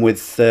sit down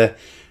with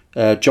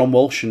John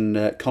Walsh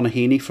and Connor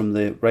Heaney from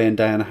the Ray and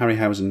Diana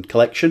Harryhausen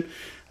collection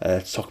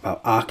to talk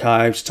about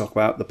archives, to talk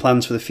about the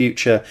plans for the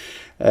future,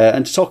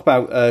 and to talk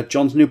about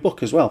John's new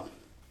book as well.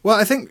 Well,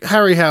 I think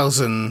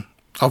Harryhausen.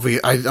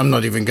 I'm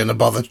not even going to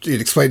bother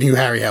explaining who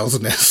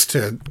Harryhausen is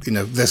to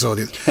this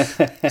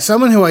audience.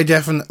 Someone who I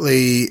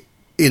definitely,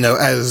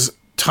 as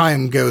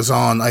time goes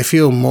on, I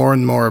feel more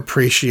and more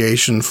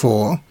appreciation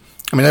for.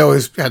 I mean, I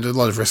always had a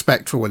lot of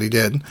respect for what he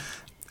did,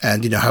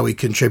 and how he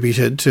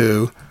contributed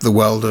to the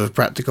world of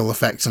practical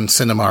effects and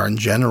cinema in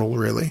general.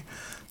 Really,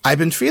 I've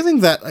been feeling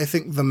that. I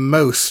think the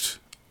most.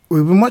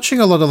 We've been watching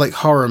a lot of like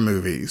horror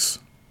movies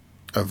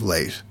of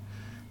late.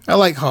 I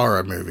like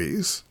horror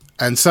movies.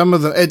 And some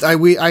of them,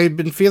 I had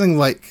been feeling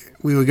like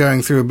we were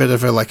going through a bit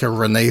of a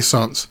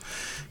renaissance,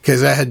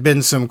 because there had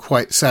been some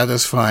quite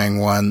satisfying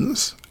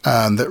ones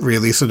that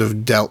really sort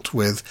of dealt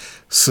with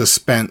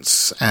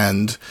suspense,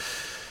 and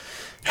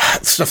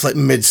stuff like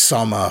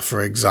Midsommar,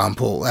 for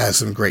example, has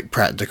some great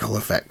practical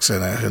effects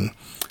in it,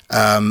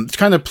 and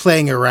kind of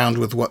playing around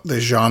with what the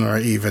genre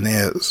even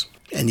is.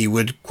 And you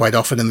would quite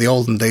often in the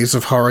olden days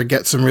of horror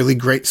get some really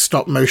great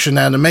stop motion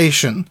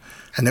animation.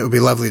 And it would be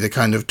lovely to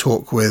kind of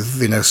talk with,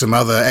 some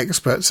other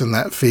experts in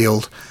that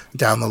field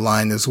down the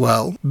line as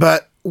well.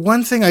 But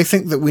one thing I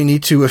think that we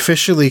need to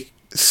officially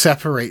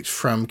separate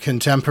from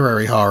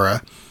contemporary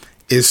horror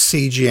is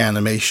CG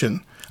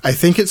animation. I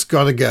think it's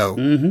got to go.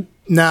 Mm-hmm.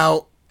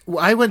 Now,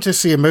 I went to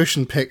see a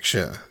motion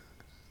picture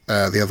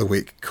the other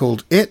week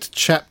called It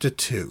Chapter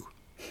 2.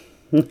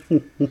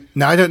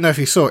 Now, I don't know if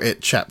you saw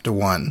It Chapter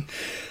 1.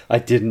 I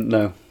didn't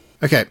know.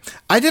 Okay,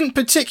 I didn't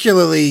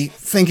particularly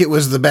think it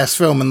was the best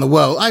film in the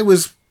world. I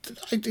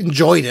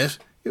enjoyed it.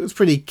 It was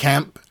pretty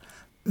camp.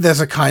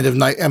 There's a kind of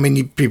night. I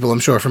mean, people I'm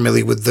sure are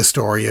familiar with the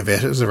story of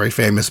it. It was a very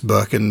famous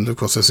book, and of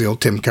course there's the old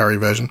Tim Curry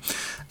version.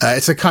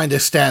 It's a kind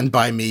of Stand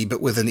By Me,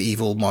 but with an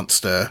evil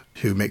monster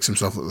who makes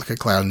himself look like a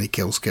clown and he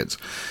kills kids.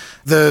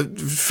 The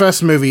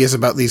first movie is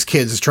about these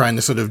kids trying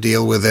to sort of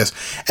deal with this,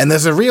 and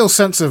there's a real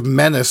sense of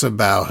menace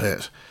about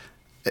it,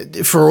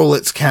 for all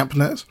its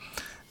campness.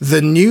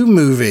 The new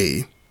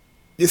movie,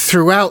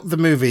 throughout the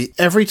movie,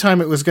 every time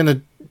it was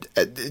going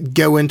to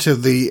go into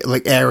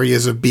the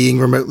areas of being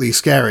remotely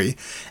scary,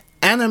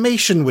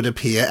 animation would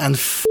appear and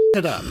f***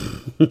 it up.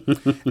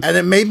 And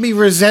it made me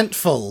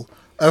resentful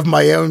of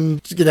my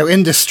own,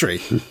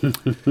 industry.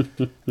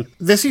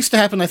 This used to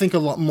happen, I think, a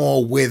lot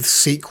more with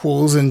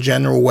sequels in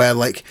general, where,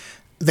 like,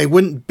 they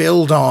wouldn't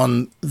build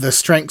on the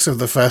strengths of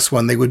the first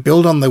one. They would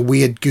build on the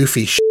weird,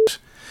 goofy shit.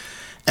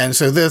 And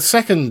so the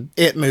second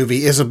It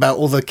movie is about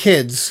all the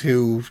kids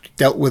who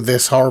dealt with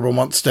this horrible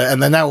monster,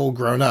 and they're now all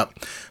grown up.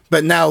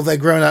 But now they're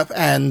grown up,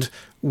 and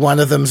one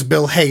of them's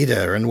Bill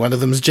Hader, and one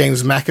of them's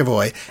James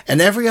McAvoy. And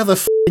every other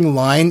f***ing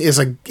line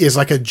is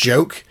like a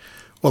joke,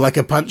 or like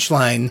a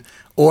punchline,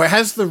 or it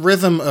has the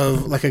rhythm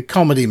of, like, a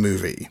comedy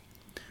movie,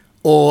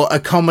 or a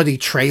comedy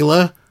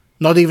trailer,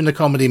 not even a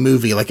comedy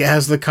movie. Like, it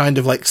has the kind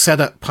of, like,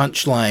 setup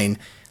punchline,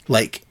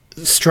 like,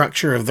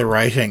 structure of the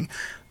writing.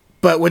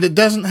 But what it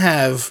doesn't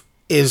have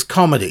is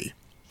comedy.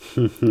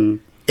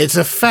 It's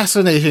a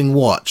fascinating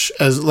watch.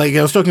 As, like,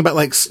 I was talking about,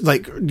 like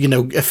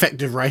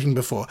effective writing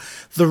before.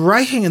 The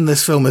writing in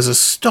this film is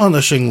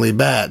astonishingly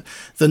bad.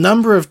 The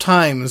number of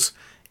times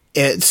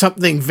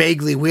something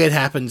vaguely weird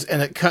happens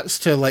and it cuts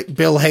to, like,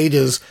 Bill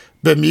Hader's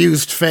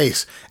bemused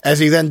face as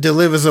he then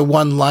delivers a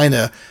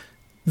one-liner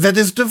that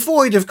is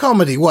devoid of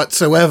comedy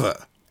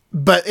whatsoever.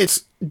 But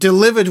it's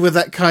delivered with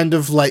that kind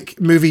of, like,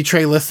 movie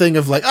trailer thing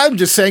of, like, I'm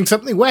just saying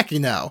something wacky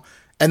now.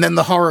 And then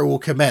the horror will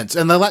commence.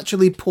 And they'll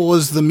actually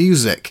pause the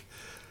music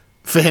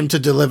for him to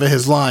deliver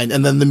his line,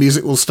 and then the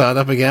music will start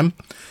up again.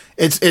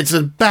 It's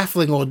a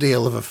baffling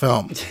ordeal of a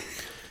film.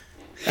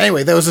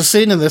 Anyway, there was a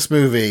scene in this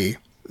movie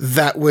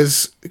that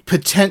was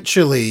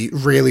potentially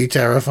really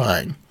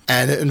terrifying.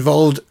 And it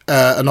involved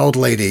an old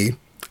lady.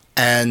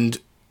 And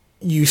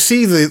you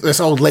see this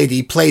old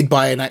lady played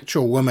by an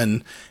actual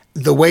woman.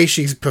 The way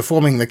she's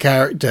performing the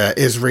character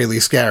is really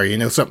scary.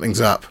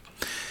 Something's up.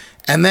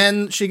 And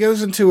then she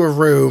goes into a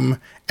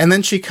room, and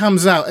then she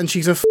comes out, and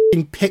she's a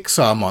f***ing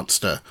Pixar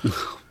monster.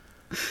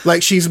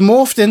 Like, she's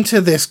morphed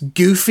into this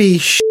goofy,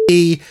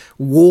 shitty,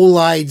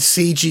 wall-eyed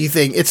CG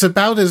thing. It's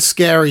about as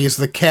scary as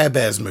the Care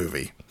Bears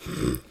movie.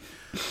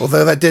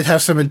 Although that did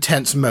have some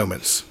intense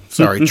moments.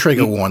 Sorry,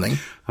 trigger warning.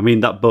 I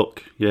mean, that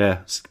book, yeah,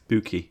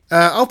 spooky.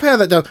 I'll pare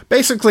that down.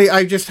 Basically,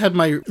 I just had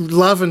my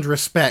love and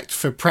respect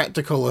for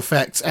practical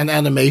effects and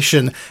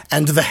animation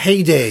and the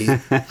heyday,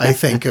 I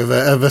think, of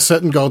a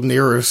certain golden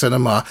era of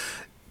cinema,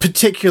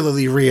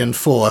 particularly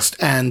reinforced.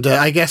 And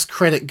I guess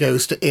credit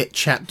goes to It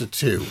Chapter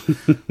 2,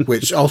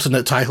 which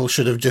alternate title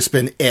should have just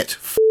been It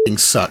F***ing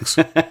Sucks.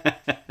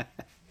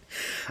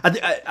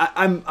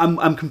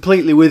 I'm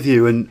completely with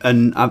you,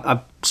 and I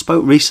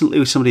spoke recently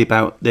with somebody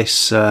about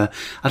this. I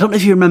don't know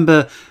if you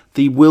remember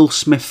the Will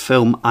Smith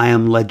film I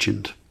Am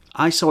Legend.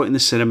 I saw it in the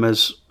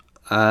cinemas,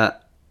 and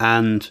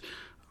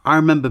I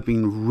remember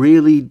being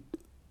really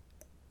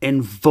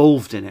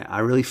involved in it. I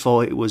really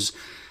thought it was.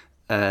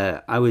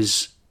 I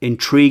was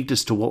intrigued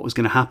as to what was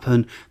going to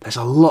happen. There's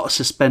a lot of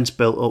suspense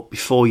built up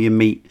before you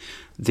meet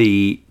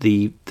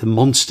the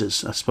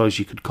monsters, I suppose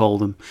you could call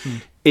them,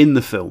 in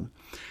the film.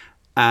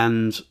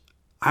 And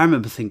I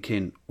remember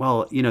thinking,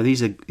 well,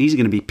 these are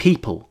going to be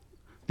people.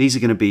 These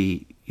are going to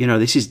be,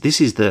 this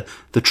is the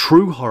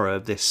true horror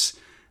of this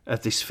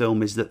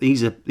film, is that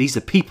these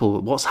are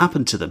people. What's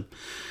happened to them?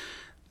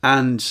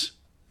 And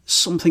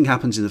something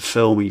happens in the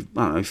film.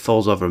 He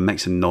falls over and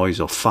makes a noise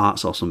or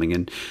farts or something,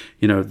 and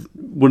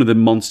one of the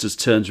monsters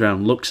turns around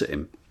and looks at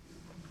him.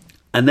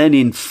 And then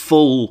in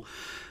full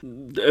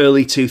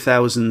early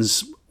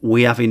 2000s,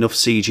 we have enough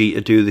CG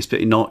to do this,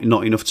 but not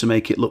enough to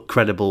make it look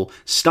credible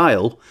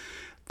style.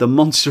 The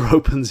monster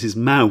opens his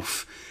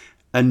mouth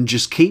and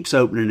just keeps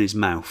opening his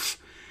mouth.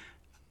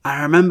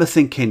 I remember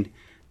thinking,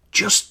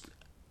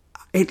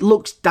 it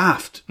looks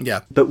daft.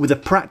 Yeah. But with a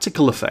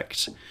practical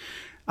effect,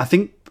 I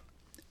think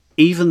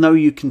even though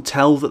you can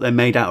tell that they're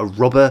made out of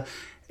rubber,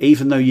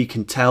 even though you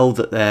can tell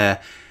that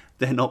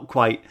they're not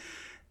quite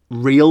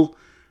real,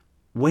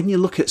 when you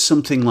look at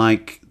something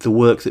like the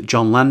work that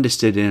John Landis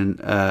did in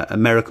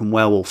American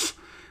Werewolf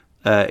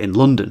in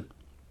London,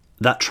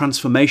 that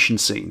transformation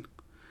scene,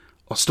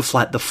 or stuff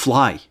like The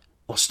Fly,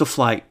 or stuff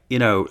like,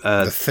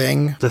 The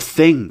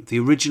Thing, the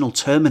original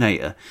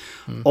Terminator,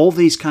 all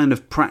these kind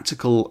of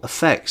practical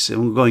effects,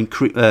 and we're going,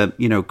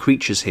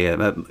 creatures here,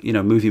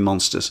 movie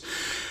monsters,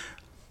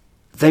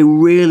 they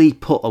really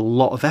put a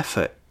lot of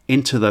effort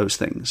into those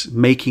things,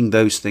 making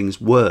those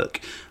things work.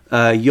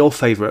 Your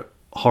favourite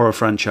horror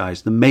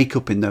franchise, the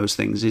makeup in those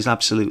things is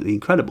absolutely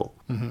incredible.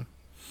 Mm-hmm.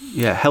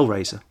 Yeah,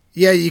 Hellraiser.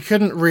 Yeah,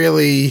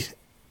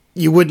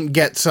 you wouldn't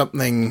get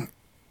something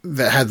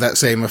that had that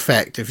same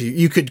effect if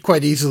you could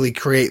quite easily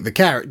create the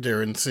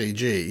character in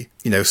CG,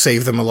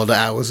 save them a lot of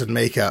hours in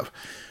makeup,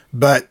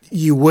 but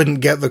you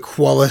wouldn't get the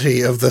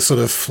quality of the sort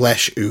of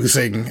flesh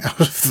oozing out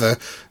of the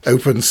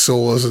open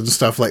sores and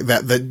stuff like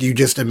that you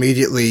just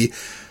immediately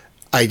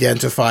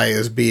identify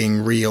as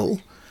being real.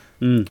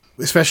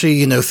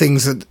 Especially,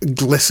 things that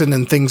glisten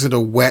and things that are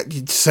wet.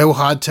 It's so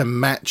hard to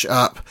match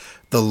up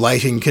the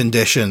lighting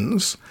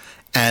conditions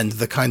and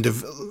the kind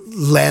of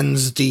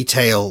lens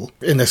detail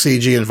in a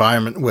CG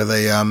environment with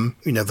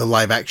the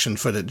live action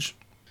footage.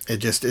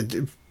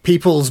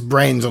 People's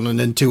brains on an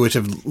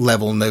intuitive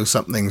level know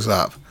something's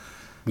up.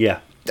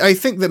 Yeah. I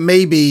think that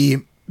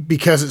maybe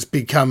because it's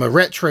become a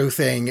retro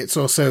thing, it's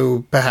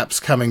also perhaps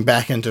coming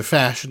back into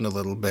fashion a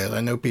little bit.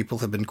 I know people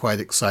have been quite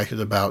excited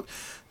about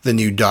the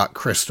new Dark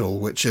Crystal,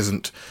 which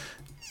isn't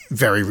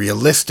very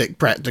realistic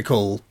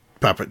practical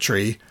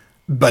puppetry,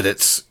 but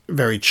it's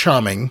very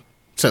charming.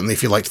 Certainly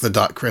if you liked the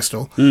Dark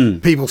Crystal.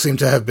 People seem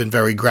to have been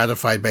very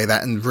gratified by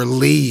that and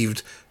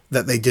relieved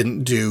that they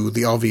didn't do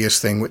the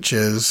obvious thing, which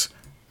is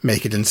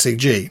make it in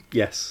CG.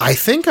 Yes. I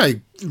think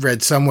I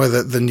read somewhere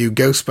that the new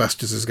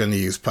Ghostbusters is going to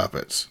use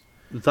puppets.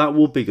 That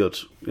would be good,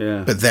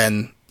 yeah. But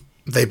then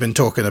they've been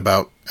talking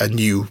about a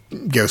new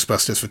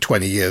Ghostbusters for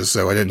 20 years,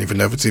 so I don't even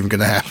know if it's even going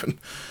to happen.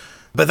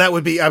 But that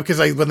would be, because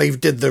when they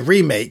did the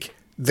remake,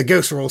 the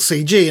ghosts were all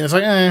CG, and it's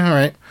like, all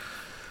right.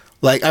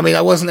 Like, I mean,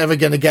 I wasn't ever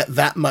going to get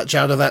that much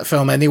out of that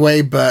film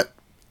anyway, but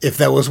if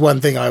there was one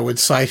thing I would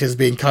cite as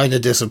being kind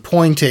of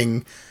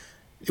disappointing,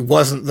 it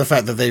wasn't the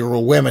fact that they were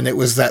all women, it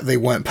was that they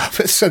weren't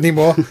puppets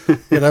anymore,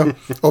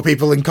 or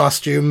people in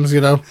costumes,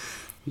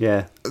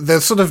 Yeah.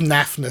 The sort of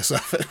naffness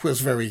of it was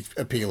very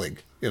appealing,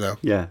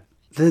 Yeah.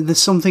 There's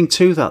something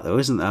to that, though,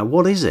 isn't there?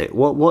 What is it?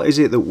 What is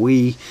it that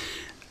we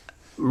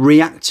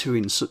react to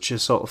in such a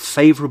sort of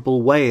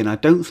favourable way? And I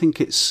don't think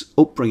it's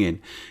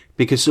upbringing,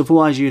 because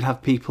otherwise you'd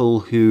have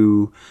people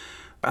who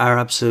are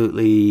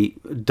absolutely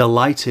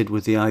delighted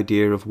with the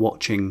idea of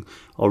watching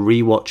or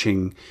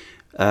rewatching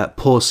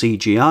poor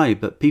CGI,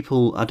 but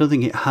people, I don't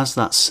think it has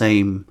that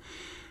same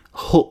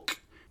hook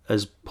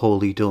as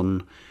poorly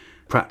done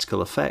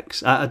practical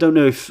effects. I don't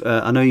know if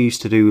I know you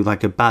used to do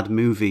like a bad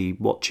movie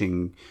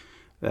watching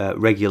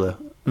regular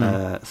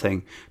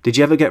thing. Did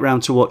you ever get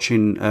round to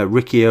watching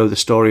Ricki-O, The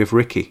Story of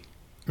Ricky?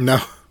 No.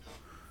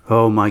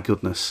 Oh my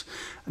goodness.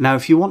 Now,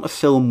 if you want a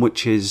film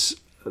which is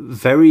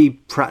very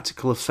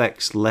practical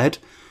effects led,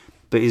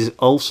 but is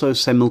also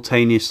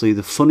simultaneously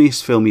the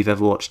funniest film you've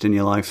ever watched in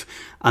your life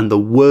and the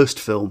worst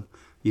film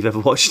you've ever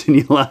watched in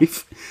your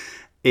life,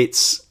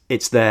 it's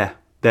there.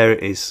 There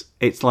it is.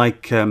 It's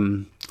like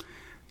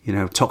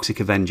Toxic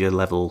Avenger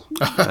level,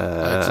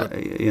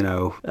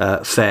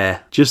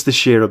 fare. Just the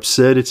sheer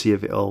absurdity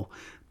of it all.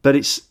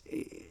 But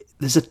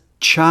there's a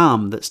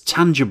charm that's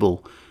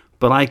tangible,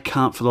 but I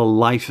can't for the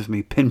life of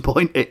me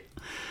pinpoint it.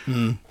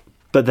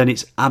 But then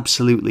it's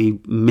absolutely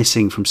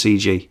missing from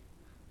CG,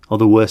 or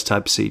the worst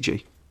type of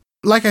CG.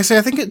 Like I say,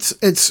 I think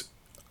it's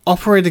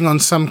operating on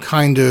some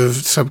kind of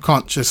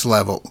subconscious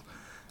level,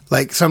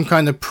 like some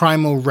kind of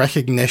primal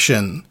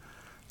recognition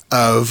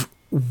of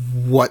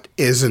what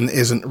is and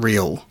isn't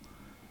real.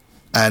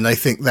 And I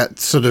think that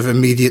sort of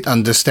immediate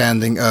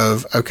understanding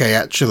of, okay,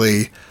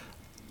 actually,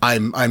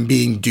 I'm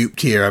being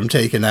duped here, I'm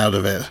taken out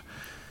of it.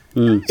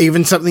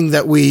 Even something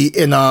that we,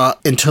 in our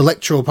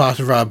intellectual part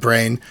of our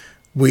brain,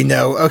 we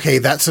know, okay,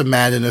 that's a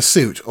man in a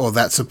suit, or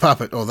that's a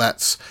puppet, or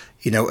that's,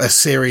 a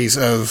series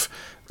of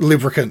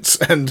lubricants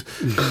and,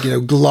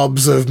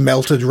 globs of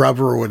melted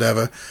rubber or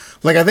whatever.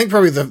 Like, I think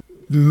probably the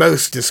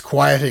most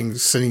disquieting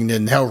scene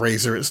in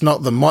Hellraiser, it's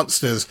not the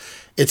monsters,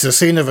 it's a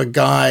scene of a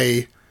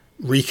guy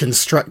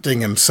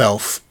reconstructing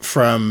himself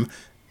from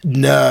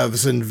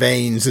nerves and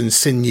veins and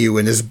sinew,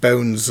 and his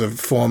bones are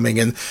forming,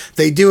 and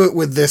they do it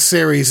with this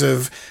series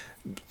of,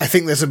 I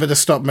think there's a bit of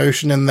stop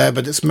motion in there,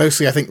 but it's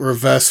mostly, I think,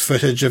 reverse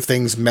footage of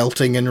things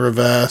melting in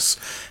reverse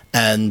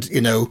and,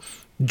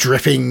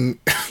 dripping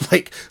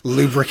like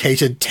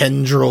lubricated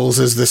tendrils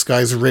as this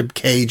guy's rib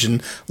cage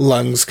and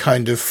lungs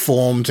kind of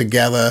form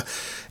together.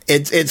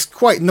 It's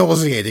quite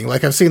nauseating.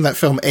 Like, I've seen that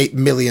film 8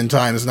 million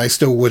times and I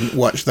still wouldn't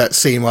watch that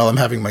scene while I'm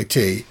having my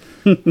tea,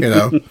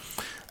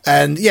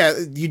 And yeah,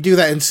 you do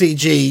that in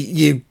CG,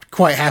 you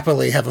quite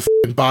happily have a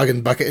f***ing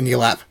bargain bucket in your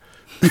lap.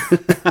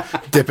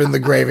 Dip in the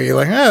gravy, you're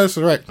like, that's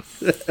all right.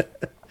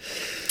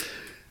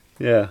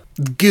 Yeah.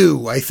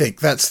 Goo, I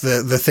think. That's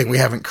the thing we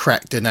haven't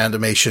cracked in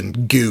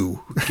animation.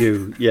 Goo.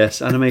 Goo,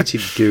 yes.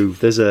 Animated goo.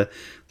 There's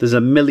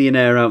a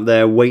millionaire out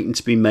there waiting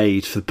to be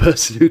made for the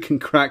person who can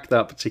crack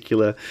that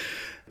particular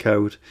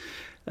code.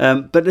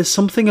 But there's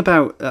something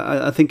about,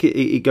 I think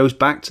it goes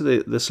back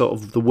to the sort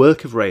of the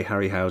work of Ray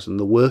Harryhausen,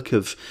 the work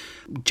of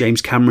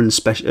James Cameron's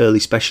early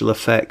special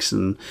effects,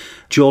 and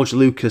George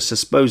Lucas. I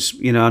suppose,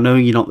 I know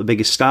you're not the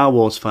biggest Star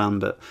Wars fan,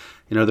 but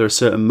there are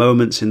certain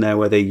moments in there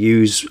where they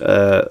use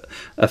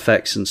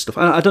effects and stuff.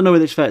 I don't know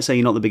whether it's fair to say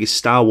you're not the biggest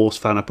Star Wars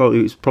fan.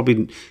 It's probably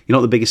you're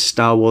not the biggest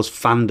Star Wars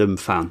fandom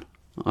fan.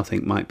 I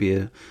think might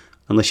be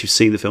unless you've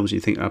seen the films and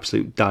you think are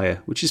absolute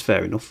dire, which is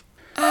fair enough.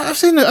 I've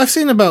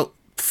seen about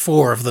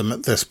 4 of them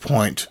at this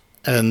point,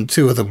 and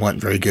 2 of them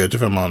weren't very good,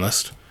 if I'm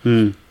honest.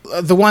 The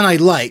one I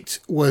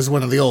liked was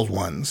one of the old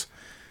ones,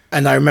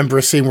 and I remember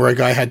a scene where a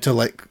guy had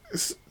to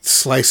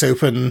slice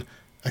open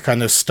a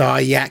kind of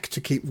star yak to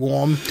keep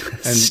warm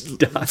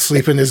and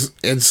sleep in his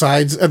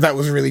insides, and that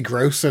was really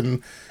gross.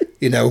 And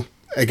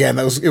again,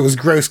 it was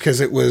gross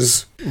because it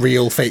was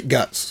real fake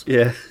guts.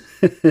 Yeah.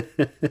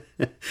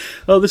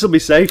 Oh, this will be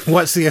safe.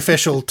 What's the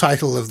official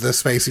title of the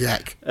space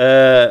yak?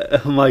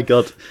 Oh my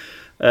god.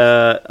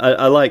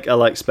 I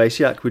like Space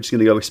Yak. We're just going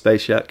to go with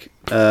Space Yak.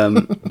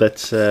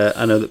 But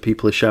I know that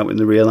people are shouting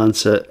the real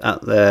answer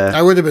at their...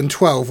 I would have been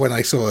 12 when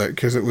I saw it,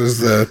 because it was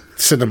the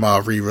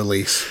cinema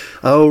re-release.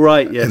 Oh,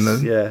 right,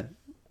 yes, yeah.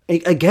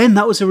 Again,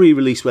 that was a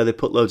re-release where they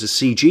put loads of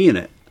CG in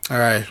it. All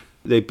right.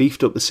 They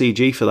beefed up the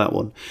CG for that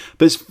one.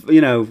 But,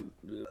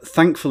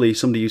 thankfully,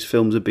 somebody whose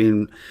films have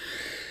been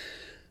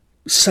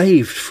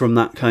saved from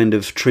that kind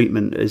of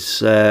treatment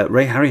is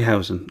Ray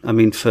Harryhausen. I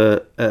mean,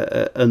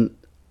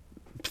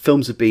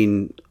 films have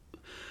been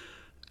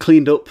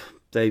cleaned up,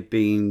 they've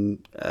been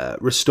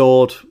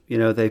restored,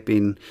 they've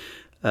been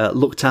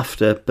looked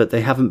after, but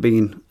they haven't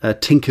been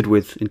tinkered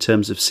with in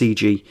terms of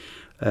CG,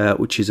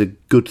 which is a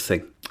good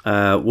thing.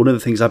 One of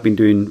the things I've been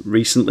doing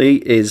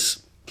recently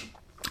is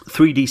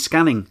 3D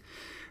scanning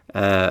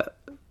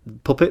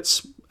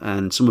puppets,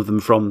 and some of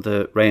them from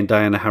the Ray and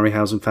Diana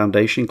Harryhausen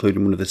Foundation,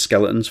 including one of the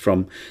skeletons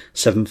from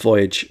Seventh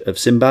Voyage of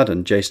Sinbad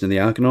and Jason and the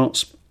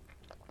Argonauts,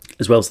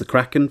 as well as the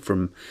Kraken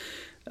from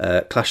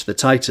Clash of the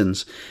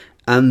Titans.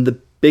 And the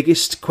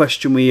biggest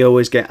question we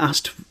always get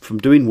asked from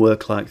doing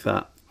work like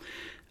that,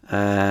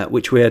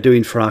 which we are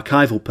doing for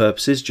archival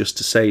purposes, just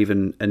to save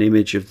an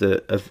image of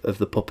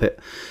the puppet,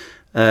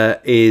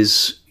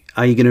 is: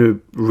 are you going to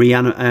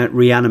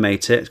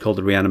reanimate it? It's called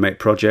the Reanimate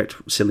Project,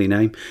 silly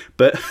name.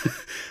 But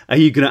are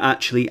you going to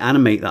actually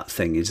animate that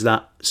thing? Is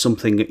that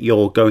something that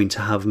you're going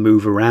to have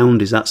move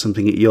around? Is that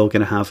something that you're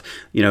going to have,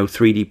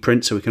 3D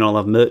print so we can all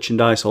have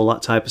merchandise, all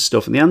that type of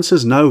stuff? And the answer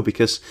is no,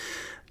 because,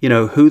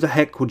 who the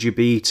heck would you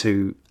be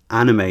to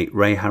animate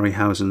Ray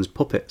Harryhausen's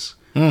puppets?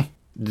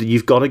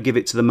 You've got to give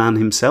it to the man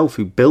himself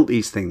who built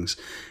these things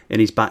in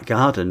his back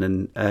garden,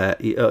 and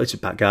it's a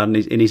back garden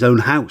in his own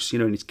house,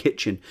 in his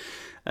kitchen.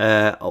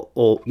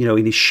 Or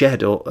in his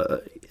shed,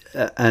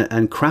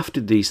 and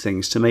crafted these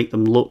things to make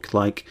them look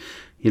like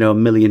 $1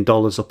 million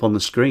up on the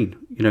screen.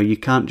 You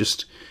can't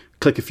just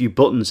click a few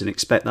buttons and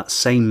expect that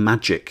same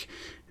magic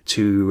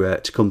to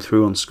come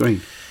through on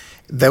screen.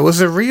 There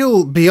was a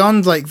real,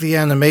 beyond like the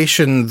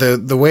animation,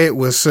 the way it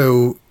was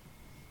so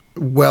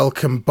well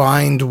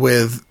combined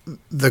with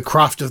the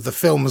craft of the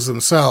films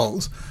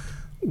themselves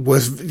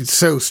was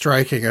so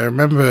striking. I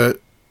remember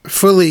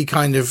fully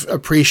kind of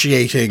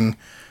appreciating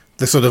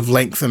the sort of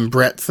length and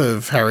breadth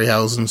of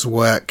Harryhausen's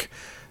work,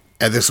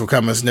 and this will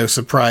come as no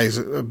surprise,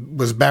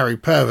 was Barry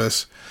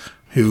Purvis,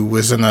 who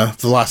was in the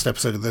last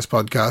episode of this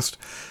podcast,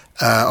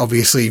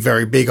 obviously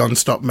very big on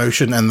stop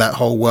motion and that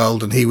whole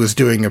world, and he was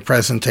doing a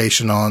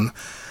presentation on,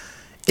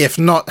 if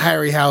not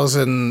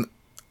Harryhausen,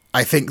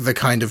 I think the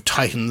kind of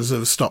titans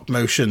of stop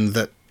motion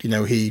that,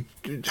 he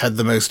had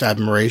the most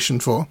admiration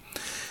for.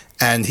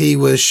 And he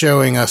was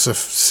showing us a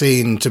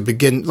scene to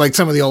begin, like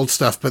some of the old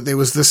stuff, but there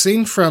was the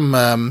scene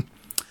from...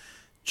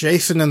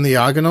 Jason and the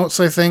Argonauts,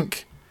 I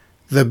think.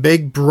 The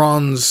big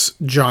bronze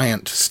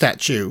giant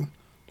statue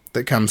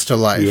that comes to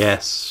life.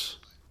 Yes.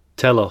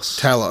 Tell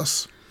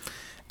us.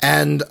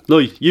 And... No,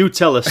 you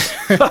tell us.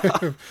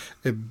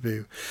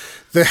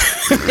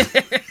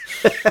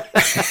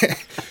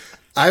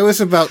 I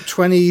was about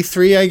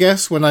 23, I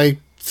guess, when I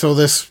saw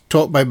this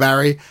talk by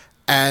Barry,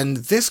 and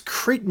this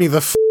creeped me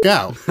the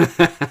out.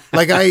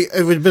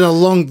 It would have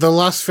been the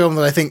last film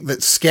that I think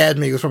that scared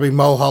me was probably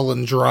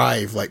Mulholland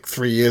Drive,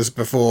 3 years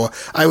before.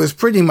 I was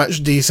pretty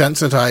much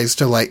desensitized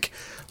to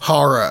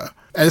horror.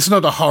 And it's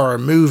not a horror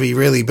movie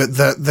really, but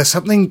there's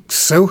something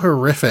so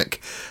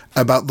horrific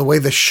about the way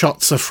the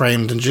shots are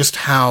framed and just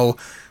how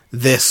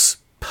this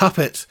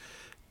puppet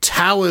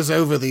towers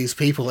over these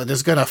people and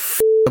is gonna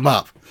them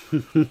up.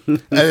 And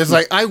it's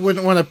I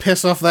wouldn't want to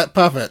piss off that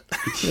puppet.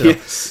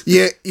 Yes.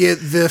 Yeah,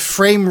 the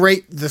frame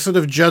rate, the sort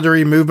of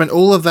juddery movement,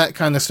 all of that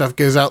kind of stuff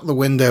goes out the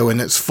window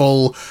in its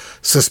full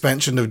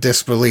suspension of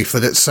disbelief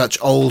that it's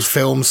such old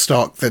film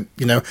stock that,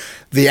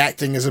 the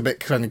acting is a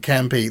bit kind of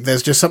campy.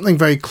 There's just something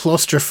very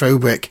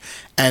claustrophobic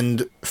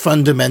and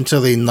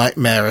fundamentally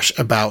nightmarish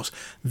about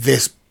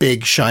this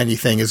big shiny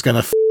thing is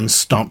going to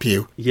stomp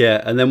you.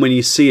 Yeah, and then when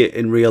you see it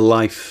in real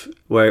life,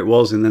 where it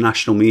was in the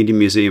National Media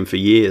Museum for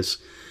years,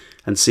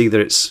 and see that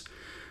it's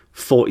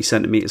 40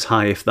 centimetres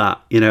high, if that,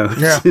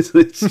 Yeah.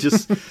 It's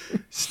just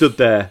stood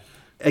there.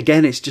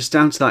 Again, it's just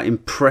down to that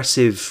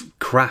impressive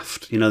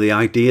craft, the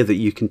idea that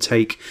you can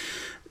take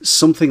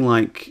something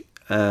like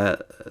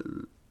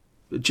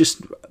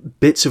just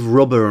bits of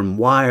rubber and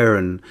wire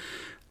and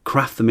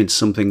craft them into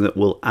something that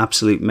will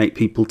absolutely make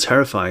people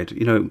terrified.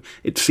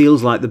 It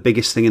feels like the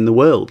biggest thing in the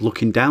world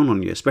looking down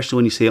on you, especially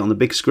when you see it on the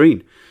big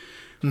screen.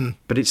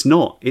 But it's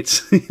not.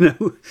 It's,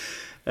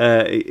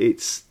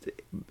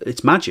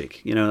 it's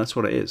magic, that's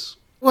what it is.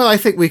 Well, I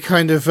think we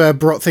kind of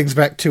brought things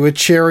back to a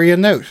cheerier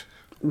note.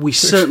 We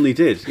certainly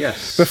did,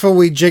 yes. Before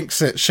we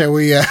jinx it, shall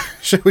we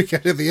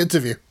get to the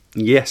interview?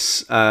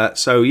 Yes.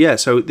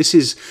 So this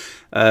is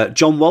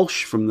John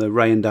Walsh from the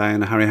Ray and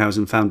Diana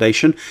Harryhausen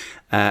Foundation,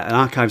 an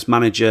archives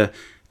manager,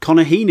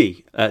 Connor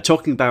Heaney,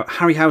 talking about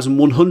Harryhausen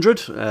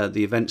 100,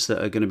 the events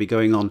that are going to be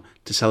going on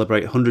to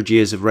celebrate 100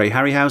 years of Ray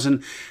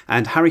Harryhausen,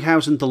 and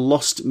Harryhausen The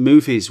Lost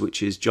Movies,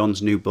 which is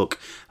John's new book,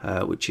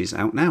 which is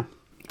out now.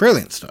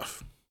 Brilliant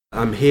stuff.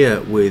 I'm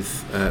here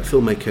with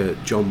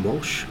filmmaker John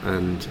Walsh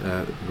and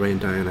Ray and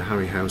Diana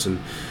Harryhausen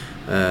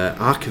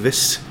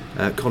archivist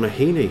Conor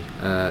Heaney.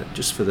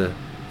 Just for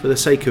the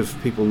sake of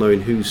people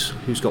knowing who's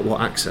got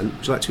what accent,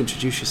 would you like to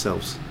introduce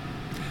yourselves?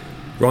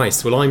 Right,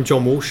 well, I'm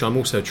John Walsh. I'm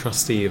also a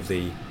trustee of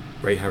the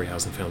Ray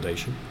Harryhausen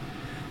Foundation.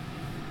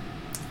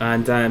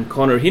 And I'm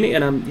Conor Heaney,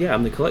 and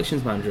I'm the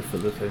collections manager for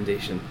the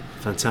foundation.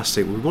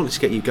 Fantastic. We wanted to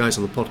get you guys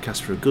on the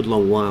podcast for a good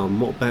long while, and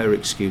what better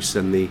excuse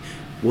than the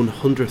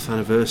 100th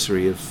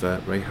anniversary of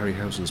Ray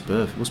Harryhausen's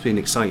birth. It must be an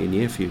exciting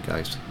year for you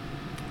guys.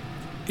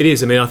 It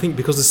is. I mean, I think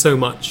because there's so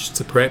much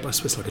to prep, I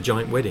suppose it's like a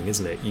giant wedding,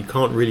 isn't it? You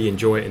can't really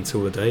enjoy it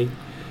until the day.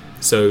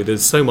 So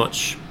there's so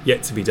much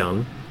yet to be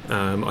done.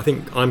 I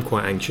think I'm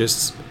quite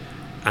anxious,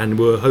 and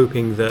we're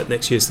hoping that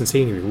next year's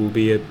centenary will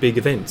be a big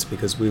event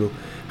because we'll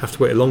have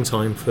to wait a long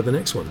time for the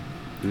next one.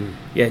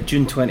 Yeah,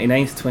 June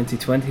 29th,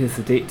 2020 is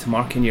the date to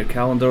mark in your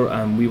calendar,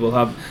 and we will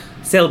have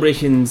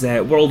celebrations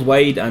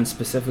worldwide and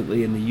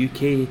specifically in the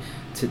UK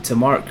to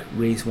mark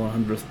Ray's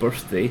 100th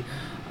birthday.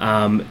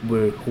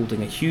 We're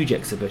holding a huge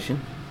exhibition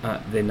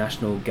at the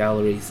National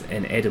Galleries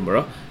in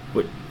Edinburgh,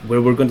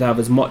 where we're going to have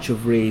as much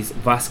of Ray's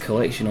vast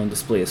collection on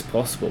display as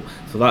possible.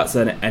 So that's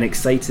an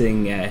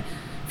exciting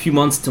few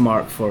months to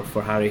mark for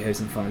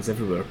Harryhausen fans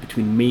everywhere.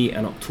 Between May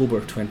and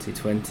October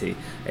 2020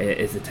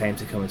 is the time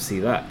to come and see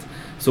that.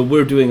 So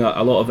we're doing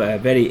a lot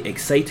of very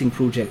exciting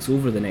projects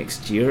over the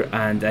next year,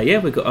 and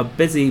we've got a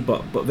busy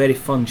but very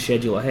fun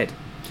schedule ahead.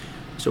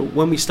 So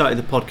when we started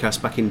the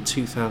podcast back in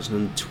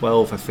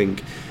 2012, I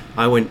think,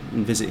 I went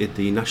and visited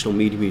the National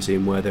Media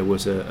Museum where there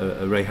was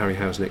a Ray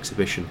Harryhausen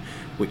exhibition,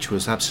 which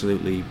was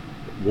absolutely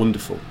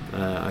wonderful.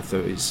 I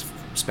thought it was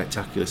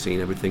spectacular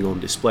seeing everything on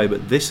display,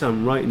 but this,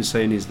 I'm right in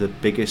saying, is the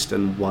biggest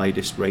and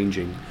widest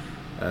ranging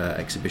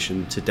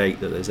exhibition to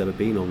date that there's ever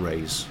been on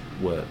Ray's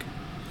work.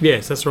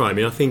 Yes, that's right. I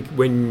mean, I think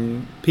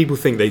when people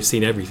think they've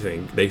seen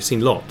everything, they've seen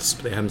lots,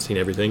 but they haven't seen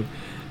everything.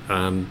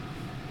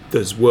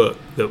 There's work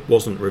that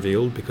wasn't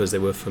revealed because they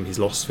were from his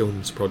Lost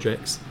Films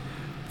projects.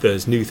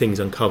 There's new things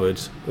uncovered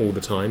all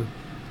the time.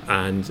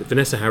 And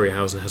Vanessa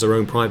Harryhausen has her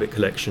own private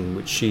collection,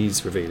 which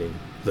she's revealing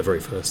for the very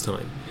first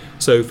time.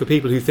 So for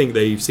people who think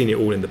they've seen it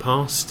all in the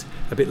past,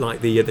 a bit like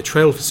the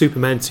trailer for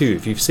Superman 2,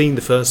 if you've seen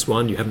the first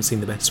one, you haven't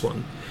seen the best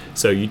one.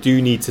 So you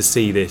do need to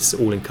see this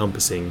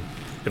all-encompassing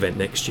event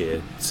next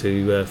year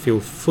to feel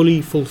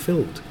fully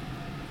fulfilled.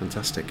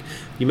 Fantastic.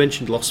 You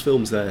mentioned Lost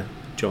Films there,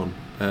 John.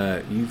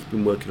 You've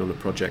been working on a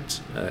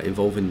project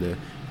involving the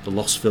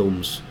Lost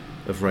Films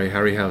of Ray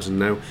Harryhausen.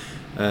 Now,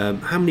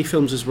 how many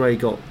films has Ray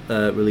got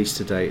released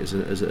to date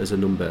as a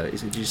number?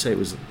 Did you say it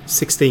was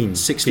 16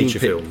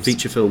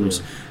 feature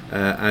films,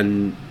 yeah.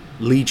 And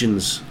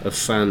legions of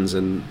fans,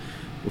 and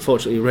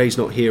unfortunately Ray's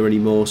not here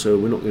anymore, so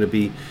we're not going to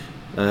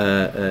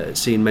be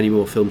seeing many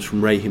more films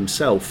from Ray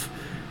himself.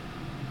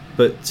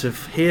 But to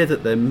hear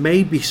that there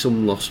may be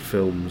some lost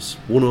films,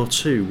 one or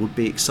two, would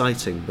be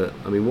exciting. But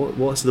I mean,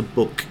 what's the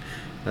book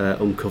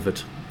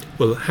uncovered?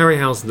 Well,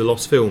 Harryhausen The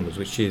Lost Films,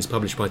 which is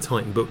published by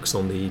Titan Books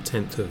on the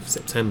 10th of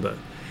September,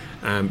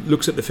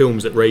 looks at the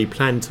films that Ray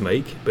planned to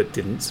make but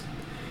didn't.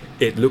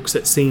 It looks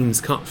at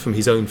scenes cut from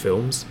his own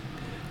films,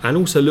 and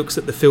also looks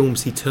at the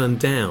films he turned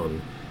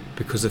down,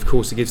 because of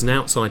course it gives an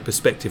outside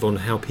perspective on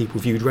how people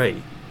viewed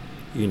Ray.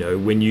 You know,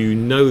 when you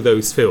know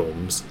those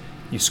films,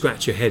 you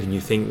scratch your head and you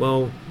think,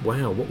 well,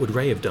 wow, what would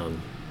Ray have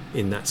done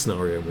in that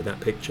scenario with that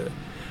picture?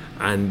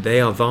 And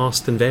they are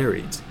vast and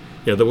varied.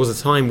 You know, there was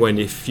a time when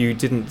if you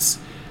didn't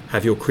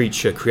have your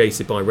creature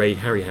created by Ray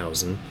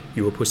Harryhausen,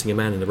 you were putting a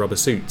man in a rubber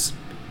suit.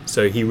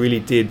 So he really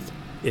did,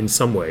 in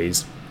some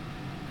ways,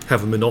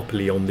 have a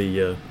monopoly on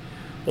the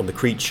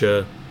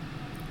creature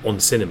on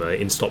cinema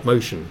in stop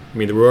motion. I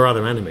mean, there were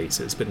other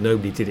animators, but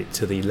nobody did it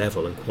to the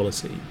level and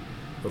quality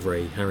of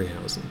Ray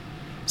Harryhausen.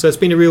 So it's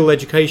been a real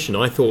education.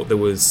 I thought there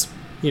was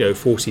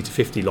 40 to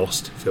 50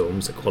 lost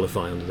films that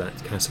qualify under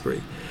that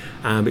category.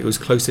 It was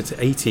closer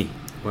to 80.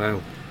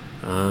 Wow.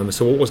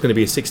 So what was going to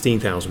be a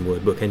 16,000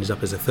 word book ended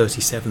up as a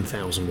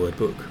 37,000 word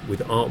book, with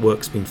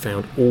artworks being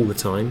found all the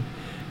time,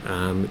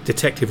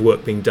 detective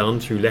work being done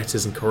through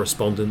letters and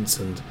correspondence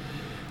and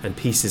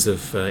pieces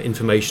of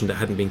information that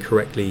hadn't been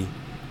correctly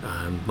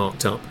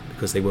marked up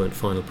because they weren't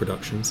final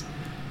productions,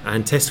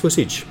 and test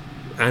footage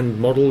and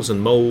models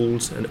and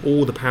moulds and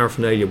all the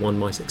paraphernalia one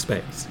might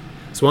expect.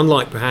 So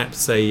unlike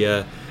perhaps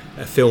a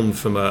film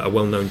from a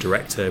well-known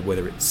director,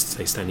 whether it's,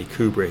 say, Stanley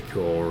Kubrick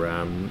or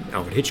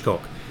Alfred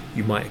Hitchcock,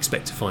 you might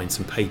expect to find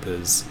some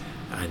papers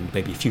and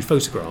maybe a few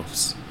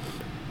photographs.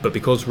 But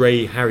because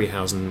Ray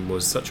Harryhausen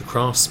was such a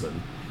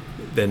craftsman,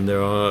 then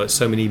there are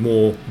so many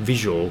more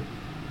visual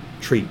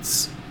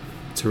treats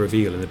to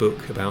reveal in the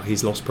book about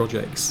his lost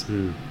projects.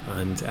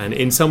 And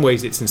in some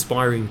ways it's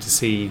inspiring to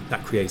see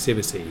that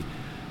creativity,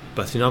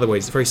 but in other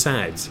ways it's very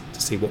sad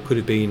to see what could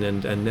have been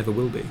and never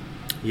will be.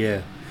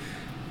 Yeah.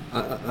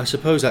 I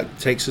suppose that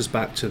takes us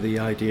back to the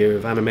idea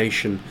of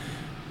animation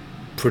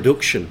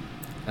production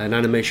and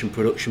animation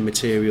production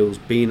materials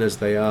being as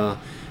they are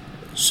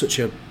such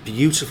a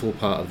beautiful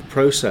part of the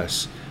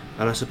process.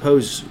 And I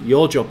suppose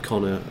your job,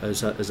 Conor,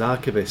 as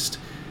archivist,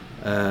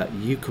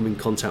 you come in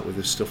contact with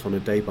this stuff on a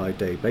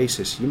day-by-day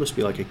basis. You must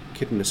be like a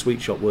kid in a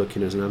sweet shop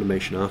working as an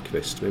animation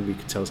archivist. Maybe you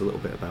could tell us a little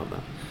bit about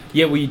that.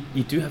 Yeah, well,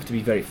 you do have to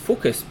be very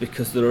focused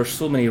because there are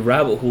so many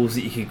rabbit holes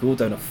that you could go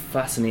down of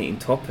fascinating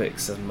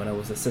topics. And when I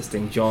was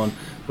assisting John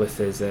with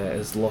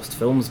his Lost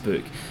Films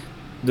book,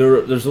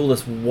 there's all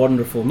this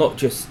wonderful, not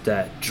just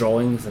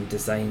drawings and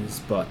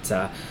designs,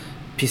 but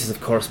pieces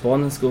of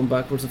correspondence going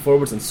backwards and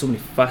forwards, and so many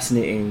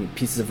fascinating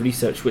pieces of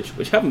research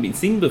which haven't been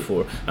seen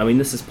before. I mean,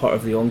 this is part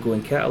of the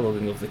ongoing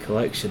cataloguing of the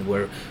collection,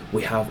 where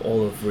we have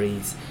all of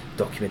Ray's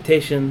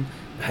documentation,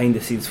 behind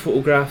the scenes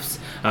photographs.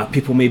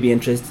 People may be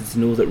interested to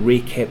know that Ray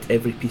kept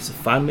every piece of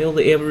fan mail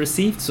that he ever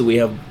received, so we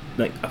have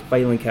like a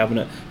filing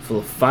cabinet full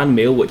of fan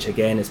mail, which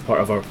again is part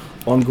of our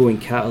ongoing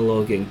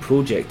cataloguing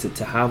project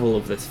to have all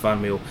of this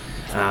fan mail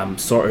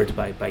sorted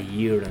by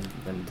year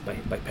and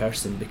by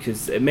person,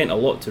 because it meant a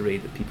lot to Ray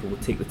that people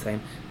would take the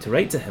time to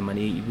write to him, and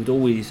he would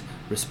always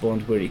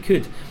respond where he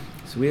could.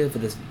 So we have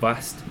this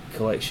vast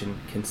collection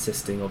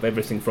consisting of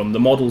everything from the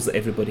models that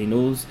everybody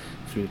knows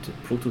through to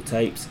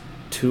prototypes,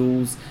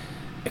 tools,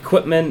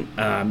 equipment,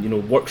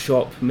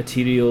 workshop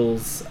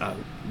materials,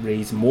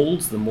 Ray's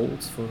molds, the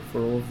molds for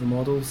all of the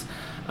models,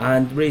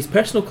 and Ray's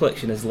personal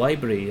collection, his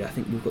library. I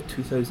think we've got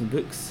 2,000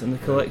 books in the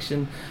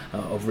collection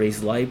of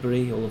Ray's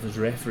library, all of his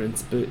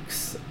reference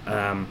books,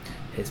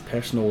 his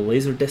personal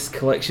Laserdisc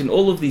collection.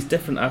 All of these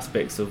different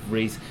aspects of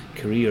Ray's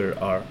career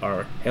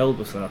are held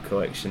within our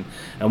collection,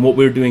 and what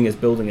we're doing is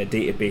building a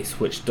database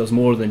which does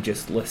more than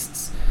just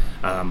lists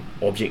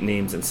object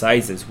names and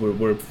sizes.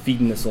 We're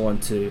feeding this all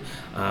into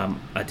a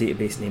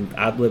database named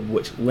AdLib,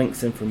 which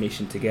links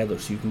information together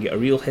so you can get a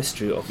real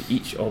history of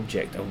each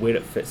object and where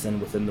it fits in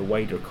within the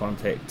wider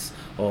context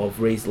of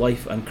Ray's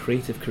life and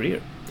creative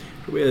career.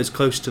 We're as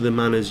close to the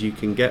man as you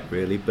can get,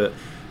 really, but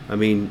I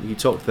mean, you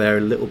talked there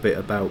a little bit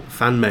about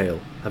fan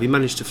mail. Have you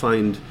managed to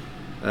find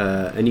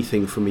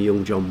anything from a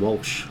young John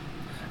Walsh?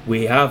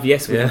 We have,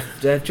 yes. We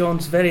have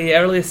John's very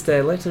earliest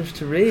letters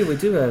to Ray. We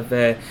do have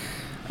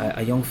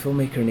a young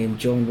filmmaker named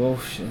John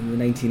Walsh in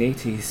the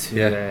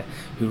 1980s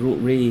who wrote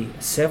Ray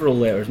several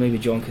letters. Maybe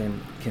John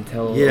can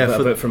tell a little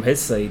bit about from his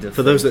side.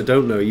 For those that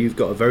don't know, you've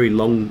got a very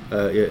long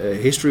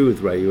history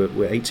with Ray. You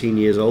were 18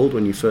 years old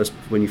when you first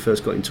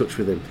got in touch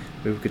with him.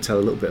 Maybe we could tell a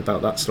little bit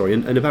about that story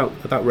and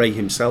about Ray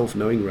himself,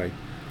 knowing Ray.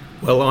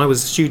 Well, I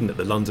was a student at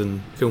the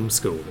London Film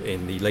School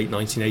in the late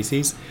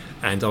 1980s,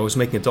 and I was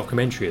making a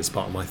documentary as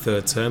part of my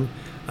third term,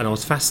 and I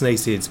was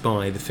fascinated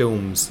by the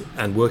films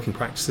and working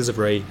practices of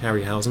Ray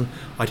Harryhausen.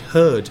 I'd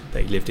heard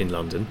that he lived in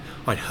London.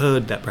 I'd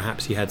heard that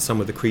perhaps he had some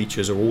of the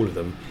creatures or all of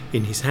them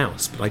in his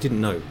house, but I didn't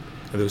know.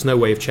 And there was no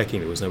way of checking.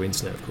 There was no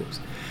internet, of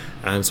course.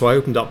 And so I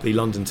opened up the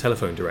London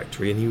telephone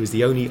directory, and he was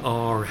the only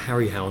R.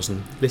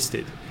 Harryhausen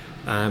listed.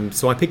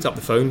 So I picked up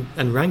the phone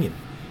and rang him.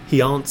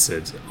 He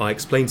answered. I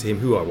explained to him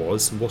who I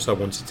was and what I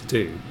wanted to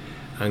do,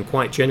 and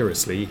quite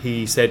generously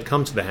he said,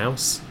 "Come to the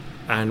house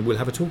and we'll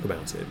have a talk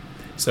about it."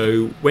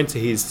 So went to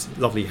his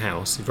lovely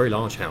house, a very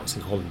large house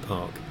in Holland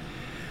Park,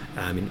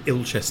 in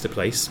Ilchester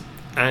Place,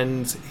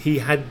 and he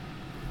had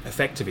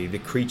effectively the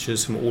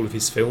creatures from all of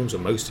his films, or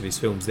most of his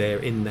films, there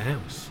in the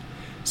house.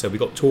 So we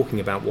got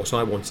talking about what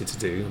I wanted to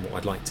do and what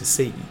I'd like to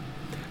see.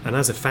 And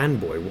as a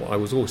fanboy, what I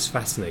was always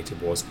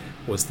fascinated was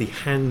the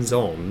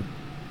hands-on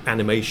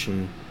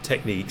animation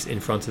techniques in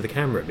front of the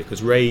camera,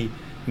 because Ray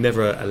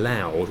never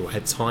allowed or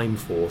had time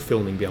for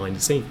filming behind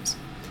the scenes.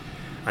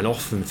 And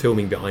often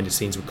filming behind the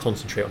scenes would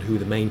concentrate on who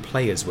the main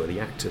players were, the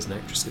actors and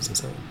actresses and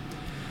so on,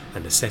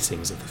 and the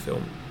settings of the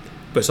film.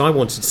 But so I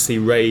wanted to see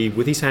Ray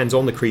with his hands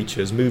on the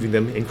creatures, moving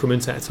them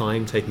increments at a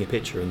time, taking a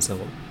picture and so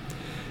on.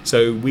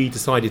 So we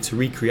decided to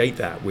recreate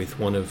that with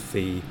one of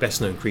the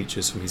best-known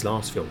creatures from his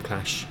last film,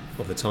 Clash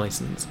of the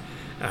Titans,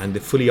 and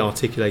the fully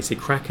articulated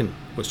Kraken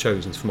was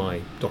chosen for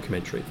my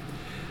documentary.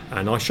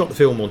 And I shot the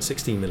film on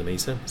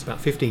 16mm, it's about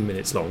 15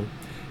 minutes long,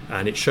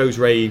 and it shows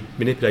Ray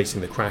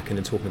manipulating the Kraken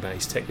and talking about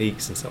his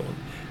techniques and so on.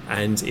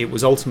 And it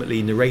was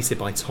ultimately narrated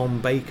by Tom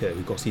Baker,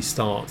 who got his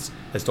start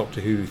as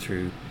Doctor Who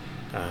through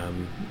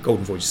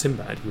Golden Voyage of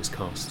Sinbad. He was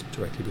cast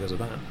directly because of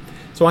that.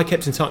 So I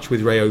kept in touch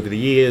with Ray over the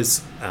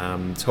years,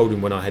 told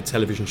him when I had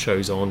television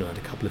shows on, I had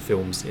a couple of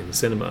films in the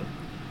cinema.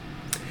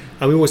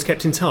 And we always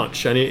kept in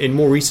touch, and in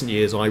more recent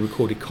years I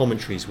recorded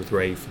commentaries with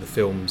Ray for the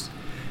films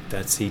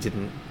that he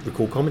didn't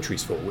record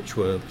commentaries for, which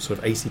were sort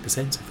of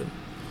 80% of them.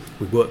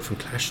 We worked from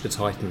Clash of the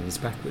Titans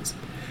backwards.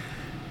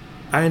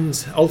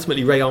 And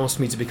ultimately Ray asked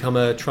me to become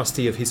a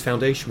trustee of his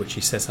foundation, which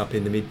he set up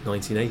in the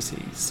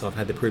mid-1980s. So I've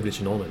had the privilege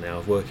and honour now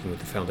of working with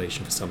the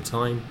foundation for some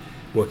time,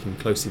 working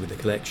closely with the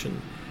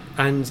collection,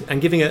 and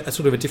giving a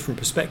sort of a different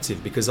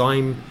perspective, because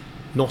I'm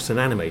not an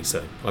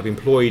animator. I've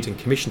employed and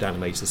commissioned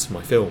animators for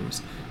my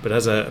films, but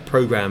as a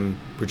programme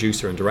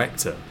producer and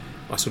director,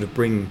 I sort of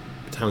bring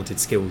talented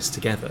skills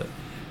together.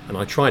 And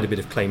I tried a bit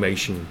of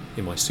claymation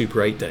in my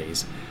Super 8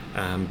 days,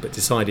 but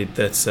decided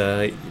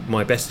that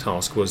my best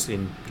task was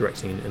in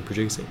directing and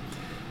producing.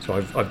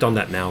 So I've done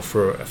that now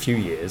for a few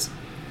years,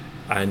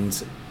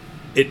 and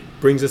it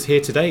brings us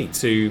here today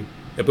to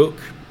a book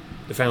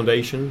the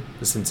foundation,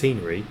 the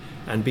centenary,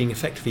 and being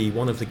effectively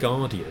one of the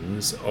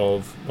guardians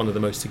of one of the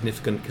most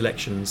significant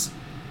collections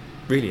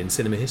really in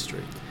cinema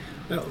history.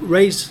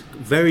 Ray's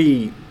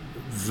very,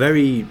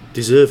 very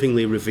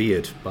deservingly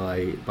revered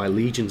by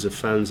legions of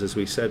fans, as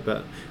we said,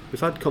 but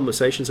we've had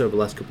conversations over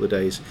the last couple of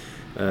days,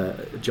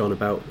 John,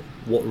 about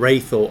what Ray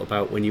thought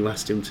about when you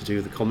asked him to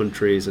do the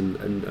commentaries,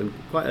 and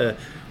quite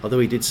although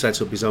he did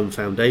set up his own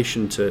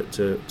foundation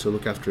to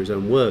look after his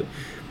own work,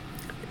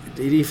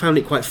 he found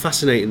it quite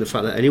fascinating, the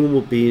fact that anyone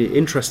would be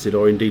interested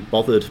or indeed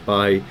bothered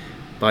by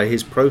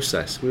his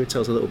process. Will you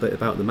tell us a little bit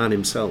about the man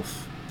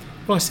himself?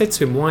 Well, I said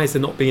to him, why has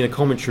there not been a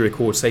commentary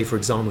record, say, for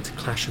example, to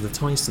Clash of the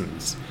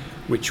Titans,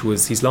 which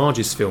was his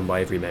largest film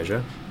by every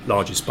measure,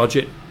 largest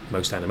budget,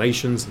 most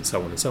animations, and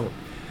so on and so on.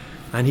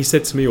 And he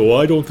said to me,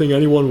 I don't think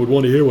anyone would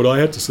want to hear what I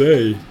had to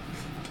say.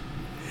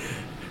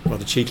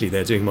 Rather cheekily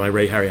there, doing my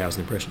Ray Harryhausen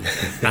impression.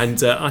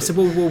 And I said,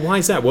 well, why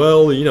is that?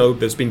 Well,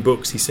 there's been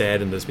books, he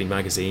said, and there's been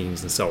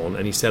magazines and so on.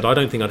 And he said, I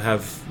don't think I'd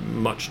have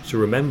much to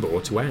remember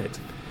or to add.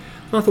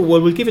 And I thought,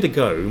 well, we'll give it a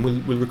go,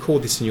 and we'll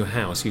record this in your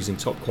house using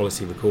top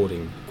quality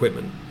recording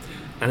equipment.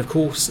 And of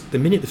course, the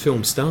minute the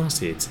film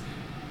started,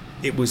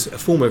 it was a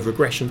form of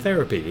regression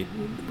therapy. It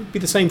would be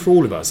the same for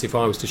all of us. If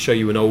I was to show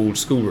you an old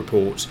school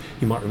report,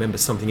 you might remember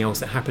something else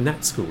that happened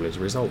at school as a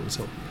result and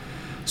so on.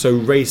 So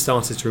Ray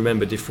started to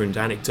remember different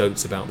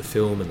anecdotes about the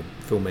film and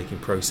the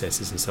filmmaking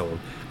processes and so on.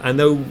 And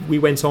though we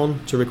went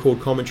on to record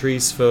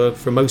commentaries for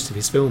most of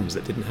his films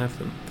that didn't have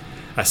them.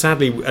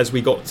 Sadly, as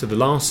we got to the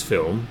last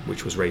film,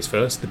 which was Ray's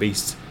first, The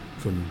Beast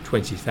from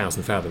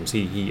 20,000 Fathoms,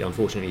 he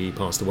unfortunately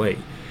passed away.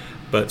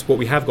 But what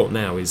we have got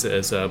now is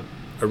a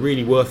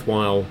really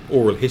worthwhile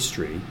oral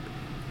history,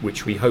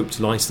 which we hope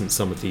to license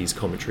some of these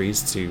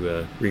commentaries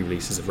to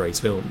re-releases of Ray's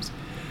films.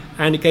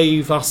 And it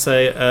gave us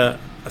a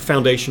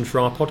foundation for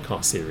our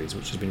podcast series,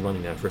 which has been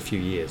running now for a few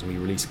years, and we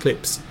release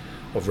clips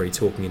of Ray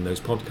talking in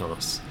those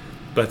podcasts.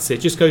 But it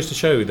just goes to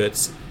show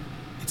that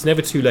it's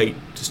never too late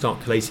to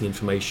start collating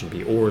information,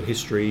 be it oral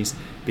histories,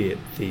 be it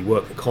the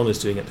work that Connor's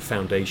doing at the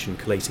Foundation,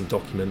 collating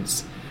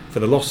documents. For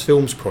the Lost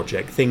Films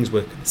project, things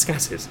were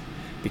scattered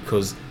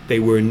because they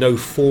were in no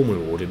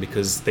formal order,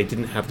 because they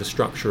didn't have the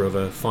structure of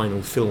a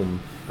final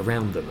film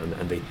around them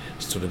and the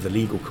sort of the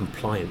legal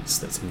compliance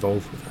that's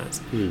involved with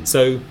that.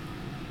 So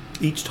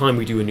each time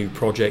we do a new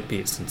project, be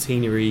it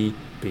Centenary,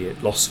 be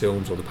it Lost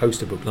Films or the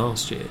poster book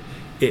last year,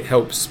 it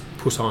helps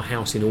put our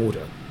house in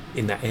order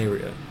in that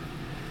area.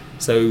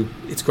 So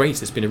it's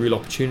great. It's been a real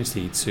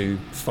opportunity to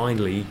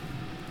finally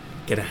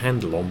get a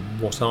handle on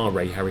what are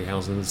Ray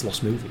Harryhausen's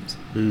lost movies.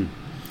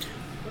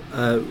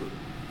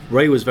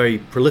 Ray was very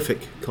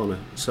prolific, Connor,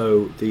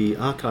 so the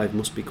archive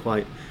must be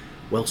quite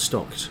well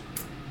stocked.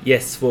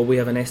 Yes, well, we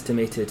have an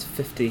estimated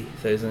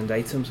 50,000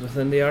 items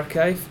within the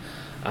archive.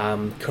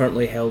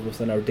 Currently held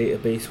within our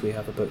database, we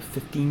have about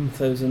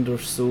 15,000 or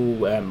so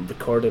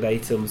recorded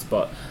items,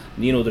 but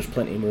there's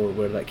plenty more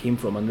where that came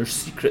from, and there's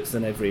secrets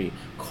in every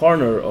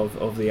corner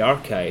of the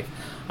archive.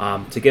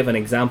 To give an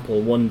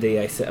example, one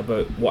day I set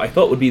about what I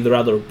thought would be the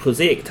rather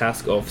prosaic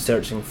task of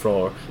searching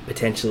for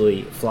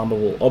potentially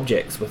flammable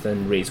objects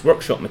within Ray's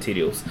workshop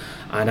materials,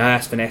 and I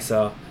asked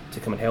Vanessa to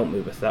come and help me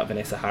with that,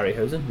 Vanessa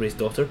Harryhausen, Ray's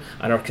daughter,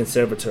 and our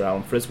conservator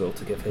Alan Friswell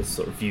to give his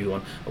sort of view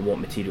on what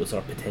materials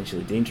are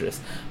potentially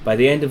dangerous. By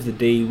the end of the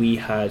day, we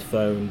had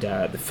found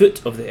the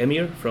foot of the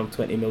Ymir from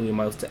 20 Million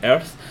Miles to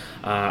Earth,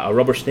 a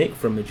rubber snake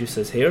from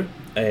Medusa's hair,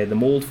 the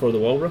mould for the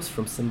walrus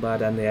from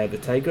Sinbad and the Eye of the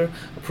Tiger,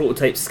 a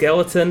prototype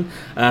skeleton,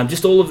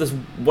 just all of this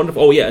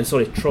wonderful... Oh yeah, and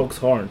sorry, Trog's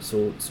horn.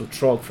 So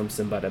Trog from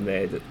Sinbad and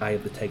the Eye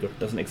of the Tiger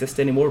doesn't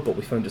exist anymore, but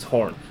we found his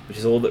horn, which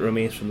is all that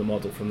remains from the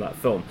model from that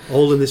film.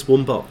 All in this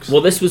one box?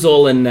 Well, this was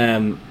all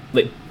in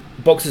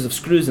boxes of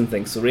screws and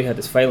things. So Ray had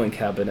his filing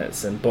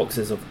cabinets and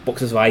boxes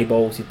of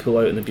eyeballs you pull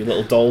out, and there'd be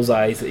little doll's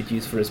eyes that he'd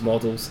use for his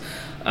models.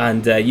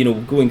 And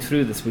going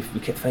through this, we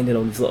kept finding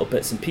all these little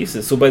bits and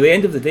pieces. So by the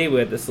end of the day, we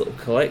had this little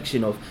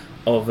collection of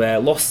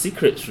lost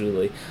secrets,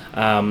 really,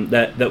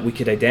 that we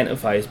could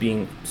identify as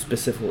being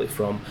specifically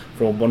from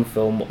one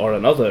film or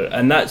another.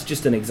 And that's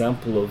just an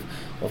example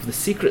of the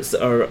secrets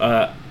that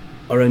are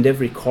around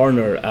every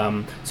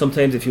corner.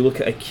 Sometimes if you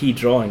look at a key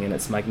drawing and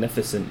it's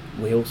magnificent,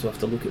 we also have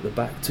to look at the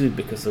back too,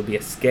 because there'll be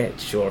a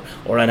sketch or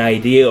an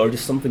idea or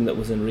just something that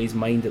was in Ray's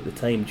mind at the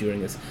time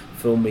during his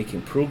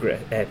filmmaking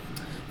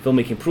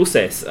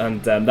process,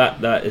 and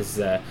that is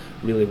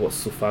really what's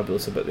so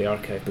fabulous about the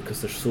archive,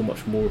 because there's so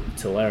much more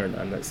to learn,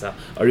 and it's a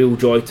real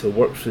joy to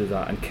work through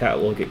that and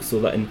catalogue it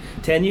so that in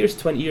 10 years,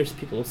 20 years,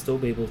 people will still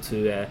be able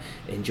to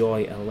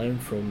enjoy and learn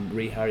from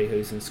Ray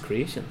Harryhausen's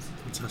creations.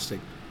 Fantastic.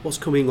 What's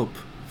coming up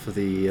for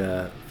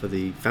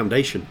the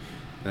foundation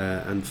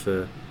and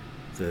for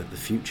the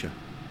future?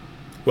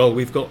 Well,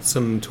 we've got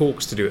some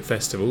talks to do at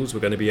festivals.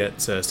 We're going to be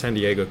at San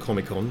Diego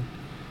Comic-Con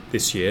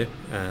this year,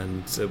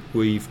 and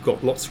we've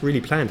got lots really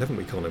planned, haven't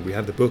we, Connor? We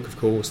have the book, of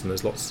course, and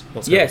there's lots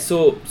yeah,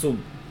 so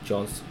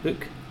John's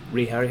book,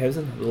 Ray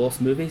Harryhausen, The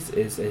Lost Movies,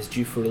 is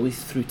due for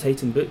release through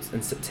Titan Books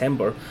in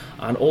September,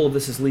 and all of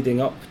this is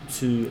leading up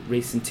to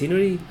Ray's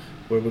Centenary,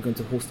 where we're going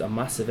to host a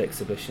massive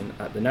exhibition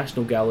at the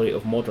National Gallery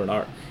of Modern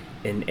Art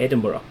in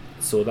Edinburgh.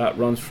 So that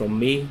runs from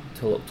May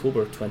till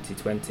October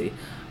 2020,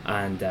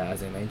 and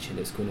as I mentioned,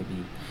 it's going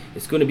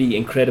to be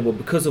incredible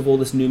because of all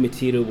this new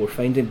material we're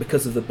finding,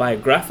 because of the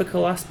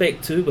biographical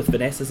aspect too, with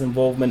Vanessa's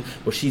involvement,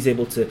 where she's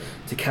able to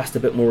cast a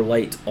bit more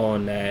light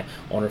on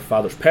her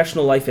father's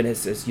personal life and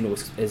his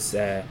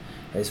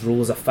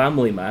role as a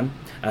family man.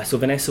 So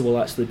Vanessa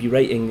will actually be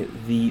writing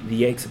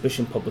the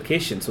exhibition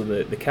publication, so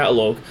the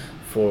catalogue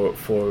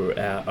for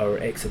our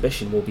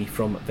exhibition will be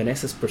from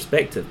Vanessa's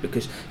perspective,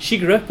 because she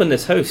grew up in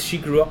this house. She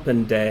grew up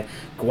and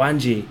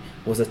Gwangi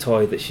was a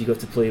toy that she got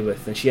to play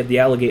with, and she had the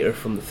alligator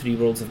from the Three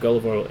Worlds of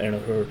Gulliver in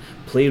her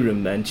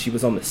playroom, and she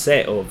was on the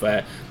set of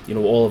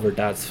all of her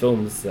dad's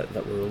films that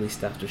were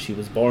released after she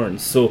was born.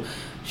 So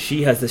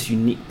she has this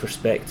unique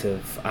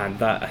perspective, and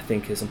that I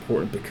think is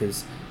important,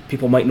 because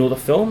people might know the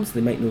films,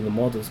 they might know the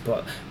models,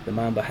 but the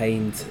man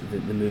behind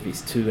the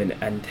movies too,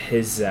 and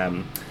his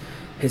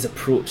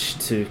approach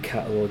to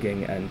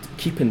cataloguing and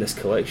keeping this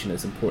collection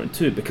is important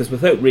too, because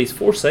without Ray's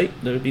foresight,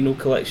 there would be no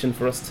collection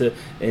for us to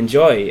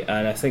enjoy,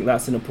 and I think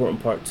that's an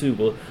important part too.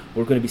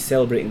 We're going to be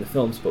celebrating the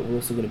films, but we're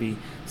also going to be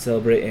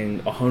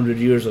celebrating 100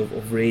 years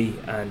of Ray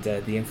and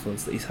the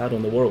influence that he's had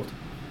on the world.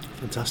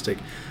 Fantastic.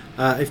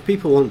 If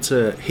people want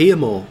to hear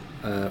more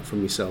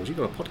from yourselves, you've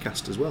got a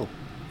podcast as well.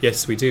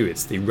 Yes, we do.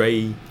 It's the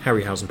Ray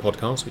Harryhausen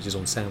podcast, which is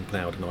on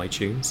SoundCloud and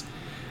iTunes,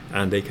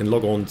 and they can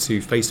log on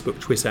to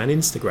Facebook, Twitter and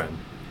Instagram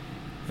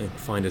and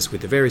find us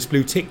with the various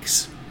blue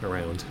ticks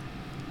around.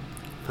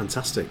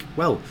 Fantastic.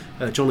 Well,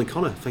 John and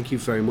Connor, thank you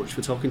very much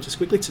for talking to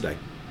Squiggly today.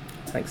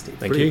 Thanks, Steve.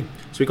 Thank you.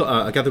 So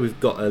I gather we've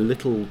got a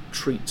little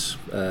treat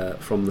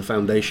from the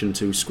foundation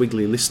to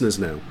Squiggly listeners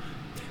now.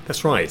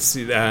 That's right.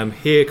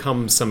 Here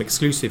comes some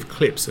exclusive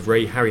clips of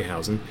Ray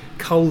Harryhausen,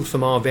 culled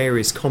from our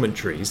various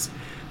commentaries,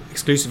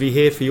 exclusively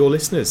here for your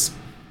listeners.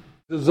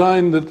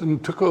 Designed it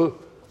and took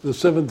the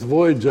seventh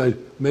voyage. I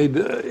made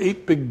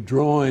 8 big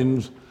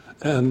drawings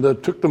and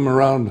took them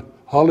around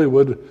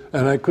Hollywood,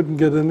 and I couldn't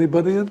get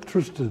anybody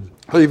interested.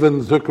 I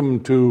even took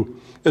them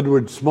to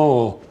Edward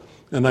Small,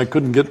 and I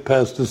couldn't get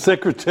past the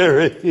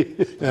secretary.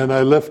 And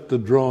I left the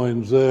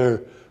drawings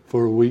there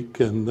for a week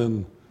and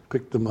then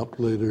picked them up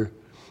later.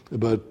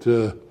 But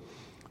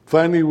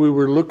finally we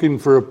were looking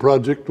for a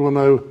project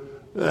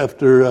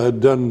after I'd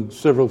done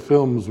several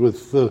films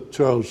with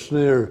Charles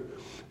Schneer,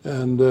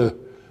 and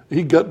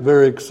he got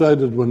very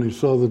excited when he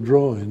saw the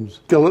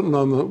drawings. Skeleton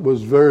on that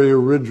was very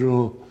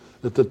original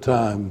at the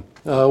time.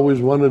 I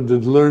always wanted to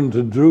learn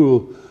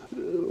to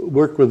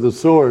work with the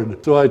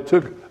sword. So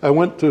I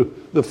went to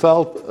the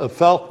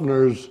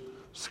Falconer's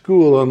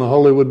School on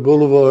Hollywood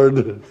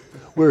Boulevard,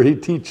 where he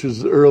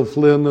teaches Errol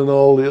Flynn and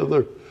all the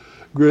other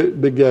great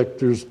big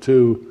actors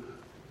to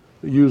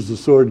use the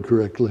sword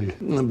correctly,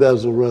 and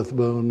Basil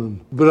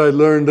Rathbone. But I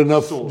learned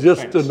enough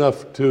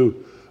to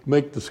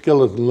make the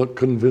skeleton look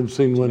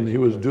convincing when he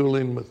was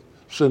dueling with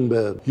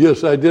Sinbad.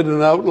 Yes, I did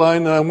an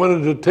outline, and I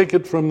wanted to take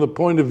it from the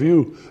point of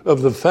view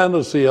of the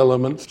fantasy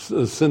elements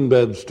of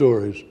Sinbad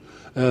stories.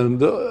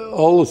 And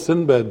all the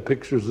Sinbad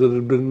pictures that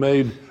had been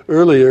made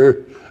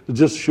earlier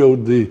just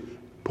showed the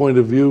point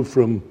of view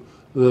from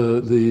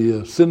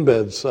the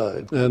Sinbad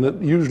side. And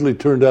it usually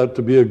turned out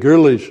to be a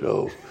girly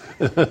show.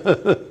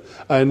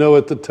 I know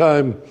at the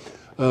time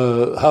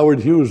Howard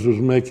Hughes was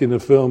making a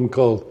film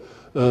called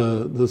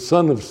The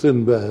Son of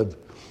Sinbad,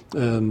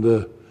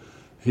 and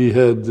he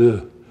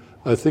had,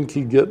 I think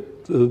he'd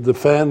get the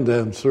fan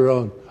dancer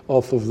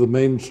off of the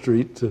main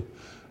street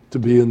to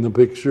be in the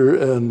picture,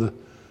 and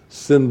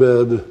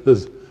Sinbad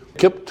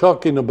kept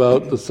talking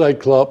about the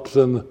Cyclops,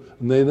 and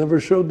they never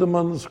showed them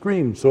on the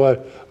screen.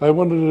 So I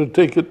wanted to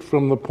take it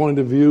from the point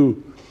of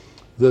view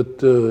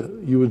that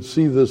you would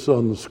see this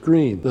on the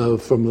screen,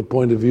 from the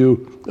point of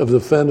view of the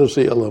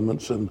fantasy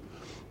elements and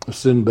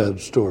Sinbad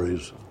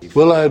stories.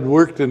 Well, I had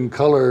worked in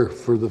color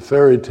for the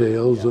fairy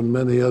tales and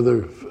many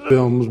other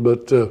films,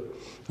 but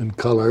in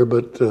color,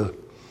 but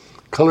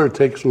color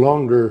takes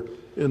longer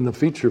in the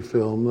feature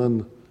film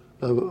than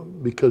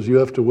because you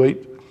have to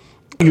wait.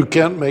 You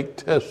can't make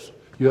tests.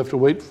 You have to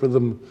wait for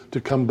them to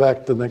come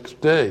back the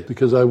next day,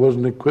 because I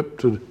wasn't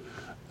equipped to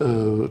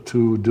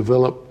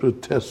develop the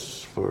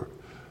tests for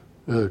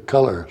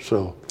color.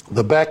 So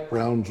the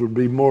backgrounds would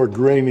be more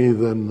grainy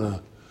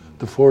than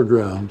the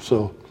foreground.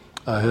 So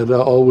I had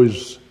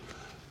always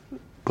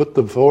put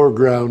the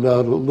foreground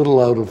a little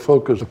out of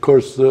focus. Of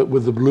course,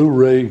 with the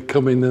Blu-ray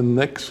coming in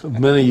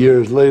many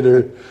years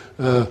later,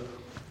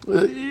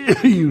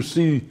 you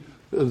see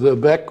the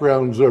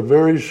backgrounds are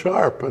very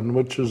sharp, and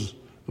which is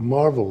a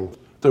marvel.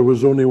 There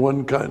was only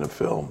one kind of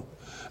film,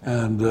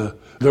 and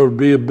there would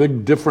be a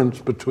big difference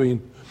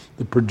between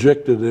the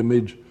projected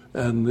image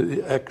and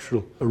the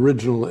actual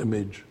original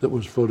image that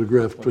was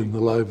photographed in the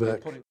live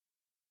action.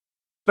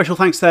 Special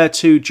thanks there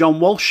to John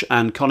Walsh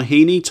and Connor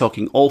Heaney,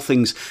 talking all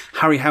things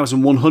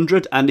Harryhausen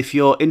 100. And if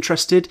you're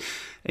interested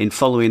in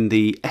following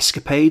the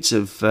escapades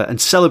of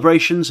and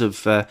celebrations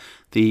of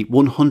the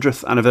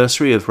 100th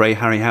anniversary of Ray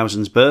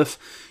Harryhausen's birth,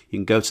 you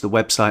can go to the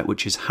website,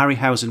 which is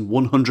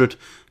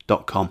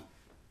harryhausen100.com.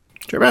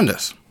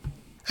 Tremendous.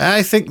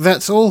 I think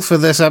that's all for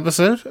this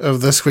episode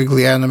of the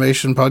Squiggly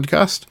Animation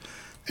Podcast.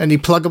 Any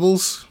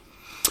pluggables?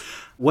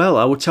 Well,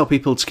 I would tell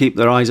people to keep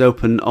their eyes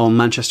open on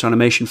Manchester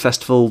Animation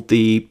Festival.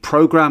 The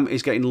programme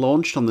is getting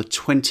launched on the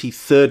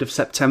 23rd of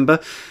September,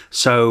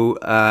 so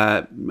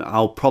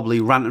I'll probably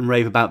rant and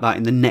rave about that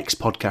in the next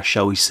podcast,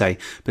 shall we say.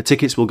 But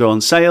tickets will go on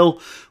sale.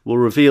 We'll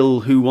reveal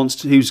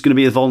who's going to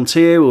be a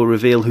volunteer. We'll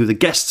reveal who the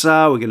guests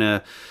are. It's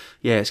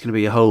going to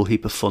be a whole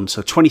heap of fun.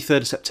 So 23rd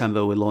of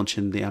September, we're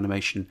launching the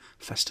Animation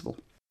Festival.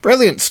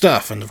 Brilliant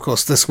stuff. And of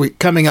course, this week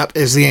coming up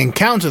is the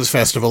Encounters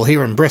Festival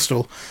here in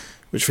Bristol,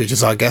 which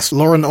features our guest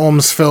Lauren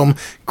Orm's film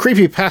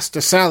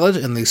Creepypasta Salad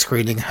in the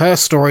screening Her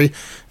Story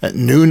at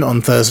noon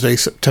on Thursday,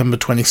 September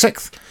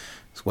 26th,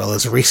 as well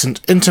as recent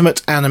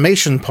Intimate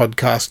Animation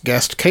podcast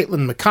guest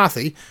Caitlin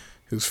McCarthy,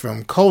 whose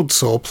film Cold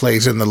Sore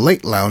plays in the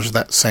Late Lounge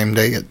that same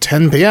day at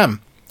 10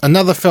 p.m.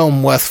 Another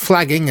film worth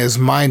flagging is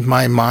Mind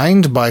My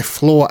Mind by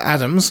Floor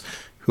Adams,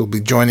 who will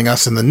be joining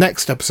us in the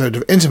next episode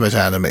of Intimate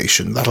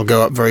Animation. That'll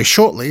go up very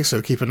shortly,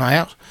 so keep an eye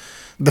out.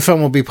 The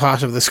film will be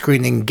part of the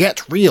screening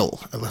Get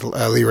Real, a little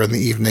earlier in the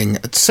evening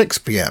at 6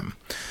 p.m.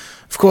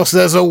 Of course,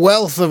 there's a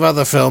wealth of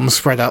other films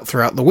spread out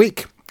throughout the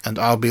week, and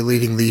I'll be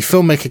leading the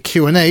filmmaker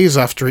Q&As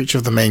after each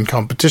of the main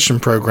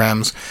competition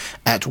programs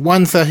at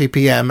 1:30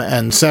 p.m.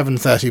 and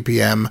 7:30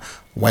 p.m.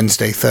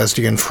 Wednesday,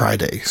 Thursday, and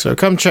Friday. So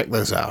come check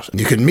those out.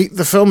 You can meet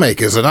the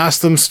filmmakers and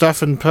ask them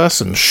stuff in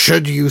person,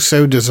 should you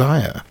so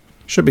desire.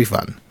 Should be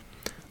fun.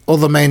 All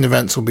the main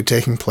events will be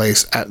taking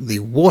place at the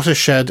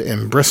Watershed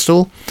in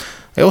Bristol.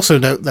 I also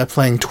note they're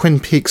playing Twin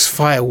Peaks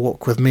Fire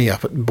Walk with Me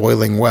up at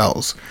Boiling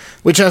Wells,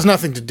 which has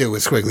nothing to do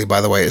with Squiggly,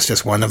 by the way. It's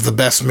just one of the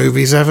best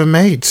movies ever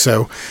made.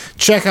 So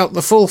check out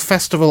the full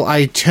festival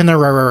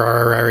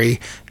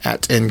itinerary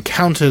at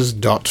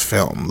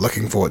encounters.film.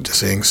 Looking forward to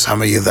seeing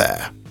some of you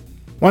there.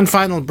 One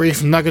final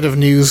brief nugget of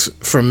news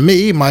from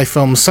me. My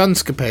film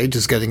Sunscapade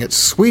is getting its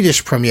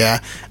Swedish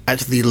premiere at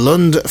the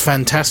Lund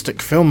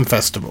Fantastic Film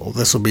Festival.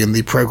 This will be in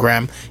the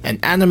programme An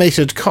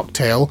Animated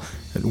Cocktail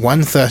at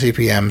 1:30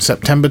 p.m.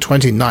 September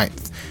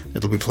 29th.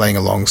 It'll be playing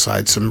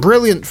alongside some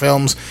brilliant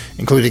films,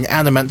 including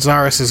Anna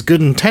Mantzaris'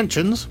 Good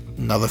Intentions,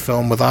 another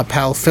film with our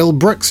pal Phil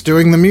Brooks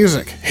doing the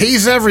music.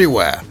 He's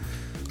everywhere!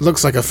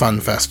 Looks like a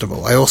fun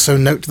festival. I also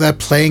note they're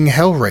playing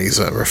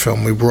Hellraiser, a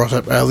film we brought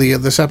up earlier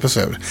this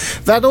episode.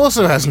 That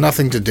also has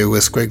nothing to do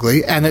with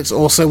Squiggly, and it's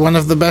also one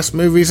of the best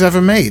movies ever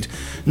made.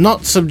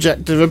 Not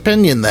subjective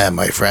opinion there,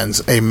 my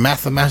friends, a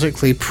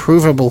mathematically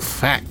provable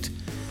fact.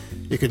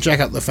 You can check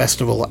out the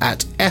festival at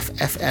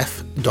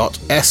fff.se.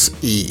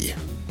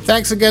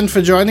 Thanks again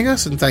for joining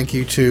us, and thank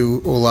you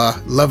to all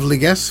our lovely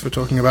guests for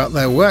talking about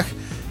their work.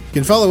 You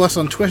can follow us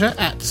on Twitter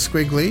at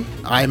Squiggly.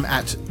 I'm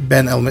at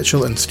Ben L.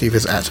 Mitchell, and Steve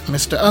is at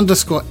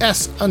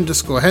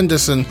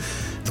Mr_S_Henderson.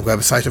 The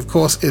website, of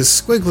course, is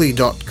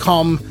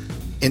squiggly.com.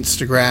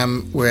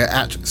 Instagram, we're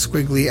at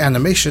Squiggly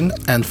Animation,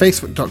 and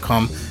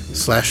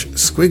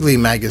Facebook.com/Squiggly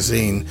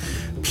Magazine.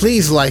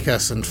 Please like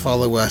us and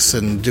follow us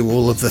and do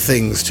all of the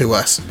things to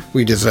us.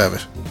 We deserve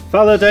it.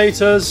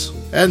 Validate us.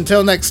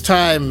 Until next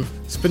time,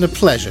 it's been a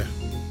pleasure.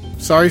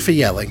 Sorry for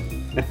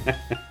yelling.